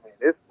 man.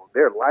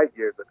 They're light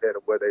years ahead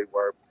of where they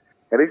were,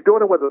 and he's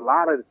doing it with a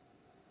lot of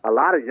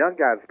young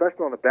guys,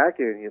 especially on the back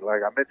end. Like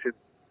I mentioned,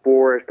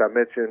 Forrest, I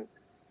mentioned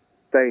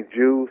St.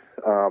 Juice,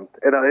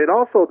 and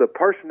also the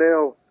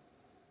personnel,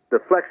 the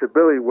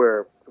flexibility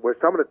where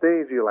some of the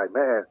things you're like,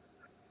 man,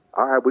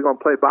 all right, we're gonna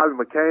play Bobby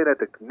McCain at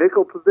the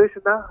nickel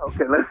position now.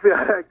 Okay, let's see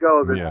how that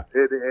goes. Yeah.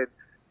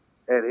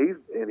 And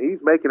he's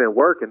making it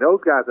work, and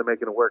those guys are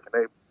making it work,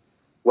 and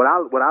What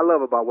I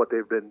love about what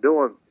they've been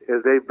doing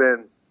is they've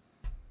been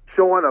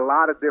showing a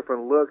lot of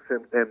different looks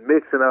and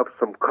mixing up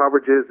some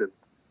coverages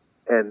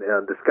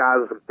and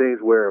disguising some things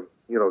where,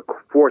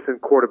 forcing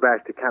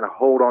quarterbacks to kind of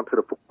hold on to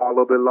the football a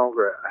little bit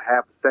longer, a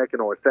half a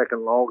second or a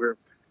second longer,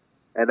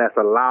 and that's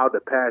allowed the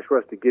pass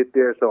rush to get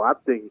there. So I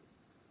think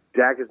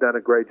Jack has done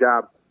a great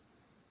job.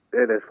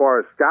 And as far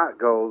as Scott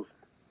goes,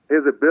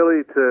 his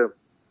ability to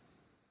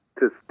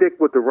stick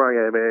with the run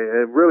game,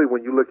 and really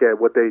when you look at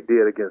what they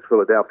did against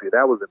Philadelphia,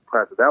 that was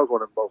impressive. That was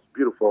one of the most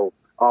beautiful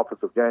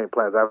offensive game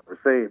plans I've ever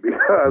seen,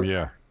 because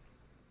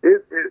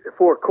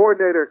for a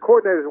coordinators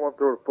want to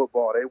throw the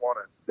football. They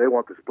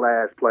want the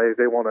splash plays.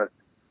 They want to,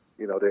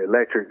 the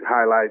electric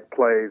highlight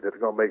plays that's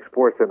going to make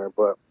SportsCenter.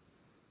 But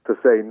to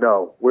say,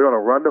 no, we're going to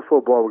run the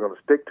football. We're going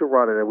to stick to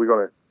running, and we're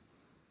going to,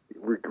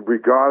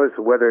 regardless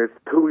of whether it's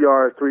 2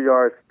 yards, 3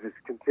 yards, just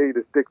continue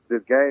to stick to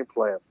this game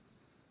plan.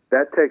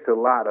 That takes a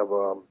lot of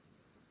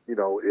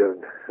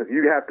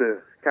you have to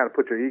kind of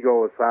put your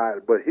ego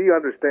aside, but he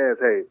understands,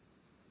 hey,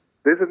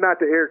 this is not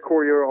the Eric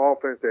Courier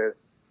offense that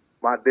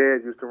my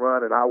dad used to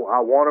run, and I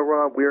want to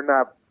run. We're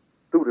not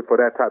suited for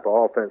that type of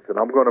offense, and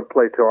I'm going to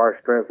play to our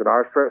strengths, and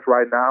our strengths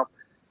right now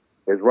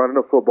is running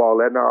the football,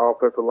 letting our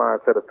offensive line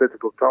set a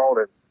physical tone,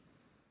 and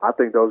I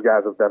think those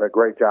guys have done a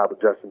great job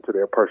adjusting to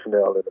their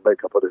personnel and the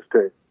makeup of this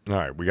team. All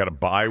right, we got a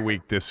bye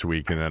week this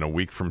week, and then a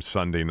week from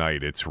Sunday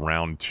night, it's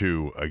round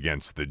 2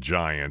 against the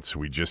Giants.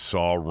 We just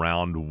saw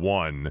round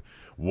 1.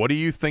 What do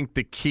you think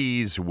the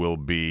keys will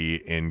be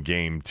in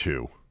game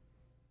 2?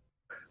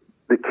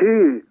 The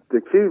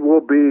key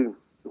will be,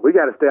 we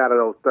got to stay out of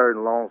those third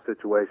and long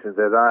situations.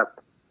 As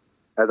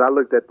I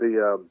looked at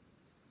the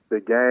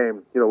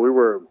game, we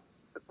were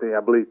I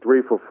believe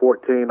 3 for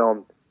 14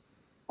 on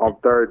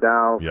third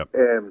down. Yep.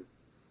 And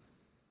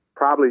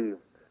probably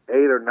 8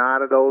 or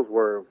 9 of those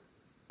were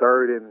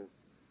 3rd and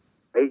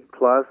 8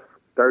 plus,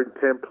 3rd and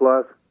 10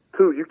 plus.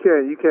 You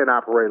can't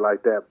operate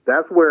like that.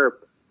 That's where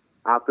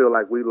I feel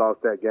like we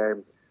lost that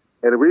game.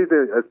 And the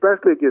reason,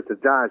 especially against the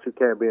Giants, you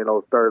can't be in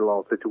those third and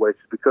long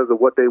situations because of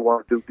what they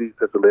want to do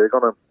defensively.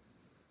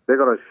 They're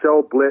gonna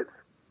show blitz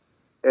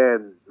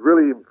and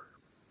really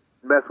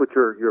mess with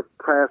your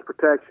pass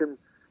protection.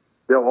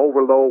 They'll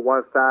overload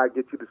one side,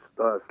 get you to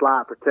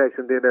slide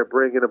protection. Then they're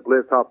bringing a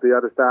blitz off the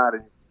other side,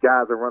 and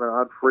guys are running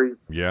unfree.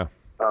 Yeah.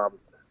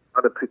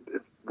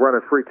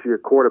 Running free to your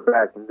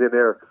quarterback, and then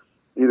they're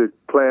either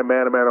playing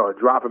man-to-man or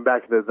dropping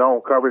back into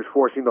zone coverage,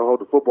 forcing you to hold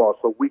the football.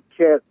 So we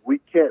can't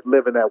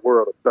live in that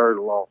world of third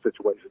and long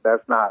situations.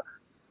 That's not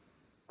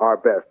our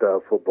best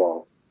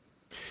football.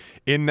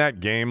 In that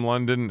game,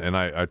 London, and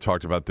I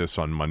talked about this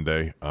on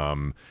Monday,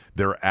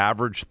 their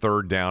average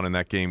third down in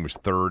that game was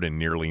 3rd and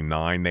nearly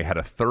 9. They had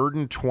a 3rd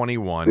and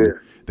 21. Yeah.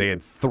 They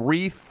had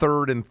 3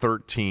 3rd and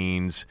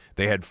 13s.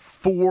 They had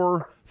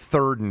 4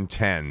 3rd and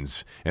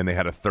 10s, and they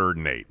had a 3rd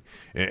and 8.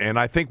 And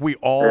I think we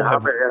all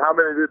have. How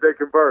many did they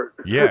convert?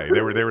 Yeah,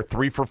 they were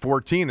 3 for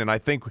 14, and I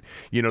think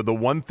the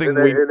one thing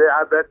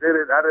I bet they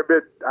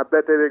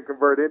didn't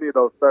convert any of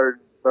those third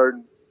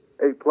and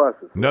 8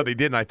 pluses. No, they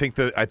didn't. I think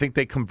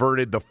they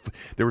converted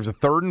there was a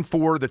 3rd and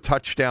 4, the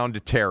touchdown to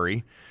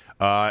Terry.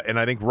 And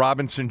I think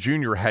Robinson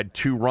Jr. had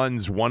 2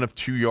 runs, one of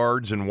 2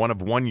 yards and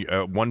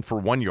one for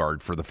 1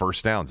 yard for the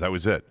first downs. That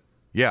was it.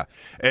 Yeah.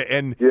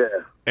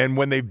 And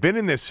when they've been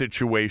in this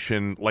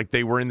situation, like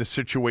they were in the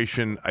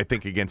situation, I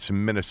think, against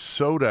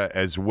Minnesota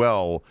as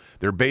well,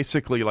 they're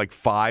basically like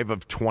 5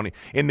 of 20.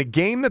 In the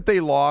game that they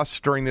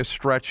lost during this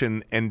stretch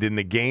and in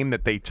the game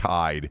that they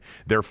tied,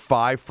 they're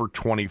 5 for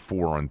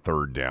 24 on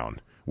third down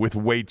with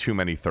way too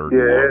many third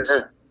downs.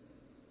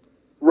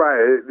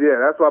 Right. Yeah,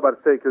 that's what I'm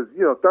about to say because,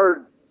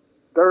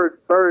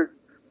 third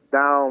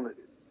down,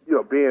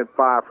 being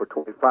 5 for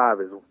 25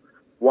 is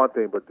one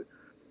thing, but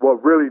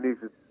what really needs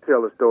to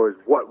tell the story is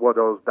what were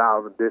those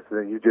downs and distance.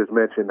 And you just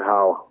mentioned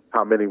how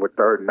many were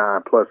 3rd and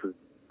 9 plus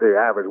their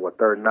average,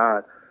 3rd and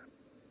 9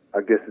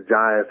 against the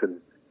Giants,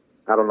 and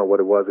I don't know what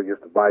it was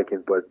against the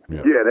Vikings, but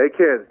yeah they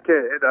can't.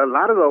 And a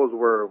lot of those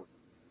were,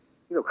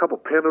 a couple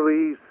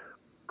penalties,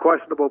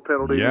 questionable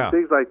penalties,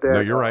 things like that. No,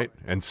 you're right,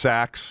 and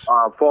sacks,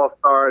 false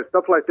starts,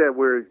 stuff like that,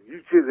 where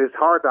it's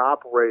hard to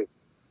operate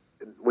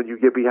when you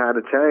get behind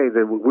the chains.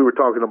 And we were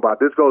talking about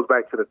this goes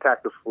back to the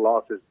tactics for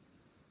losses.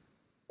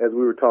 As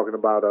we were talking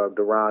about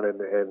Duran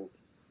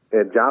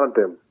and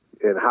Jonathan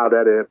and how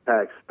that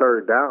impacts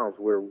third downs,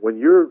 where when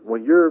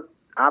you're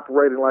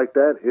operating like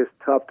that, it's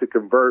tough to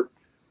convert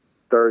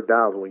third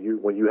downs when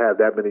you have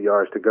that many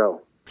yards to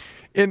go.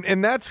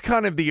 And that's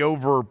kind of the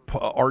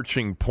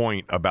overarching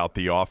point about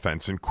the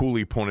offense. And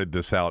Cooley pointed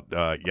this out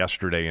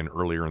yesterday and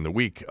earlier in the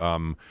week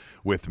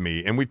with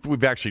me. And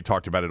we've actually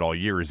talked about it all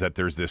year, is that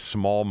there's this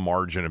small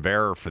margin of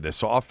error for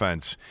this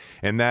offense.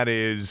 And that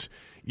is,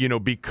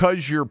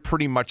 because you're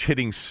pretty much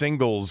hitting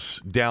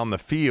singles down the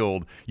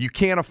field, you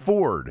can't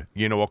afford,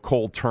 a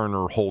Cole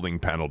Turner holding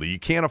penalty. You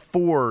can't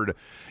afford,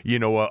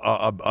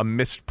 a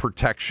missed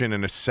protection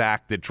and a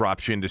sack that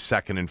drops you into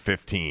 2nd and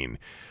 15.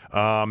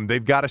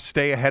 They've got to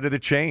stay ahead of the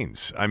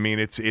chains. I mean,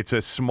 it's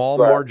a small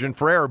margin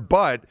for error,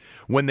 but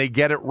when they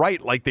get it right,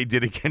 like they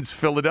did against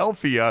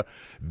Philadelphia,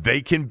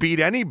 they can beat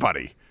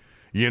anybody,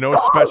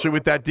 especially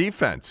with that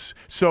defense.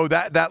 So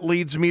that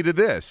leads me to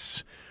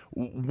this.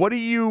 What do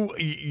you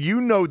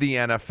the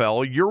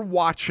NFL, you're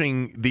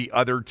watching the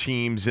other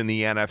teams in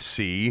the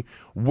NFC.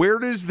 Where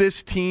does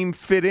this team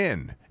fit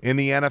in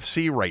the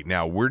NFC right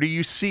now? Where do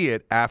you see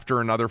it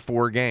after another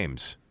 4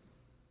 games?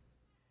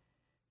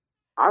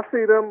 I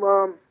see them,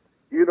 I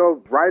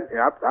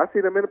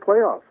see them in the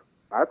playoffs.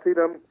 I see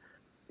them,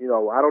 I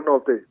don't know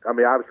if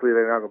obviously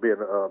they're not going to be in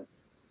the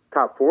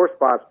top 4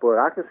 spots, but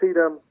I can see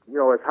them,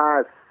 as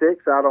high as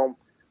 6.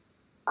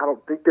 I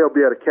don't think they'll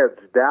be able to catch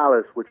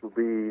Dallas, which will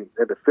be in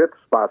the 5th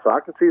spot. So I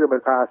can see them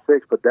as high as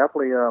 6, but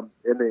definitely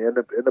in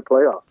the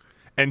playoffs.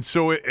 And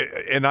so,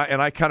 and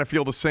I kind of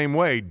feel the same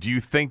way. Do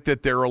you think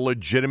that they're a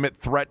legitimate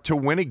threat to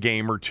win a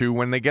game or 2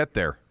 when they get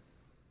there?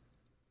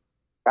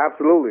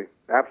 Absolutely.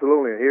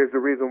 And here's the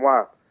reason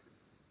why: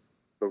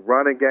 the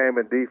running game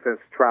and defense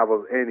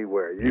travels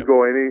anywhere. You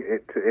go to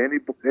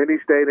any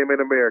stadium in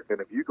America,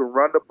 and if you can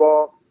run the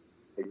ball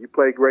and you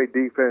play great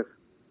defense,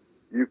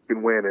 you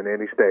can win in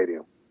any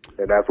stadium.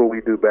 And that's what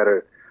we do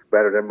better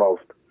than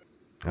most.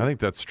 I think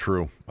that's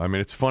true. I mean,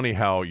 it's funny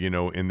how,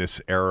 in this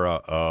era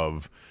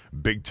of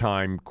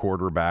big-time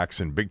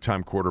quarterbacks and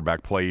big-time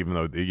quarterback play, even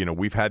though,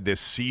 we've had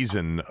this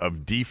season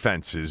of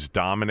defenses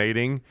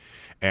dominating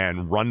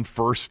and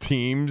run-first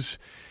teams,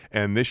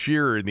 and this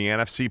year in the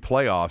NFC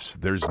playoffs,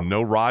 there's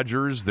no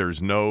Rodgers,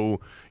 there's no,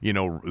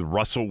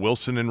 Russell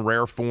Wilson in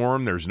rare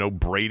form, there's no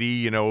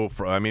Brady, I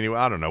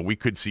don't know. We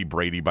could see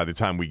Brady by the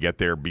time we get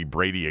there be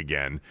Brady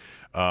again.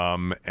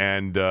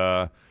 And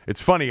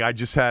it's funny, I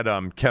just had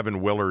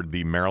Kevin Willard,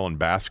 the Maryland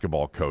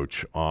basketball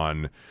coach,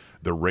 on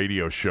the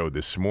radio show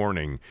this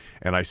morning,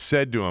 and I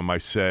said to him, I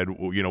said,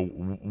 well,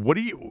 what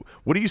do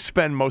you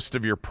spend most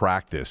of your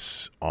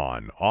practice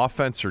on,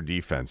 offense or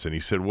defense? And he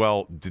said,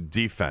 well,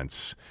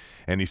 defense.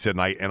 And he said,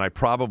 and I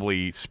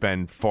probably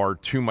spend far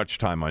too much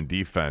time on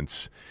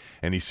defense.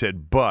 And he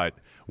said, but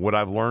what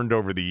I've learned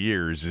over the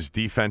years is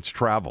defense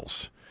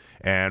travels.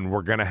 And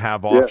we're going to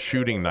have off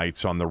shooting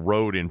nights on the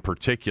road in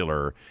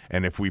particular.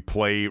 And if we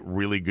play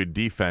really good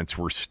defense,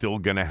 we're still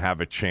going to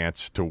have a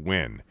chance to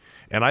win.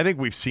 And I think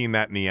we've seen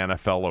that in the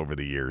NFL over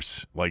the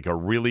years. Like a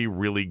really,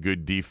 really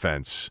good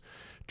defense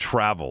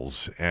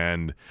travels.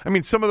 And, I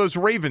mean, some of those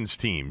Ravens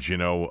teams,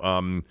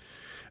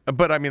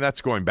 but, I mean,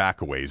 that's going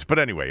back a ways. But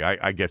anyway,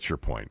 I get your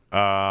point.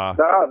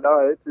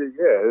 No,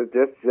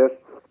 it's just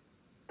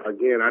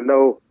again, I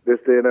know this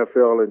is the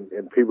NFL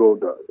and people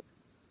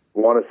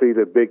want to see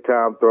the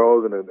big-time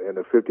throws and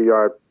the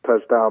 50-yard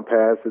touchdown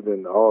passes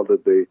and all the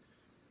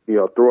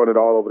throwing it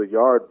all over the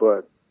yard.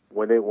 But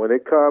when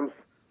it comes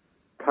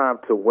time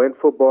to win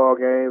football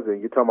games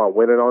and you're talking about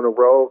winning on the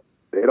road,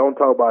 they don't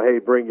talk about, hey,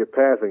 bring your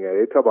passing game.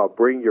 They talk about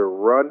bring your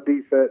run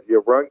defense,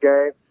 your run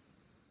game,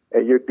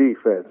 and your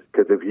defense.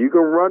 Because if you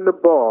can run the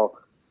ball,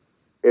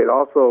 it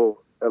also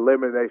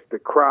eliminates the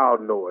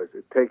crowd noise.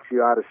 It takes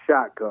you out of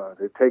shotguns.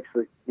 It takes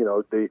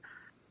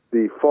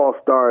the false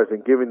starts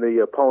and giving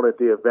the opponent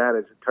the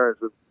advantage in terms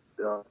of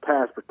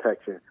pass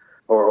protection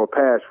or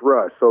pass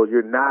rush. So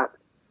you're not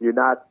you're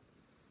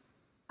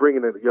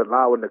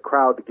allowing the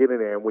crowd to get in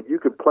there. And when you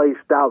can play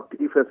stout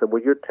defense and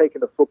when you're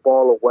taking the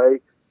football away,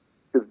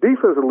 because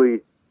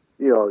defensively,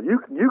 you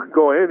can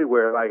go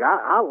anywhere. Like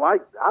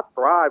I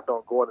thrived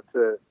on going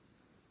to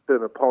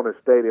an opponent's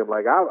stadium.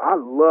 Like I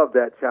love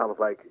that challenge.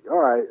 Like, all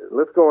right,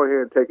 let's go in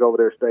here and take over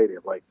their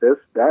stadium. Like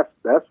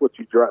that's what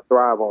you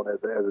thrive on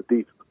as a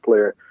defensive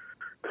player,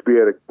 to be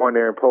able to go in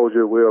there and impose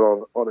your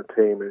will on a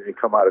team and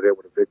come out of there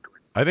with a victory.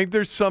 I think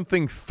there's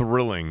something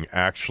thrilling,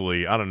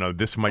 actually. I don't know.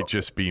 This might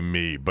just be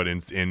me, but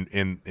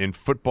in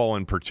football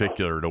in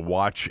particular, to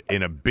watch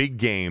in a big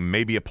game,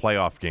 maybe a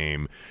playoff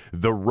game,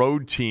 the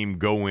road team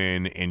go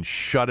in and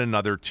shut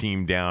another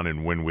team down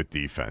and win with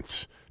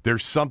defense.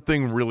 There's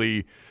something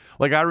really.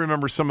 Like, I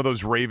remember some of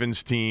those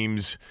Ravens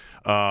teams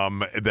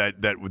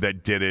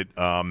that did it,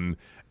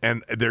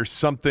 and there's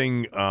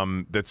something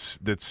that's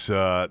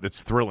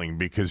thrilling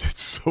because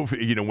it's so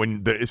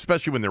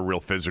especially when they're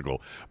real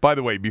physical. By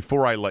the way,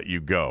 before I let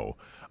you go,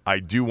 I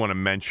do want to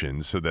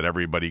mention, so that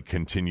everybody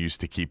continues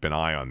to keep an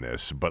eye on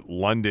this, but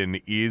London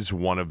is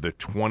one of the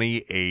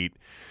 28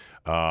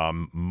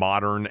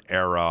 modern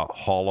era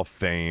Hall of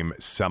Fame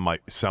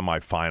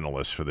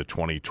semifinalists for the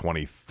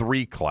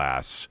 2023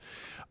 class.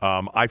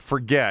 I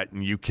forget,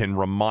 and you can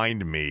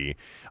remind me,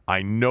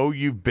 I know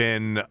you've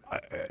been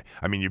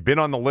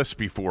on the list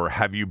before.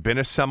 Have you been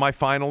a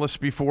semifinalist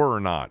before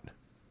or not?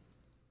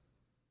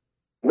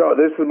 No,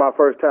 this is my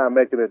first time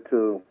making it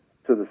to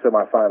the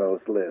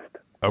semifinalist list.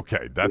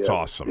 Okay, that's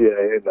awesome. Yeah,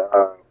 and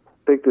I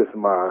think this is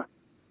I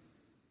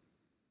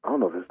don't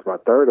know if it's my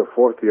third or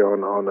fourth year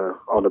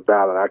on the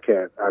ballot. I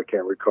can't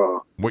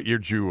recall. What year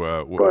did you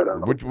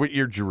what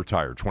year did you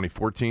retire?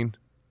 2014?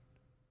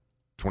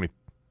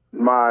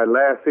 My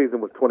last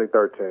season was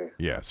 2013.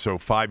 Yeah, so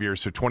 5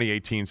 years. So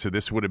 2018. So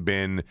this would have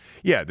been,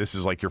 this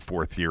is like your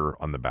fourth year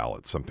on the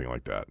ballot, something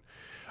like that.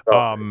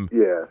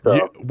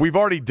 We've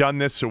already done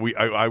this, so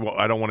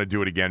I don't want to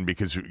do it again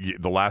because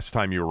the last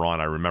time you were on,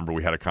 I remember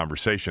we had a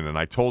conversation, and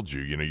I told you,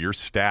 your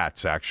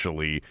stats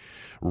actually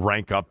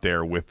rank up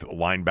there with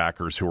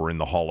linebackers who are in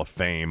the Hall of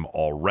Fame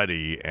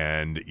already,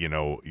 and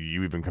you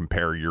even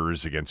compare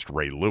yours against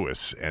Ray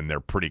Lewis, and they're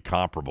pretty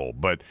comparable.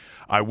 But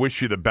I wish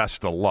you the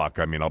best of luck.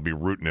 I mean, I'll be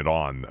rooting it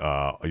on,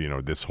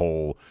 this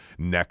whole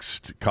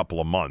next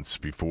couple of months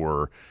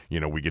before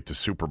we get to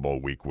Super Bowl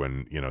week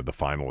when the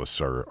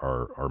finalists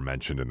are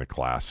mentioned in the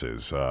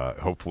classes.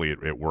 Hopefully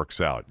it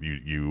works out.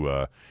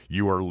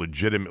 You are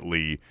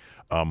legitimately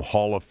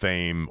Hall of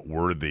Fame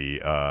worthy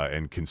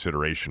and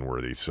consideration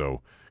worthy.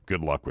 So.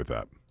 Good luck with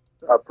that.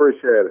 I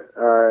appreciate it.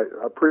 All right.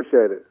 I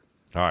appreciate it.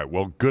 All right.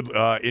 Well, good.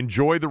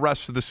 Enjoy the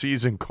rest of the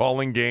season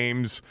calling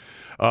games.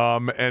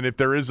 And if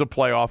there is a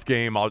playoff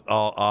game, I'll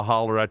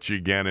holler at you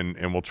again,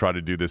 and we'll try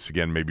to do this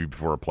again maybe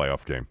before a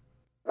playoff game.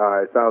 All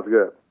right. Sounds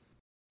good.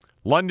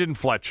 London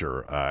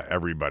Fletcher,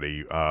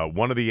 everybody,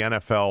 one of the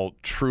NFL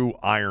true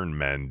Iron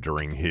Men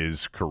during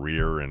his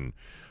career, and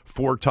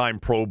 4-time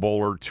Pro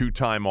Bowler,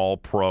 2-time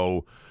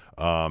All-Pro.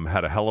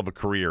 Had a hell of a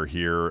career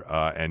here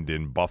and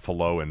in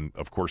Buffalo, and,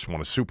 of course,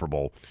 won a Super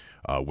Bowl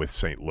with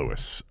St.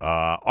 Louis.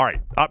 All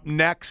right, up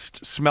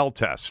next, smell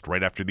test,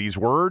 right after these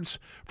words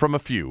from a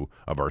few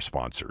of our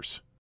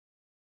sponsors.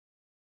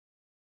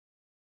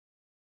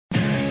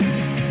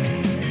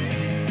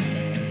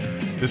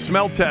 The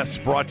smell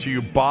test brought to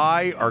you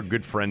by our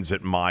good friends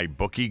at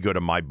MyBookie. Go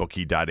to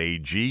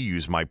mybookie.ag,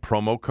 use my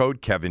promo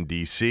code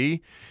KevinDC,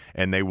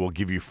 and they will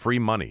give you free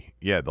money.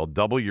 Yeah, they'll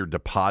double your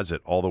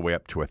deposit all the way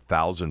up to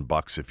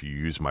 $1,000 if you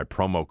use my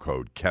promo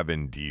code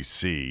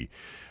KevinDC.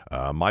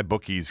 My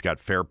bookie's got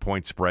fair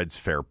point spreads,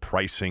 fair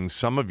pricing.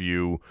 Some of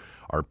you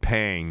are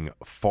paying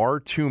far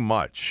too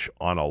much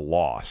on a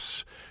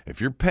loss.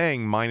 If you're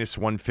paying minus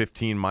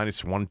 115,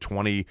 minus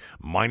 120,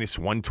 minus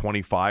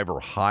 125 or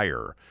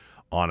higher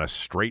on a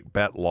straight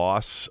bet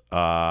loss,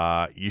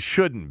 you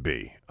shouldn't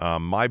be.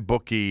 My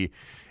bookie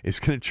is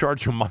going to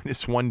charge you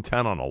minus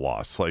 110 on a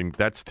loss. Like,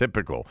 that's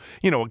typical.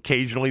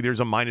 Occasionally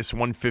there's a minus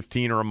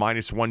 115 or a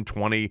minus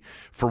 120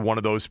 for one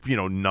of those,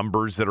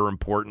 numbers that are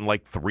important,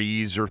 like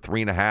threes or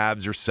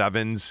 3.5s or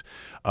 7s.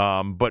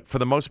 But for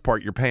the most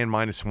part, you're paying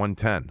minus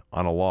 110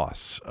 on a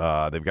loss.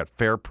 They've got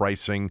fair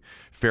pricing,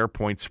 fair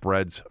point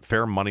spreads,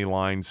 fair money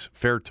lines,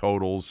 fair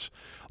totals,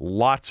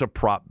 lots of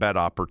prop bet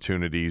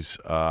opportunities.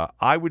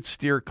 I would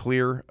steer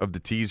clear of the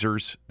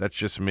teasers. That's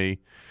just me.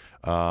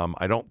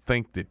 I don't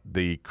think that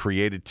they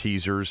created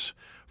teasers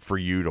for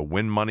you to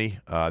win money.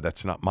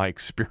 That's not my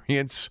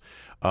experience.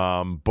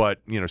 But,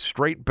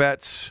 straight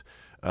bets,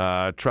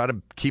 try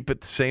to keep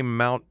it the same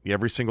amount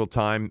every single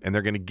time, and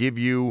they're going to give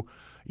you,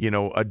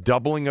 a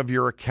doubling of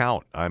your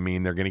account. I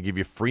mean, they're going to give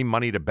you free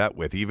money to bet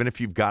with. Even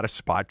if you've got a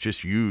spot,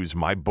 just use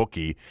my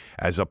bookie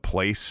as a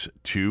place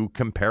to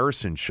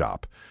comparison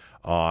shop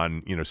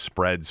on,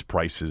 spreads,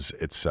 prices,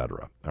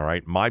 etc. All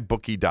right,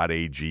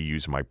 mybookie.ag,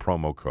 use my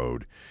promo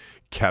code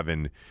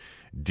Kevin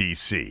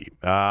DC.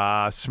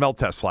 Smell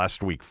test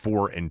last week,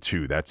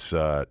 4-2. That's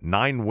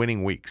 9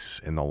 winning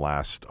weeks in the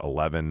last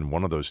 11.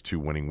 One of those 2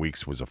 winning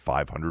weeks was a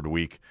 500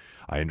 week.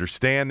 I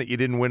understand that you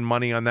didn't win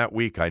money on that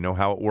week. I know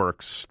how it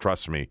works.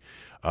 Trust me.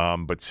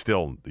 But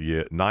still,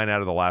 9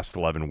 out of the last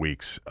 11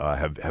 weeks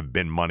have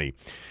been money.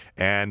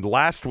 And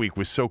last week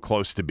was so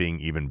close to being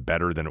even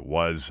better than it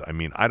was. I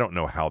mean, I don't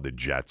know how the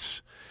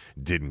Jets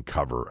didn't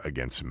cover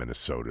against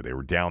Minnesota. They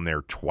were down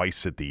there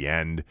twice at the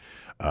end.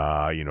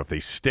 If they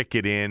stick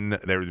it in,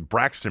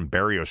 Braxton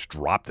Berrios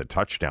dropped a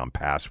touchdown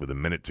pass with a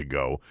minute to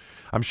go.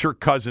 I'm sure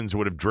Cousins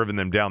would have driven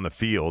them down the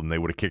field, and they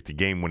would have kicked a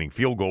game-winning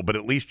field goal, but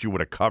at least you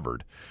would have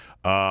covered.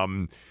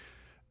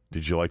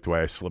 Did you like the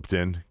way I slipped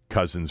in?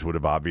 Cousins would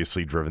have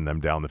obviously driven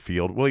them down the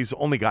field. Well, he's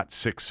only got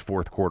 6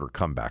 fourth-quarter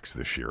comebacks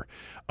this year.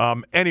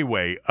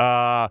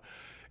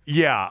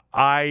 Yeah,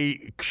 I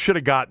should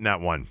have gotten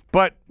that one.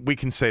 But we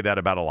can say that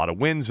about a lot of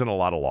wins and a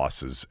lot of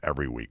losses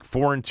every week.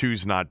 4-2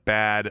 is not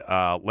bad.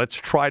 Let's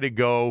try to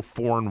go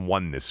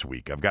 4-1 this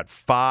week. I've got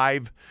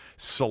 5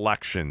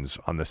 selections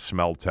on the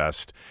smell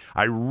test.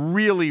 I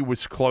really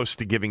was close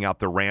to giving out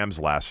the Rams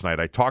last night.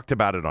 I talked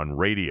about it on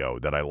radio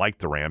that I liked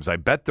the Rams. I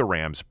bet the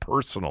Rams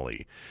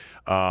personally.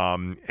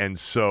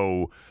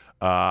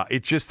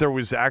 There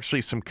was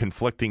actually some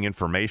conflicting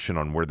information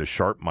on where the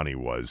sharp money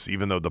was.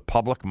 Even though the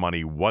public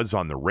money was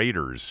on the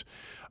Raiders,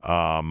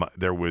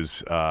 there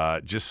was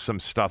just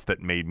some stuff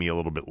that made me a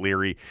little bit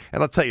leery.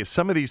 And I'll tell you,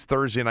 some of these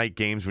Thursday night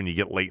games when you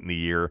get late in the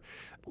year,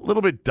 a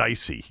little bit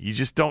dicey. You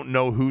just don't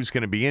know who's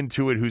going to be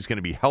into it, who's going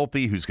to be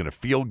healthy, who's going to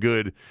feel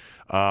good.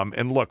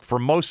 And look, for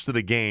most of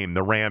the game,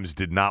 the Rams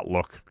did not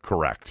look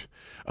correct.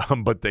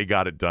 But they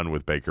got it done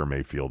with Baker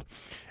Mayfield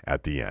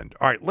at the end.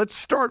 All right, let's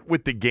start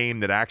with the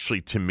game that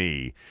actually, to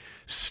me,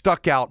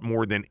 stuck out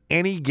more than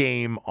any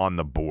game on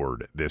the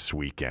board this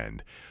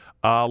weekend.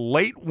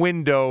 Late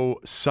window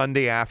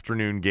Sunday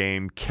afternoon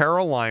game,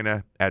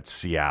 Carolina at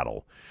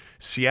Seattle.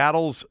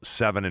 Seattle's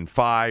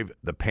 7-5.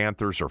 The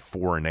Panthers are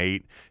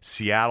 4-8.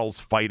 Seattle's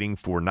fighting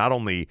for not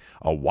only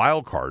a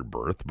wild card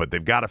berth, but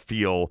they've got to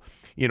feel,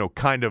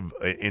 kind of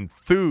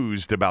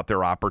enthused about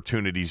their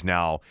opportunities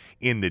now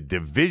in the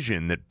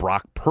division that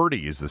Brock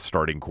Purdy is the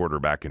starting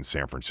quarterback in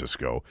San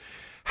Francisco.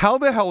 How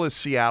the hell is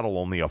Seattle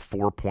only a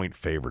 4-point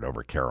favorite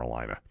over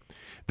Carolina?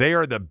 They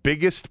are the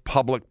biggest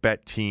public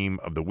bet team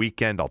of the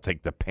weekend. I'll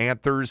take the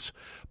Panthers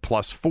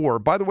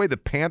 +4. By the way, the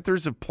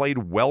Panthers have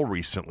played well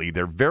recently.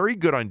 They're very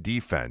good on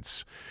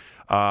defense.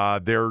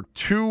 Their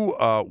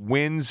 2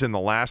 wins in the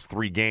last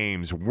 3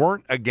 games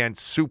weren't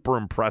against super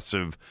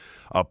impressive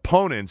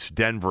opponents,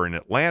 Denver and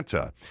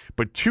Atlanta.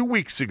 But 2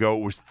 weeks ago,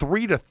 it was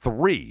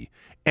 3-3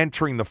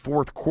 entering the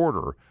fourth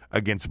quarter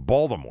against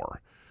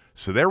Baltimore.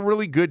 So they're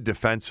really good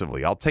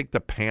defensively. I'll take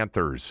the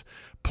Panthers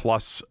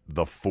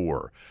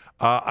 +4.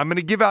 I'm going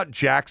to give out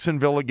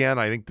Jacksonville again.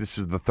 I think this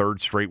is the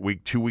 3rd straight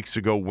week. 2 weeks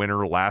ago,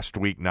 winner. Last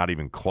week, not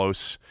even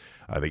close.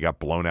 They got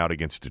blown out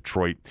against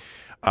Detroit.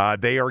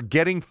 They are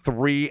getting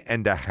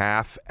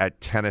 3.5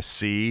 at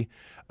Tennessee.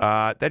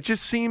 That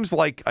just seems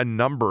like a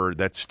number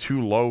that's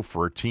too low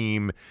for a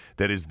team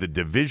that is the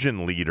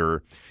division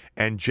leader.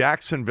 And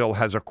Jacksonville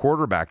has a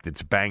quarterback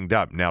that's banged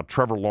up. Now,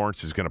 Trevor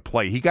Lawrence is going to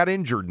play. He got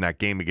injured in that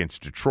game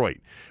against Detroit.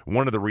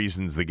 One of the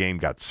reasons the game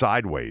got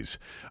sideways,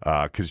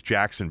 because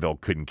Jacksonville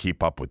couldn't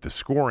keep up with the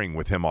scoring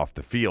with him off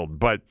the field.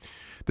 But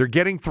they're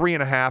getting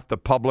 3.5. The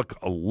public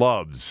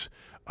loves,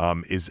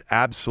 is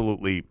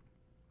absolutely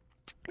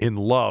in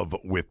love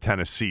with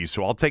Tennessee.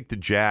 So I'll take the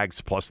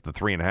Jags plus the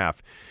 3.5.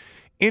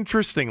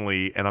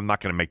 Interestingly, and I'm not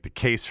going to make the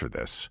case for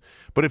this,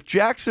 but if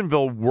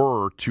Jacksonville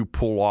were to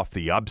pull off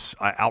the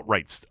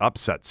outright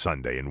upset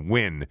Sunday and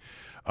win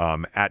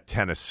at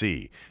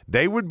Tennessee,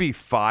 they would be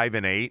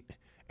 5-8,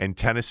 and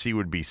Tennessee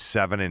would be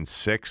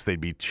 7-6.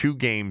 They'd be 2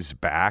 games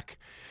back.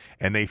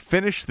 and they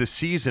finish the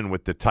season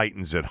with the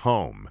Titans at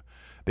home.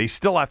 They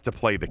still have to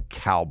play the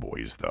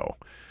Cowboys, though.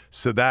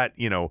 So that,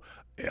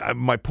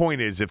 my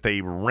point is, if they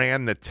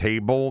ran the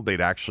table,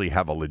 they'd actually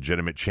have a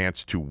legitimate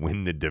chance to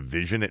win the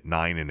division at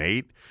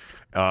 9-8.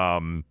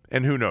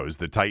 And who knows?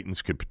 The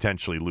Titans could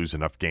potentially lose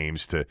enough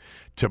games to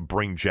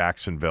bring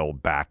Jacksonville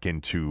back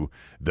into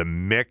the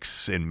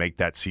mix and make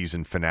that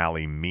season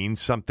finale mean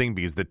something.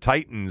 Because the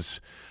Titans,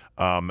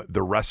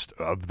 the rest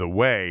of the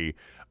way,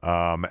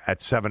 at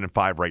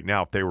 7-5 right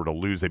now, if they were to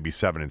lose, they'd be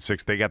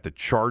 7-6. They got the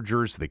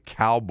Chargers, the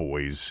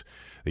Cowboys.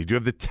 They do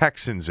have the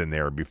Texans in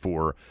there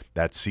before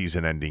that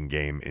season-ending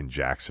game in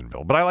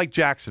Jacksonville. But I like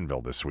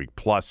Jacksonville this week,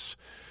 plus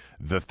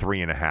the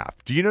 3.5.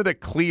 Do you know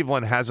that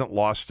Cleveland hasn't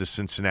lost to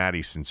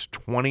Cincinnati since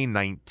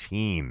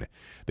 2019?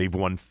 They've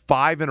won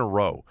 5 in a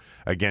row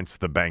against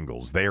the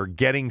Bengals. They are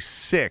getting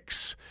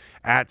 6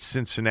 at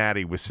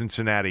Cincinnati, with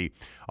Cincinnati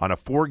on a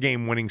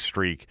 4-game winning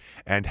streak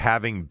and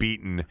having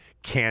beaten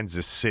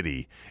Kansas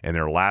City in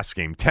their last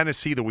game,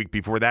 Tennessee the week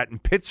before that,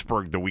 and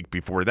Pittsburgh the week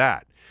before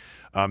that.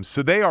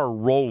 So they are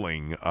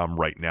rolling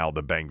right now,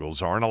 the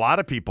Bengals are. And a lot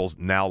of people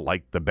now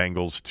like the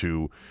Bengals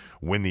to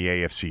win the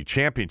AFC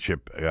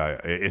Championship,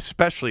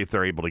 especially if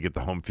they're able to get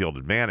the home field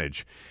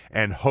advantage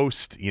and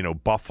host,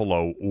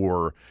 Buffalo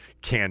or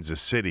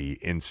Kansas City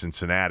in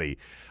Cincinnati.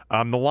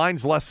 The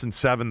line's less than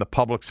 7. The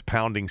public's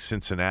pounding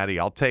Cincinnati.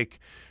 I'll take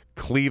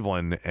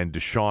Cleveland and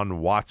Deshaun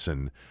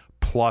Watson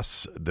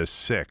plus the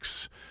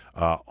 6.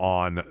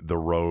 On the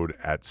road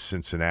at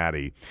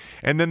Cincinnati.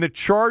 And then the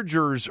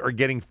Chargers are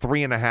getting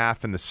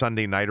 3.5 in the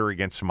Sunday nighter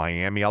against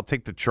Miami. I'll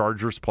take the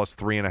Chargers plus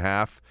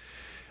 3.5.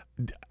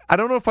 I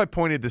don't know if I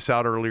pointed this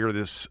out earlier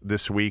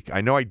this week.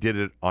 I know I did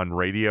it on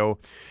radio.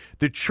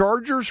 The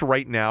Chargers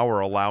right now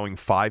are allowing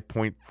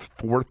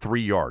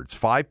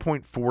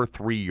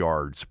 5.43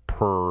 yards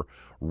per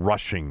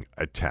rushing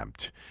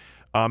attempt.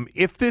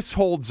 If this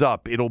holds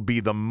up, it'll be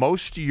the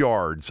most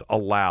yards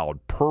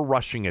allowed per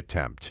rushing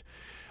attempt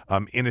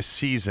in a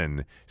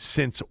season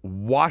since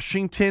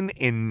Washington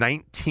in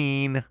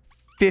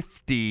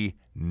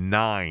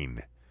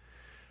 1959.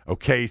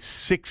 Okay,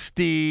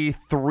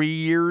 63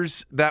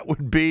 years that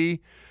would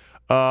be.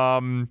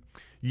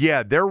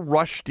 Their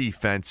rush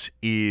defense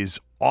is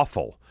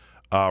awful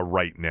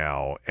right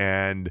now,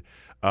 and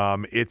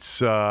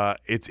it's a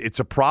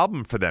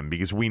problem for them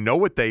because we know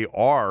what they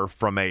are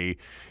from a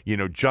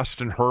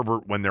Justin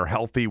Herbert when they're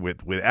healthy,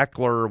 with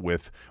Eckler,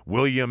 with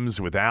Williams,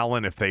 with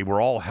Allen. If they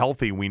were all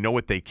healthy, we know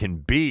what they can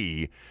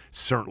be,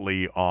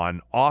 certainly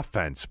on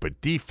offense,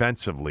 but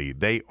defensively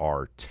they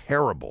are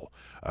terrible,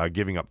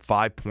 giving up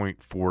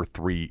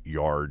 5.43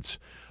 yards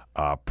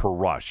per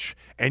rush,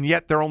 and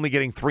yet they're only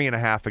getting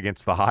 3.5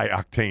 against the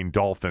high-octane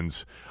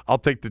Dolphins. I'll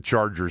take the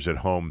Chargers at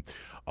home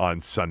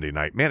on Sunday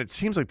night. Man, it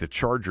seems like the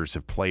Chargers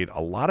have played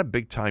a lot of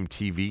big-time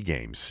TV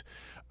games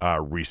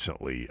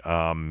recently,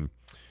 and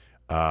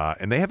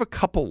they have a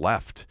couple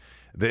left.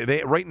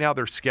 They right now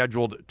they're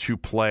scheduled to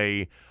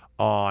play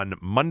on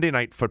Monday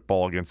Night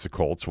Football against the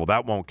Colts. Well,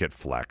 that won't get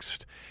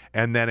flexed.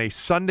 And then a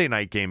Sunday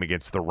night game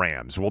against the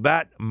Rams. Well,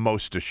 that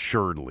most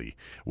assuredly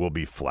will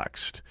be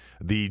flexed.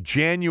 The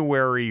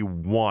January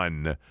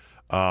 1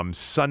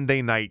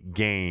 Sunday night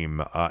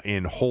game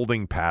in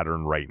holding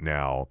pattern right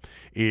now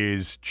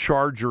is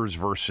Chargers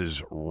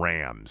versus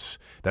Rams.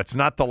 That's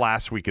not the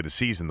last week of the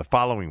season. The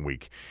following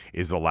week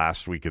is the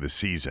last week of the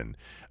season.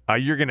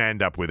 You're going to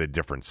end up with a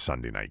different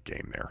Sunday night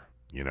game there,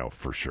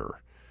 for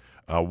sure.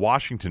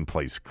 Washington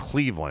plays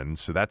Cleveland,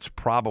 so that's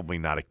probably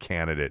not a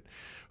candidate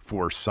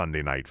for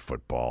Sunday night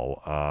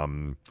football.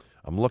 I'm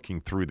looking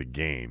through the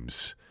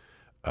games.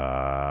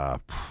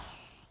 Man,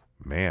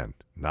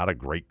 not a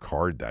great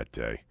card that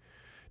day.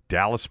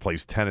 Dallas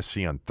plays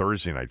Tennessee on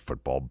Thursday Night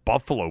Football.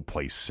 Buffalo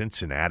plays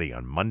Cincinnati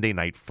on Monday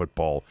Night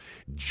Football,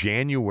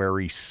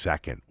 January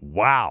 2nd.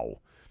 Wow.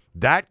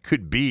 That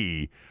could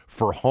be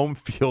for home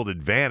field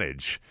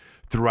advantage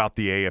throughout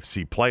the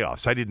AFC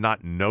playoffs. I did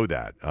not know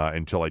that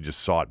until I just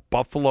saw it.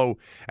 Buffalo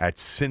at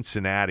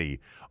Cincinnati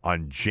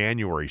on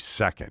January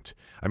 2nd.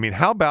 I mean,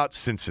 how about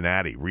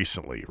Cincinnati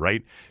recently,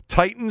 right?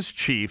 Titans,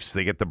 Chiefs,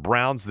 they get the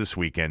Browns this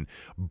weekend.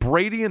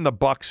 Brady and the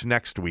Bucks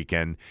next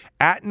weekend.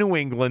 At New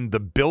England,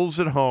 the Bills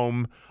at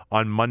home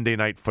on Monday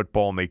Night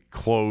Football, and they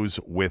close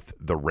with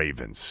the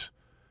Ravens.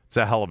 It's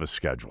a hell of a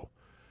schedule.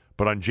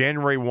 But on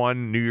January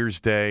 1, New Year's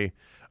Day,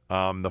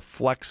 the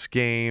flex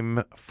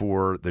game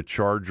for the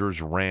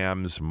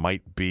Chargers-Rams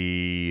might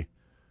be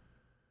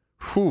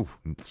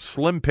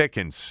slim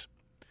pickings.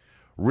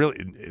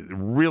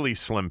 Really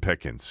slim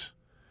pickings.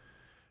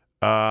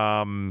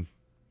 I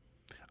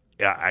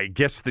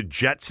guess the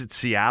Jets at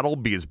Seattle,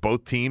 because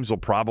both teams will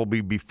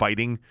probably be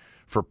fighting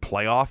for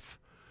playoff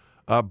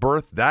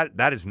berth.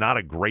 That is not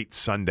a great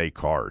Sunday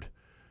card.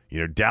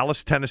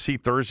 Dallas, Tennessee,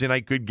 Thursday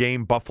night, good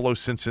game. Buffalo,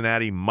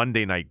 Cincinnati,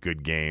 Monday night,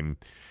 good game.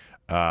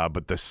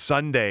 But the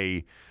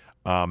Sunday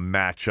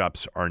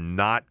matchups are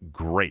not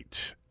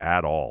great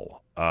at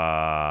all.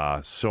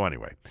 So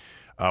anyway,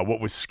 what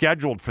was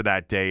scheduled for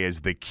that day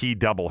as the key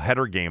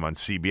doubleheader game on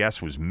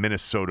CBS was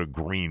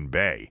Minnesota-Green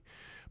Bay.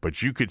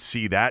 But you could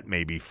see that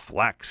maybe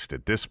flexed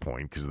at this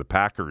point because the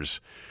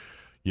Packers,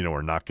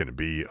 are not going to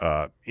be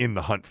in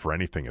the hunt for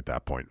anything at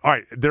that point. All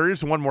right, there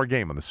is one more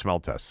game on the smell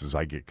test as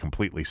I get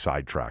completely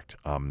sidetracked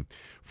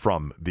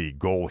from the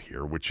goal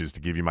here, which is to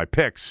give you my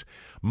picks.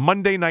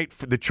 Monday night,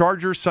 the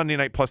Chargers, Sunday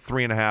night plus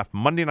 3.5.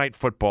 Monday Night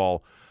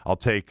Football, I'll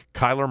take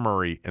Kyler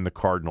Murray and the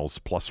Cardinals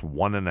plus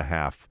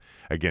 1.5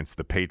 against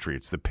the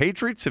Patriots. The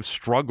Patriots have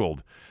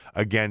struggled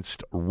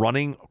against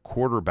running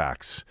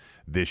quarterbacks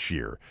this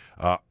year.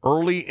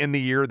 Early in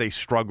the year, they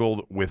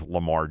struggled with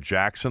Lamar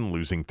Jackson,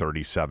 losing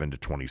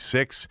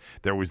 37-26.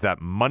 There was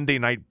that Monday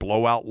night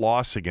blowout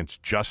loss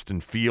against Justin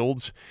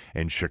Fields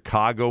in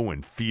Chicago,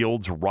 and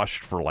Fields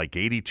rushed for like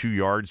 82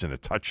 yards and a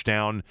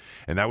touchdown.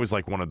 And that was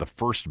like one of the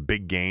first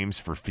big games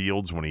for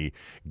Fields when he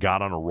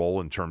got on a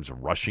roll in terms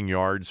of rushing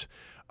yards.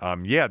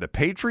 The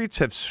Patriots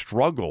have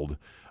struggled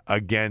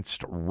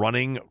against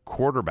running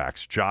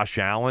quarterbacks. Josh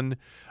Allen,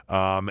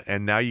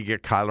 and now you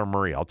get Kyler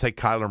Murray. I'll take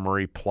Kyler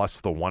Murray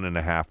plus the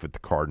 1.5 with the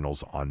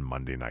Cardinals on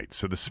Monday night.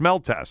 So the smell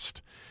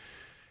test,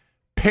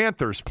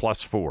 Panthers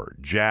plus 4,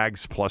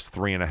 Jags plus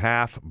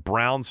 3.5,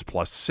 Browns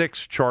plus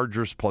 6,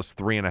 Chargers plus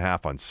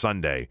 3.5 on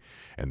Sunday,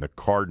 and the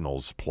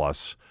Cardinals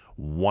plus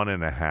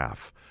 1.5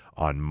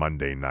 on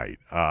Monday night.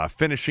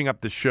 Finishing up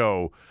the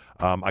show,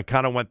 I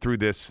kind of went through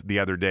this the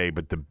other day,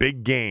 but the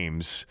big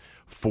games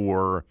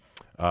for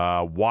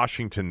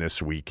Washington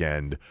this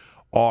weekend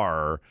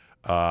are,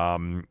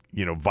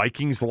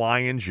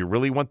 Vikings-Lions. You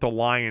really want the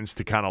Lions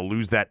to kind of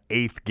lose that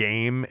 8th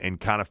game and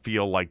kind of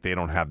feel like they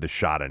don't have the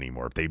shot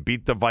anymore. If they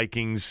beat the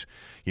Vikings,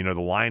 the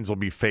Lions will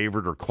be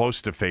favored or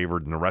close to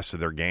favored in the rest of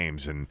their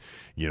games. And,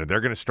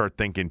 they're going to start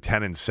thinking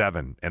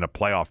 10-7 and a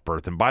playoff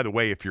berth. And by the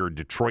way, if you're a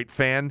Detroit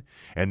fan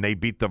and they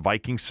beat the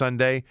Vikings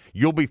Sunday,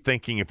 you'll be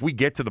thinking, if we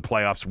get to the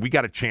playoffs, we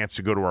got a chance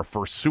to go to our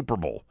first Super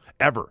Bowl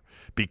ever,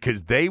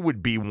 because they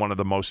would be one of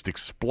the most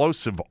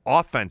explosive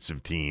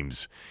offensive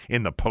teams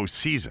in the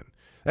postseason.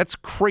 That's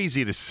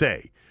crazy to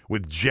say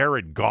with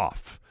Jared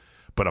Goff.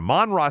 But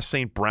Amon-Ra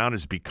St. Brown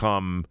has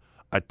become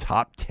a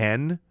top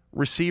 10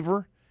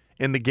 receiver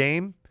in the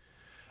game.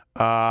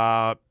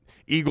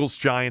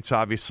 Eagles-Giants,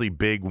 obviously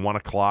big, 1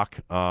 o'clock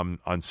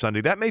on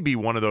Sunday. That may be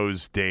one of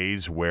those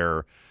days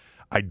where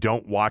I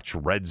don't watch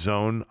Red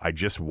Zone. I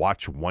just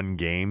watch one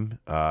game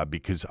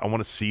because I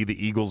want to see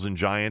the Eagles and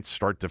Giants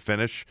start to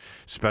finish,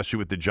 especially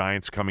with the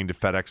Giants coming to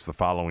FedEx the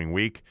following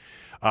week.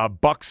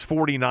 Bucks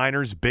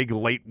 49ers, big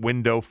late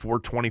window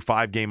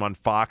 4:25 game on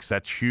Fox.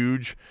 That's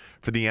huge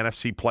for the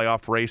NFC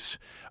playoff race.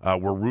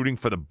 We're rooting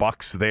for the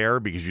Bucks there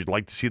because you'd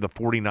like to see the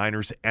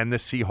 49ers and the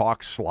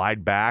Seahawks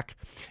slide back,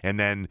 and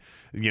then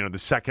the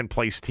second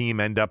place team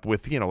end up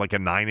with like a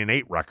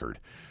 9-8 record.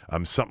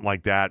 Something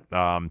like that.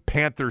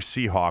 Panthers,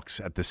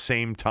 Seahawks at the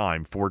same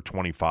time,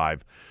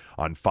 4:25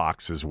 on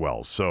Fox as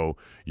well. So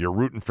you're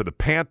rooting for the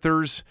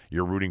Panthers,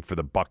 you're rooting for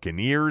the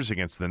Buccaneers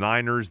against the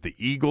Niners, the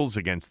Eagles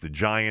against the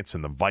Giants,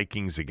 and the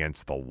Vikings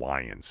against the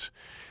Lions.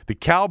 The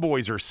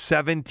Cowboys are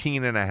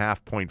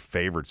 17.5-point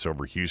favorites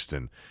over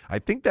Houston. I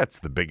think that's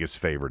the biggest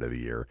favorite of the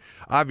year.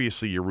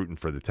 Obviously, you're rooting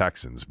for the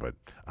Texans, but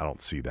I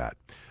don't see that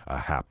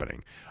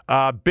happening.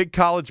 Big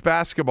college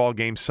basketball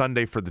game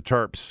Sunday for the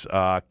Terps.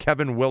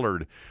 Kevin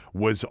Willard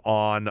was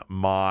on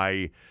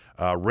my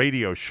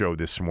radio show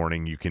this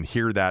morning. You can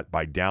hear that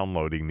by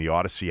downloading the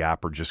Odyssey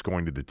app or just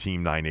going to the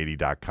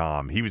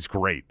team980.com. He was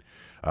great.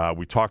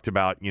 We talked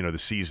about, the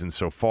season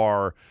so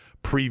far,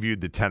 previewed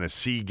the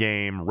Tennessee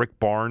game. Rick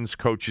Barnes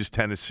coaches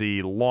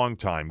Tennessee, long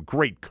time,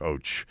 great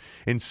coach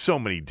in so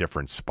many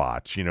different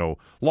spots.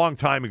 Long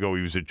time ago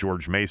he was at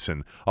George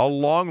Mason. A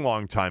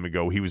long time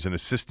ago he was an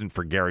assistant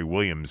for Gary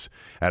Williams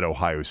at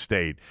Ohio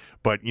State.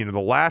 But, the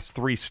last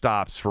 3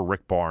 stops for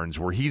Rick Barnes,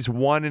 where he's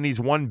won and he's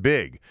won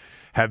big,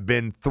 have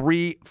been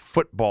 3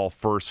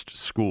 football-first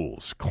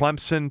schools,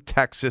 Clemson,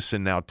 Texas,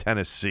 and now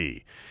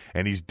Tennessee.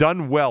 And he's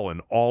done well in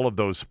all of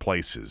those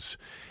places.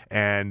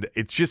 And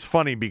it's just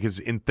funny because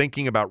in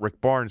thinking about Rick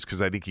Barnes,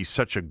 because I think he's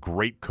such a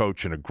great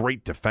coach and a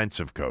great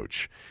defensive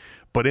coach,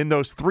 but in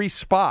those 3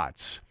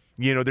 spots,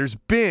 there's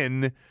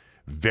been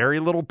very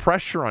little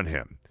pressure on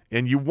him.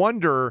 And you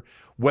wonder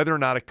whether or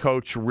not a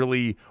coach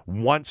really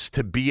wants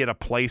to be at a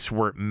place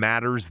where it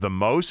matters the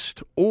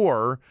most,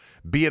 or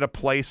be at a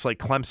place like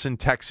Clemson,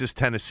 Texas,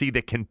 Tennessee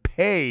that can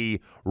pay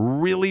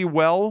really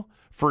well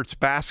for its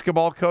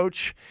basketball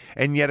coach,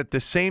 and yet at the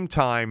same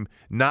time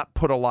not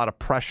put a lot of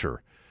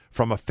pressure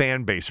from a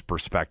fan base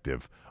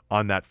perspective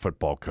on that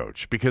football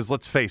coach. Because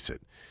let's face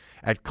it,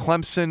 at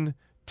Clemson,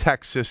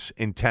 Texas,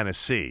 and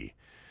Tennessee,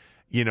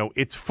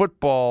 it's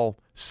football,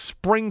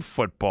 spring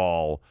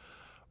football,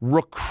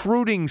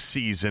 recruiting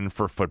season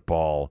for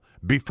football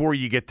before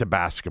you get to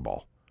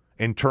basketball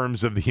in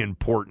terms of the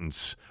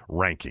importance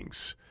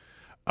rankings.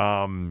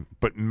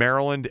 But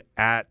Maryland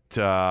at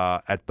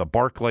the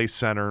Barclays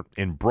Center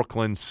in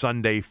Brooklyn,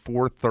 Sunday,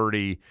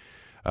 4:30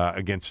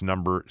 against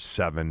number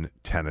 7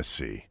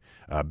 Tennessee.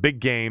 Big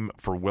game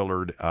for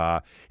Willard.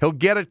 He'll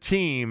get a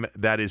team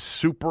that is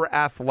super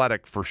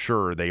athletic for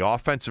sure. They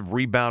offensive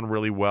rebound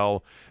really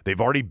well. They've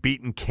already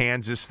beaten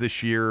Kansas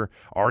this year,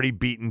 already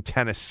beaten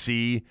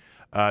Tennessee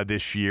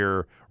this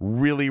year.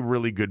 Really,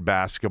 really good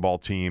basketball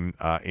team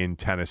in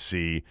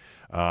Tennessee,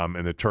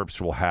 and the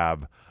Terps will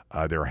have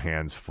their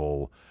hands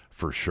full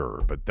for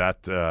sure. But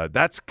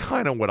that's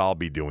kind of what I'll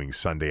be doing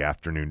Sunday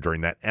afternoon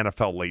during that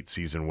NFL late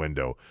season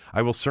window.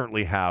 I will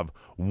certainly have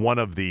one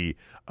of the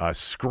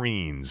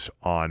screens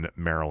on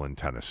Maryland,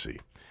 Tennessee.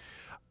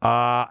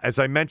 As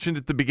I mentioned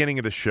at the beginning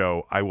of the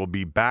show, I will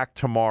be back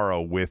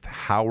tomorrow with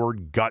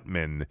Howard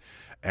Gutman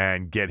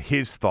and get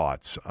his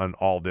thoughts on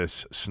all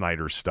this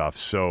Snyder stuff.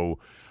 So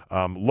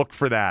look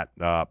for that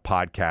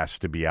podcast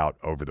to be out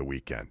over the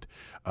weekend.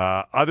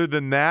 Other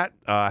than that,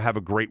 have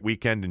a great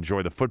weekend.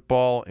 Enjoy the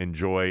football.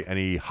 Enjoy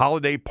any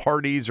holiday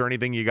parties or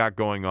anything you got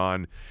going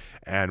on.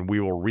 And we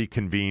will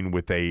reconvene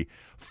with a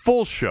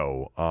full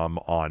show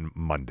on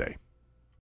Monday.